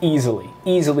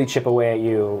easily chip away at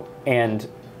you and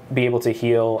be able to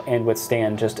heal and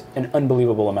withstand just an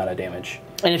unbelievable amount of damage.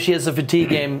 And if she has a fatigue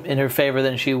game in her favor,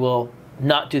 then she will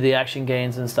not do the action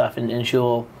gains and stuff, and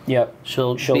she'll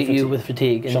beat you with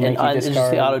fatigue and just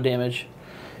the auto damage.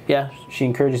 Yeah. She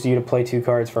encourages you to play 2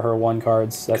 cards for her 1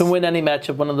 cards. Can win any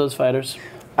matchup, one of those fighters.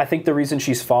 I think the reason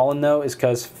she's fallen, though, is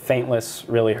because Faintless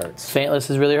really hurts. Faintless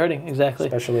is really hurting, exactly.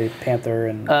 Especially Panther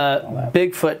and all that.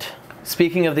 Bigfoot.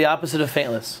 Speaking of the opposite of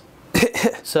Faintless.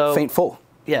 So Faintful.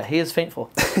 Yeah, he is faintful.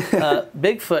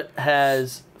 Bigfoot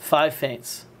has 5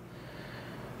 feints.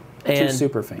 And 2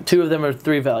 super feints. 2 of them are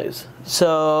 3 values.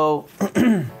 So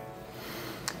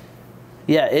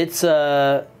yeah, it's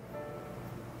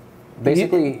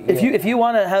basically if you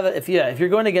want to have if you're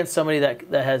going against somebody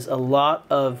that has a lot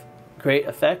of great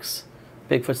effects,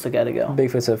 Bigfoot's the guy to go.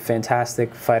 Bigfoot's a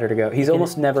fantastic fighter to go. He's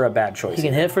almost never a bad choice. He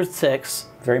can hit for 6.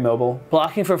 Very mobile.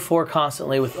 Blocking for 4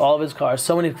 constantly with all of his cards.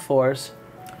 So many 4s.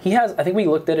 He has, I think we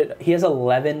looked at it, he has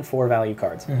 11 4-value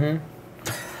cards.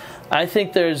 I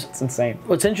think there's... It's insane.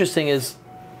 What's interesting is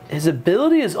his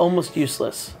ability is almost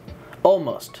useless.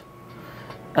 Almost.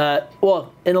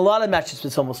 Well, in a lot of matches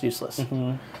it's almost useless.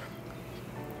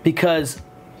 Because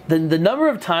the number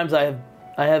of times I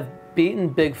have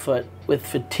beaten Bigfoot with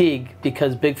fatigue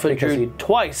because Bigfoot drew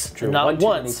twice, not one too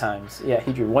once. many times. Yeah,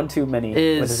 he drew one too many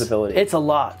with his ability. It's a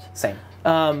lot. Same.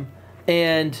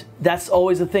 And that's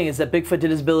always the thing, is that Bigfoot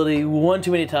did his ability one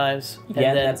too many times.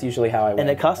 Yen, that's usually how I win. And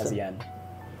it cost as him. Yen.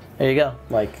 There you go.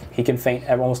 Like, he can feint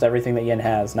almost everything that Yen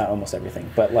has. Not almost everything,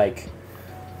 but like,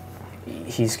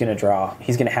 he's going to draw.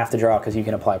 He's going to have to draw because you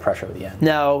can apply pressure with Yen.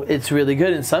 Now, it's really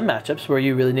good in some matchups where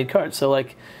you really need cards. So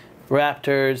like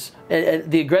Raptors,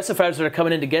 the aggressive fighters that are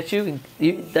coming in to get you,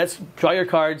 that's draw your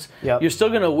cards. Yep. You're still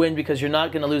going to win because you're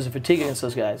not going to lose in fatigue against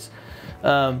those guys.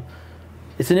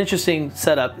 It's an interesting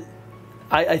setup.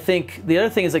 I think the other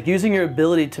thing is, like, using your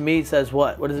ability to me says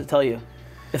what? What does it tell you?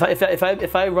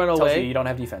 If I run away, you don't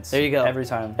have defense. There you go. Every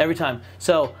time. Every time.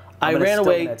 So I ran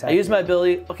away. I used my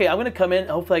ability. Okay, I'm going to come in.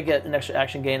 Hopefully, I get an extra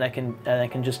action gain. I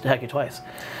can just attack you twice.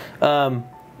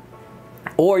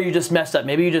 Or you just messed up.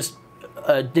 Maybe you just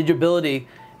did your ability,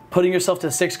 putting yourself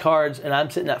to 6 cards, and I'm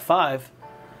sitting at 5.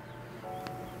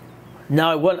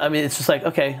 Now I wouldn't. I mean, it's just like,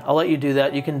 okay, I'll let you do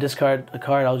that. You can discard a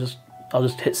card. I'll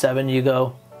just hit 7. You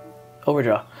go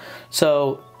overdraw.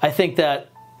 So I think that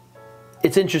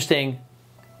it's interesting.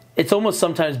 It's almost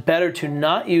sometimes better to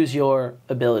not use your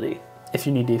ability if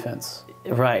you need defense.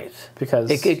 Right.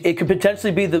 Because it could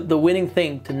potentially be the winning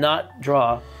thing to not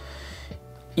draw.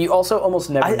 You also almost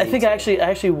never. I think I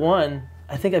actually won.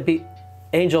 I think I beat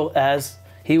Angel as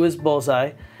he was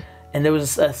bullseye, and there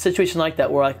was a situation like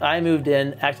that where, like, I moved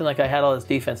in acting like I had all this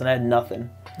defense and I had nothing.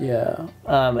 Yeah.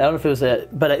 I don't know if it was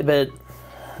it, but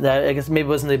that, I guess maybe it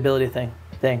wasn't the ability thing.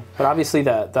 But obviously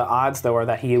the odds though are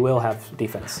that he will have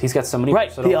defense. He's got so many.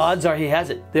 Right. The odds are he has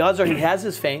it. The odds are he has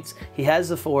his feints. He has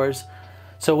the 4s.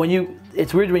 So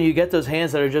it's weird when you get those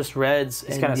hands that are just reds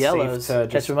and yellows.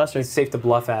 Ketchup mustard. He's safe to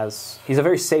bluff as. He's a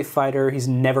very safe fighter. He's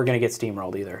never going to get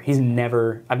steamrolled either.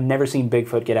 I've never seen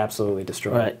Bigfoot get absolutely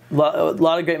destroyed. Right. A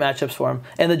lot of great matchups for him.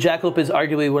 And the Jackalope is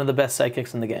arguably one of the best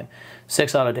sidekicks in the game.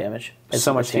 6 auto damage.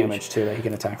 So much damage too that he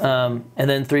can attack from. And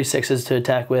then 3 6s to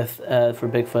attack with for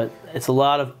Bigfoot. It's a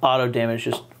lot of auto damage,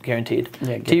 just guaranteed.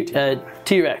 Yeah.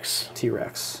 T-Rex.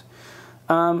 T-Rex.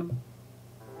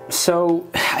 So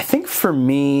I think for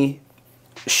me,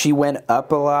 she went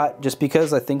up a lot just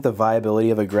because I think the viability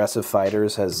of aggressive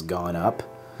fighters has gone up.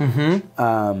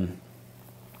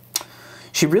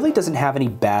 She really doesn't have any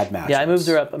bad matchups. Yeah, I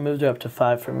moved her up to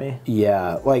 5 for me.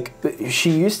 Yeah, like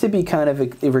she used to be kind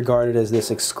of regarded as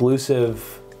this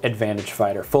exclusive advantage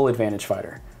fighter, full advantage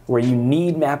fighter, where you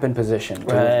need map and position to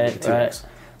win the T-Rex.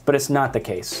 But it's not the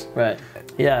case. Right.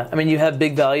 Yeah, I mean, you have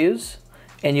big values,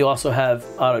 and you also have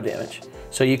auto damage.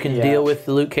 So you can deal with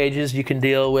the Luke Cages, you can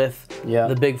deal with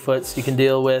the Bigfoots, you can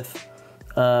deal with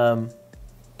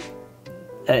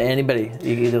anybody.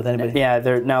 You can deal with anybody. Yeah,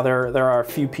 there are a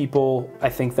few people I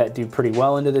think that do pretty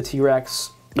well into the T-Rex.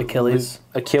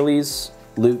 Achilles,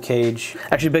 Luke Cage.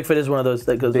 Actually, Bigfoot is one of those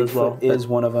that goes as well. Bigfoot is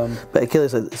one of them. But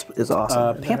Achilles is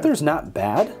awesome. Panther's not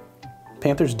bad.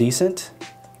 Panther's decent.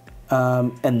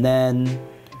 And then...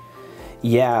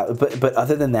 Yeah, but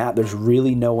other than that, there's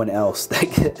really no one else.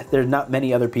 There's not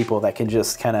many other people that can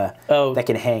just kind of that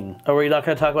can hang. Oh, were you not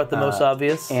going to talk about the most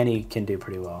obvious? Annie can do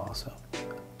pretty well also.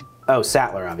 Oh,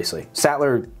 Sattler, obviously.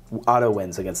 Sattler auto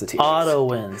wins against the T-Rex. Auto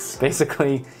wins.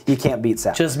 Basically, you can't beat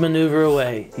Sattler. Just maneuver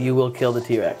away. You will kill the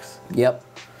T-Rex. Yep.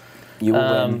 You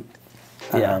will win.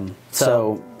 Yeah.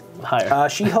 So higher.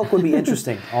 She-Hulk would be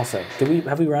interesting also.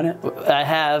 Have we run it? I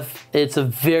have. It's a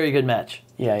very good match.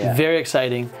 Yeah. Very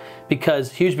exciting.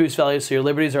 Because huge boost values, so your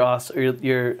liberties are awesome,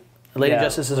 your Lady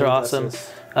Justices are awesome.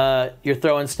 You're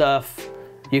throwing stuff,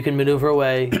 you can maneuver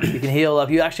away, you can heal up.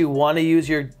 You actually want to use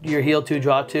your heal 2,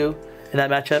 draw 2 in that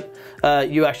matchup.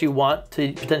 You actually want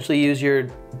to potentially use your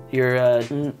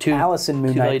 2. Alice and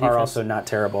Moon Knight are also not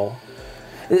terrible.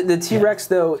 The T-Rex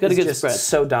though is just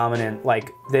so dominant.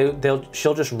 Like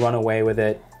she'll just run away with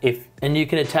it. And you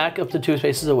can attack up to 2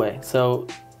 spaces away. So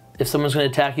if someone's going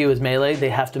to attack you as melee, they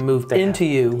have to move into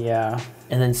you. Yeah.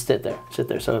 And then sit there.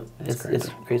 So it's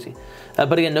crazy.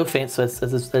 But again, no feints, so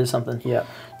that is something. Yeah.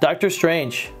 Doctor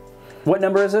Strange. What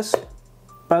number is this,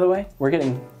 by the way? We're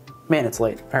getting... Man, it's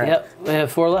late. All right. Yep, we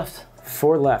have 4 left.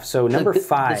 4 left. So number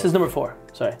 5. This is number 4.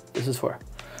 Sorry, this is 4.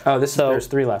 Oh, there's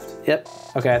 3 left. Yep.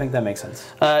 Okay, I think that makes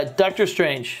sense. Doctor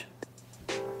Strange.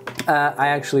 I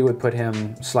actually would put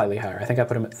him slightly higher. I think I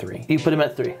put him at 3. You put him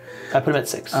at 3. I put him at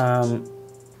 6.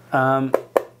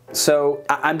 So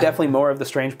I'm definitely more of the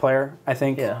strange player, I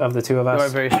think, of the two of us. You are a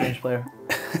very strange player.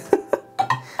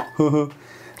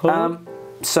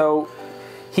 So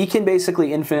he can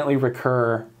basically infinitely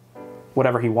recur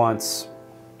whatever he wants.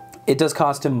 It does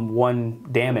cost him 1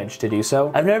 damage to do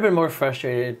so. I've never been more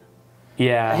frustrated.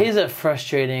 Yeah. He's a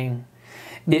frustrating...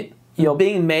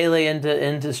 being melee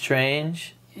into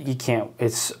strange... You can't.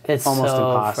 It's so almost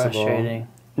impossible. Frustrating.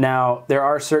 Now there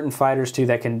are certain fighters too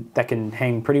that can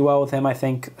hang pretty well with him. I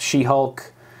think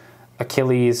She-Hulk,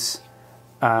 Achilles,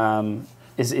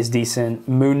 is decent.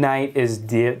 Moon Knight is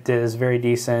very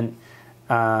decent.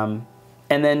 And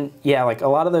then like a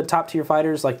lot of the top tier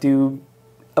fighters do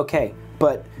okay,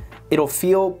 but it'll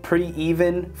feel pretty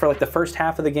even for like the first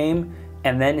half of the game,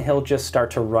 and then he'll just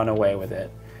start to run away with it.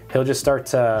 He'll just start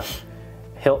to.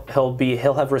 He'll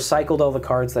have recycled all the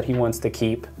cards that he wants to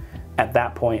keep at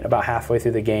that point about halfway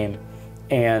through the game,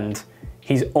 and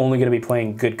he's only going to be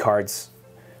playing good cards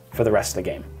for the rest of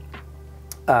the game.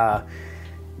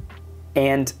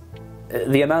 And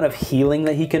the amount of healing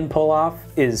that he can pull off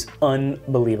is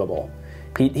unbelievable.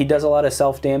 He does a lot of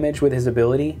self-damage with his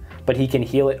ability, but he can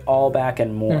heal it all back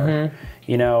and more.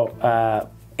 You know,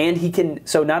 and he can.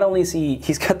 So not only is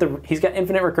he's got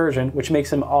infinite recursion, which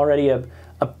makes him already a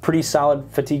pretty solid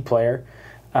fatigue player,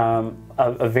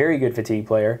 a very good fatigue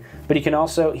player. But he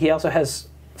also has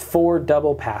 4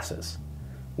 double passes,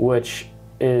 which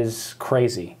is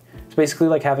crazy. It's basically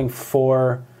like having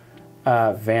 4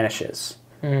 vanishes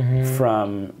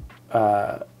from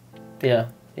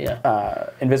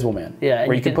Invisible Man. Yeah,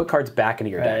 where you can put cards back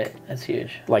into your deck. That's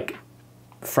huge. Like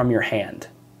from your hand,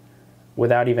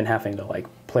 without even having to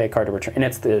play a card to return. And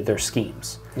it's their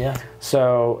schemes. Yeah.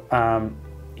 So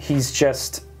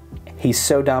he's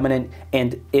so dominant,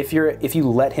 and if you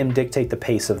let him dictate the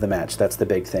pace of the match, that's the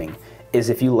big thing. Is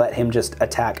if you let him just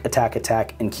attack,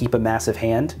 and keep a massive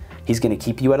hand, he's going to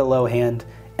keep you at a low hand,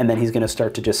 and then he's going to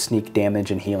start to just sneak damage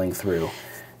and healing through.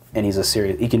 And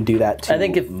he can do that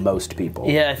to most people.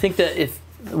 Yeah, I think that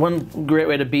one great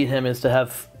way to beat him is to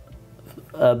have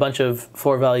a bunch of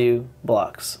 4 value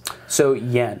blocks. So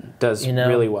Yen does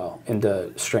really well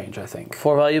into Strange, I think.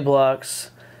 4 value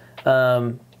blocks.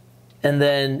 And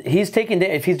then he's taking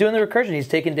if he's doing the recursion, he's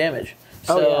taking damage.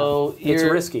 So it's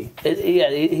risky.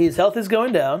 His health is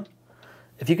going down.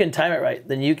 If you can time it right,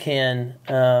 then you can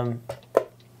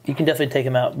definitely take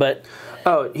him out. But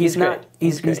he's not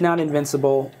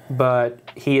invincible, but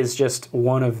he is just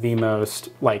one of the most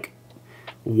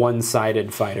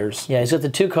one-sided fighters. Yeah, he's got the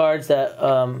 2 cards that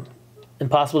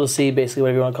impossible to see, basically,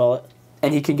 whatever you want to call it.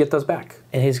 And he can get those back.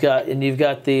 And you've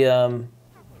got the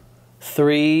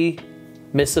 3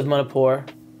 Mists of Manipur,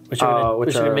 which are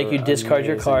going to make you discard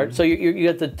your card. So you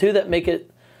got the 2 that make it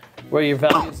where your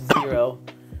value is 0.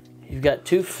 You've got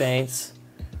 2 feints.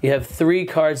 You have 3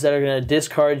 cards that are going to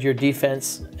discard your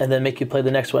defense and then make you play the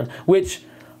next one. Which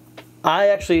I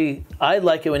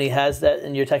like it when he has that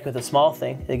and you're attacking with a small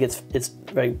thing. It's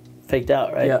very faked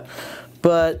out, right? Yeah.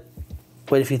 But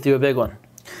what if you threw a big one?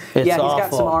 He's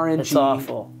got some RNG, it's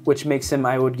awful. Which makes him,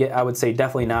 I would say,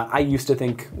 definitely not. I used to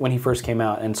think when he first came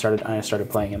out and I started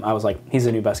playing him, I was like, he's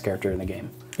the new best character in the game.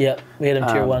 Yeah, we had him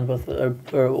tier 1, both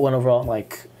or 1 overall.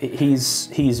 He has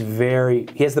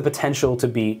the potential to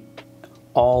beat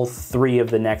all 3 of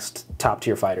the next top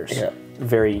tier fighters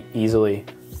very easily.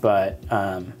 But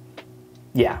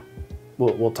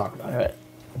we'll talk about it. All right.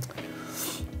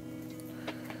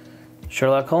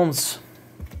 Sherlock Holmes.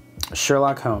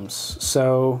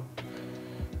 So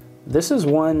this is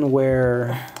one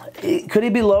where could he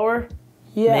be lower?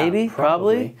 Yeah, maybe,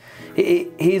 probably.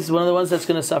 He's one of the ones that's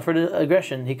going to suffer to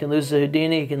aggression. He can lose to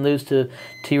Houdini. He can lose to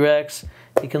T-Rex.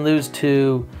 He can lose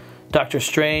to Doctor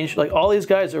Strange. All these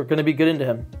guys are going to be good into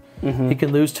him. He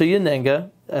can lose to Yanenga,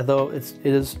 although it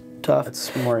is tough.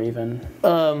 It's more even.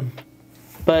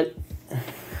 But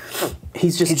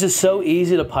he's just so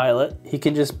easy to pilot. He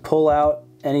can just pull out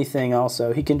anything.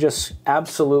 Also, he can just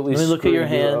absolutely. Let me look at your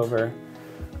hand. Over.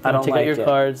 I don't take out your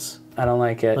cards. I don't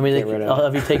like it. I'll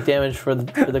have you take damage for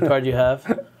the card you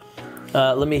have.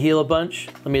 Let me heal a bunch.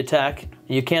 Let me attack.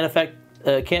 You can't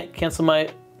cancel my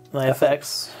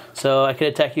effects. So I can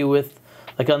attack you with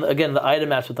Like again, the item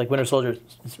match with like Winter Soldier,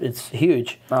 it's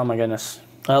huge. Oh my goodness.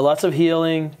 Lots of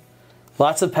healing,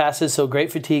 lots of passes, so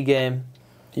great fatigue game.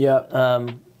 Yeah.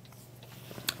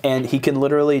 And he can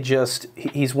literally just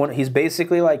he's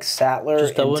basically like Sattler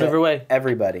Just double in every way.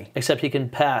 Everybody. Except he can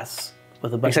pass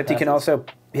with a bunch Except of passes.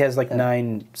 he has like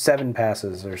 7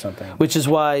 passes or something. Which is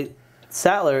why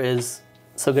Sattler is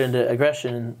so good into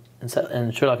aggression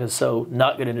and Sherlock is so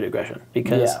not good into aggression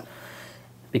because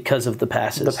of the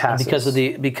passes. The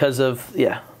passes. Because of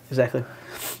exactly.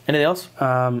 Anything else?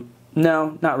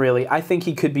 No, not really. I think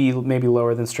he could be maybe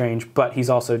lower than Strange, but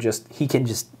he's also he can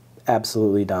just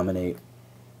absolutely dominate.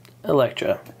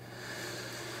 Elektra.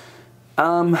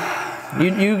 You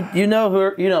know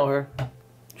her. You know her.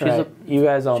 You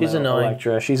guys all she's know annoying.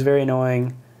 Elektra. She's very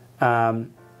annoying.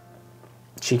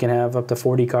 She can have up to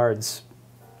 40 cards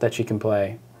that she can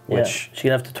play, which she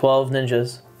can have to 12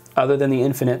 ninjas. Other than the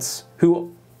Infinites,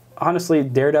 who honestly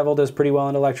Daredevil does pretty well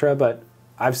in Elektra, but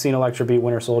I've seen Elektra beat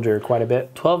Winter Soldier quite a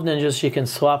bit. 12 ninjas, she can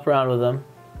swap around with them.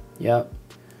 Yep.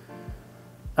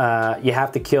 You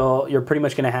have to kill. You're pretty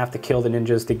much going to have to kill the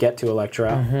ninjas to get to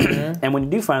Elektra. And when you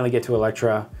do finally get to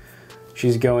Elektra,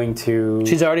 she's going to.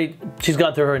 She's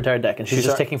gone through her entire deck, and she's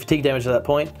just taking fatigue damage at that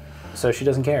point. So she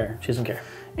doesn't care. She doesn't care.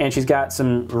 And she's got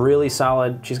some really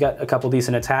solid. She's got a couple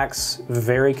decent attacks.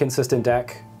 Very consistent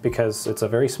deck because it's a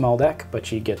very small deck, but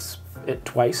she gets it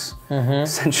twice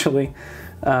essentially.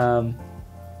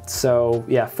 So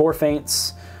yeah, 4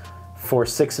 feints for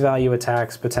 6 value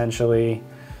attacks potentially.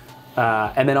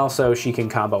 And then also she can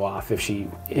combo off if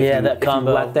that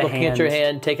combo. Looking at your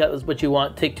hand, take out what you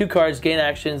want, take 2 cards, gain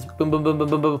actions, boom, boom, boom, boom,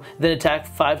 boom, boom, then attack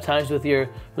 5 times with your,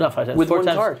 not 5 times, with 4 one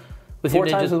times. Card. With 4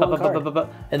 your times ninjas, with one card.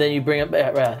 And then you bring up,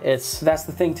 That's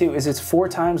the thing too, is it's 4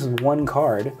 times with 1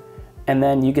 card, and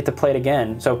then you get to play it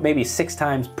again. So maybe 6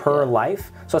 times per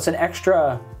life. So it's an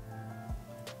extra,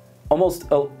 almost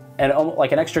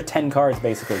like an extra 10 cards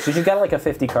basically. So she's got like a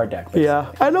 50 card deck. Basically.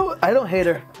 Yeah, I don't hate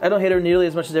her. I don't hate her nearly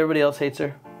as much as everybody else hates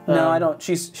her. No, I don't.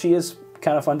 She is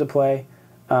kind of fun to play,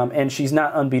 and she's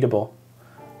not unbeatable.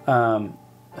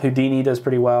 Houdini does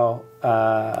pretty well.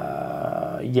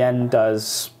 Yen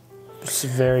does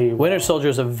very. Winter Soldier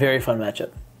is a very fun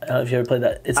matchup. I don't know if you ever played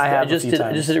that. I just did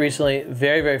it recently.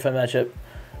 Very, very fun matchup.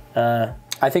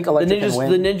 I think Elektra can win.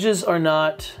 The ninjas are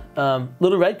not.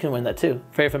 Little Red can win that too.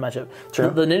 Very fun matchup. True.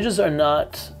 The ninjas are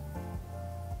not.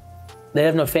 They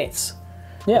have no feints.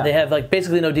 Yeah. They have like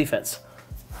basically no defense.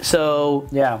 So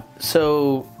yeah.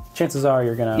 So chances are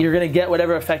you're gonna get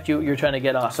whatever effect you're trying to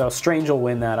get off. So Strange will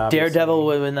win that. Obviously. Daredevil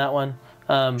will win that one.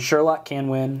 Sherlock can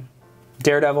win.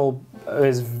 Daredevil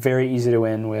is very easy to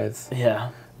win with.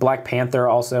 Yeah. Black Panther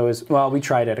also is. Well, we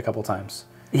tried it a couple times.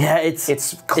 Yeah, it's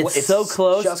so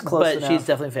close, just close but enough. she's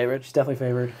definitely favored. She's definitely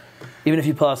favored. Even if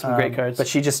you pull out some great cards.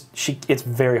 But it's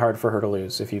very hard for her to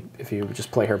lose if you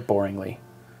just play her boringly.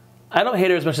 I don't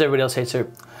hate her as much as everybody else hates her.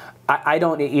 I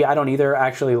don't either.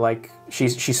 Actually, like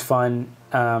she's fun.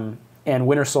 And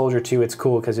Winter Soldier too. It's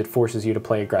cool because it forces you to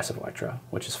play aggressive Elektra,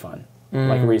 which is fun.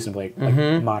 Like reasonably,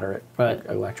 like moderate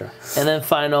Elektra. And then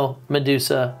final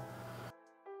Medusa.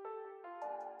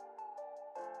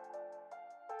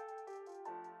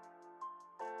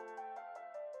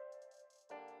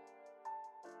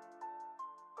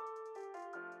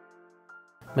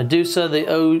 Medusa, the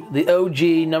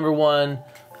OG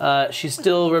 #1. She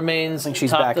still remains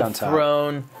she's top back the on top.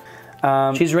 Throne.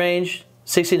 She's ranged,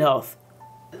 16 health.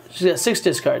 She's got 6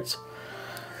 discards.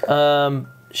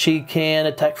 She can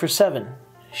attack for 7.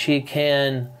 She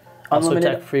can also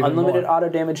attack for even unlimited more. auto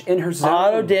damage in her zone.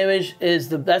 Auto damage is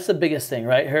that's the biggest thing,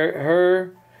 right?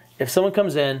 Her if someone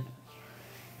comes in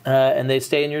and they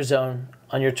stay in your zone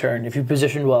on your turn, if you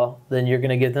position well, then you're going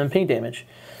to give them ping damage.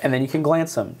 And then you can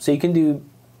glance them. So you can do.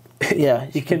 Yeah,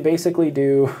 you can basically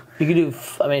do. You can do.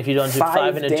 I mean, if you don't do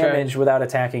 5 in a damage turn, without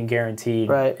attacking, guaranteed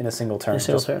in a single turn.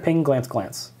 Just ping,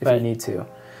 glance if you need to.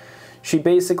 She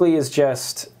basically is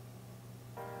just.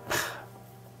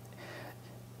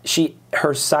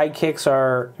 Her sidekicks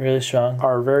are really strong.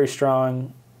 Are very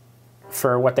strong,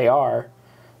 for what they are.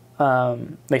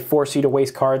 They force you to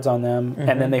waste cards on them,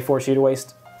 and then they force you to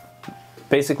waste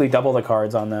basically double the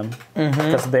cards on them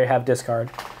because they have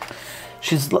discard.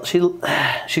 She blocks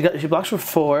for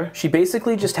 4. She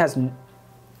basically just has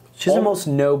almost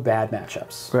no bad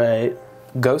matchups. Right.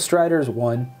 Ghost Rider's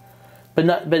 1.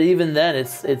 But even then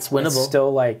it's winnable. It's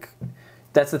still like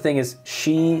that's the thing is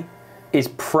she is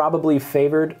probably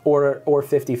favored or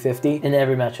 50-50 in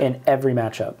every matchup. In every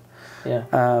matchup. Yeah.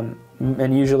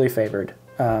 And usually favored.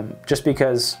 Just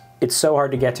because it's so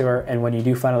hard to get to her, and when you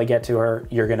do finally get to her,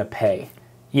 you're gonna pay.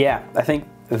 Yeah, I think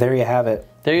there you have it.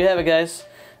 There you have it, guys.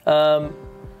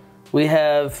 We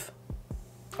have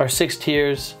our 6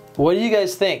 tiers. What do you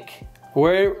guys think?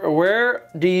 Where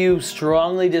do you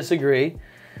strongly disagree?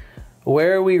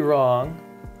 Where are we wrong?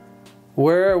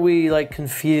 Where are we like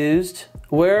confused?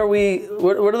 Where are we?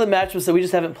 What are the matchups that we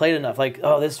just haven't played enough? Like,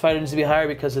 oh, this fighter needs to be higher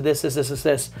because of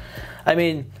this. I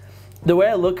mean, the way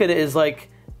I look at it is like,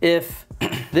 if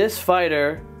this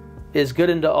fighter is good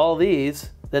into all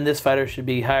these, then this fighter should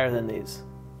be higher than these,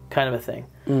 kind of a thing.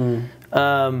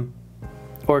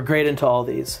 Or great into all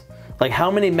these. Like,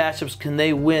 how many matchups can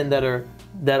they win that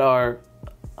are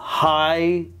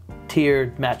high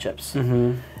tiered matchups?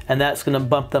 And that's going to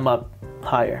bump them up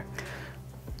higher.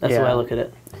 That's the way I look at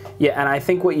it. Yeah, and I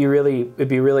think what it'd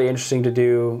be really interesting to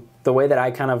do, the way that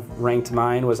I kind of ranked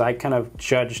mine was I kind of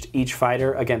judged each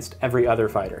fighter against every other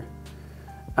fighter.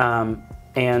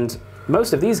 And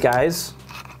most of these guys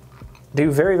do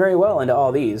very, very well into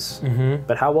all these,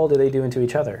 but how well do they do into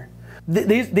each other?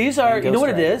 These are, you know what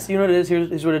it is? You know what it is?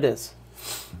 Here's what it is.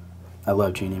 I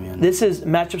love Genie, man. This is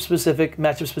matchup specific,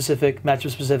 matchup specific, matchup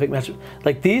specific, matchup.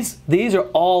 Like these are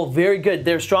all very good.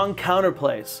 They're strong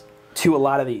counterplays to a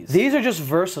lot of these. These are just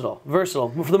versatile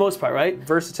for the most part, right?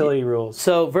 Versatility rules.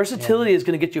 So versatility is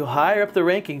going to get you higher up the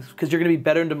rankings because you're going to be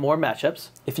better into more matchups.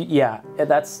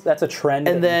 That's a trend.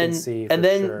 And that you can see and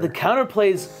then the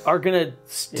counterplays are going to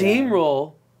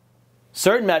steamroll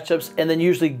certain matchups, and then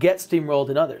usually get steamrolled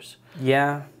in others.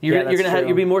 Yeah, you're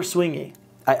gonna be more swingy.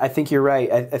 I think you're right.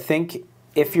 I think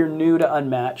if you're new to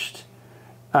Unmatched,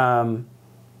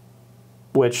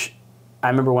 which I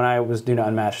remember when I was new to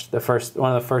Unmatched,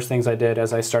 one of the first things I did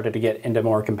as I started to get into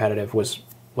more competitive was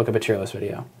look up a tier list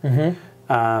video.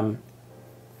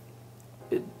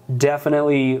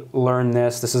 Definitely learn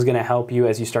this. This is going to help you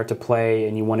as you start to play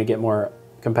and you want to get more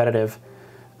competitive.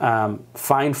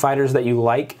 Find fighters that you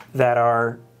like that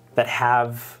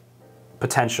have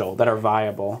potential, that are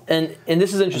viable, and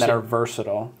this is interesting, and that are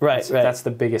versatile. Right. That's the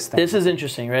biggest thing. This is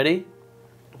interesting. Ready?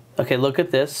 Okay, look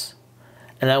at this,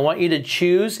 and I want you to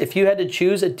choose. If you had to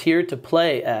choose a tier to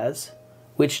play as,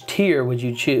 which tier would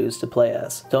you choose to play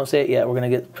as? Don't say it yet. We're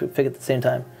gonna pick at the same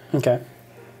time. Okay.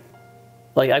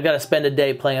 Like, I've got to spend a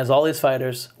day playing as all these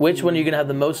fighters. Which one are you gonna have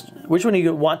the most? Which one do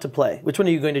you want to play? Which one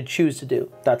are you going to choose to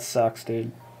do? That sucks,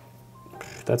 dude.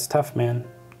 That's tough, man.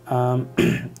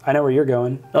 I know where you're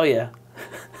going. Oh yeah.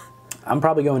 I'm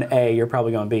probably going A, you're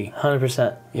probably going B.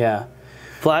 100%. Yeah.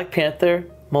 Black Panther,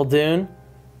 Muldoon,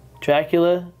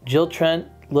 Dracula, Jill Trent,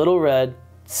 Little Red,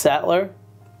 Sattler.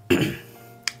 And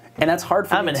that's hard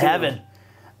for me. I'm in heaven.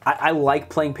 I like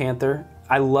playing Panther.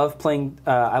 I love playing,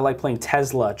 I like playing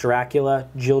Tesla, Dracula,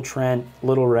 Jill Trent,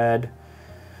 Little Red,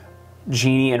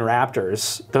 Genie, and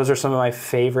Raptors. Those are some of my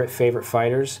favorite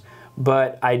fighters.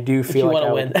 But I do feel like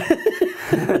I want to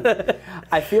win.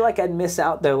 I feel like I'd miss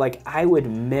out though. Like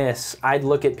I'd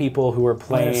look at people who are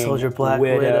playing Soldier, Black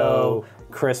Widow,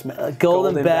 Christmas,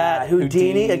 Golden Bat,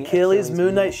 Houdini, Achilles,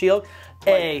 Moon Knight, Shield.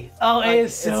 A. Oh, A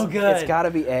is so good. It's got to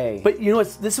be A. But you know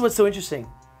this is what's so interesting.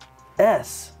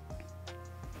 S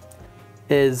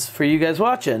is for you guys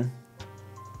watching.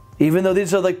 Even though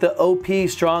these are like the OP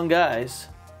strong guys,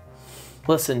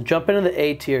 listen, jump into the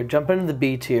A tier, jump into the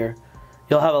B tier.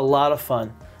 You'll have a lot of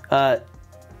fun.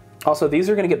 Also, these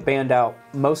are going to get banned out.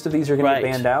 Most of these are going to get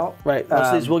banned out. Right. Most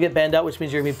of these will get banned out, which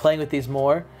means you're going to be playing with these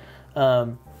more.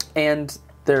 And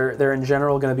they're in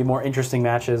general going to be more interesting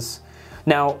matches.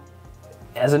 Now,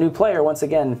 as a new player, once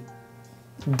again,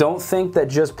 don't think that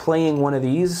just playing one of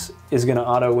these is going to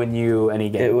auto-win you any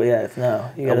game. No.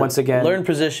 You gotta once again, learn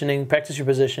positioning, practice your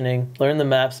positioning, learn the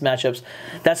maps, matchups.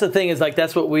 That's the thing, is like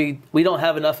that's what we don't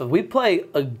have enough of. We play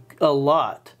a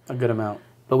lot. A good amount.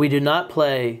 But we do not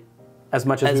play as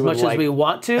much as we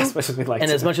want to, as much as we like,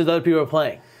 and as much as other people are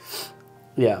playing.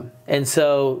 Yeah. And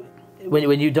so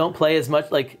when you don't play as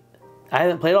much, like I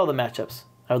haven't played all the matchups.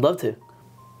 I would love to.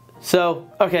 So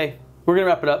okay, we're gonna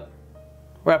wrap it up.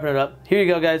 Wrapping it up. Here you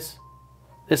go, guys.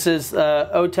 This is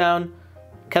O-Town,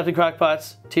 Captain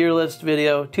Crockpot's tier list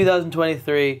video,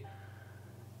 2023.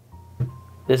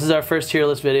 This is our first tier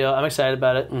list video. I'm excited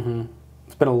about it.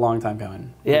 It's been a long time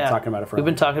coming. We've been talking about it for We've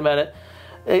been talking about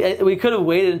it. We could have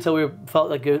waited until we felt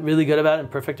like really good about it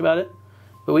and perfect about it.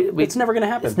 But it's never going to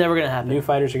happen. It's never going to happen. New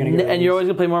fighters are going to get and you're always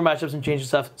going to play more matchups and change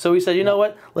stuff. So we said, you know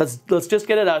what? Let's just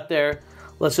get it out there.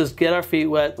 Let's just get our feet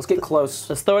wet. Let's get close.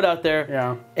 Let's throw it out there.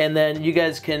 Yeah. And then you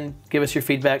guys can give us your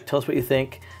feedback. Tell us what you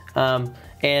think. And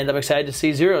I'm excited to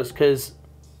see Zeros, because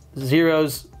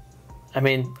Zeros, I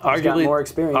mean, arguably more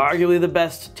experience. Arguably the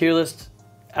best tier list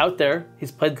out there.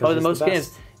 He's played probably the most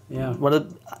games. Yeah.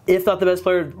 If not the best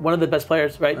player, one of the best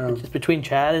players, right? Just between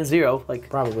Chad and Zero, like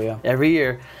probably, yeah. Every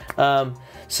year.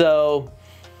 So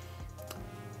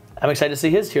I'm excited to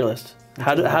see his tier list.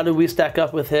 How do we stack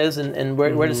up with his, and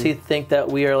where does he think that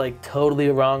we are like totally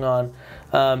wrong on?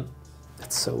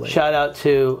 It's so late. Shout out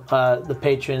to the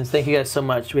patrons. Thank you guys so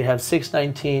much. We have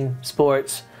 619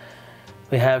 Sports.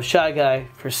 We have Shy Guy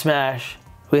for Smash.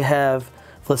 We have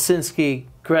Vlasinski,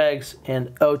 Greg's,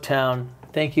 and O-Town.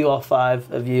 Thank you, all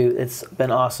 5 of you. It's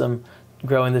been awesome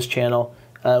growing this channel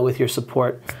with your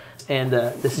support. And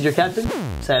this is your captain,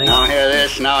 signing off. Now hear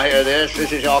this, now hear this.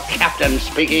 This is your captain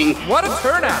speaking. What a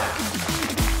turnout!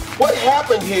 What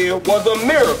happened here was a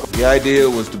miracle. The idea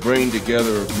was to bring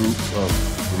together a group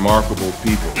of remarkable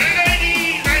people.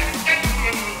 Ladies and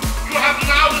gentlemen, you have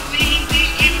now seen the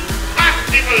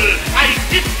impossible. I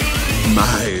did you.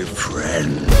 My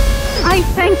friend. I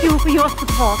thank you for your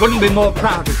support. Couldn't be more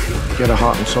proud of you. Get a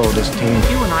heart and soul of this team.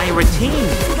 You and I are a team.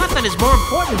 Nothing is more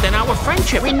important than our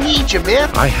friendship. We need you, man.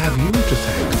 I have you to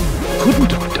thank.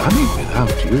 Couldn't have done it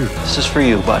without you. This is for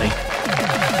you, buddy.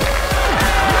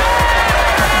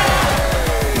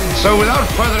 So without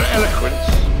further eloquence,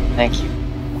 Thank you.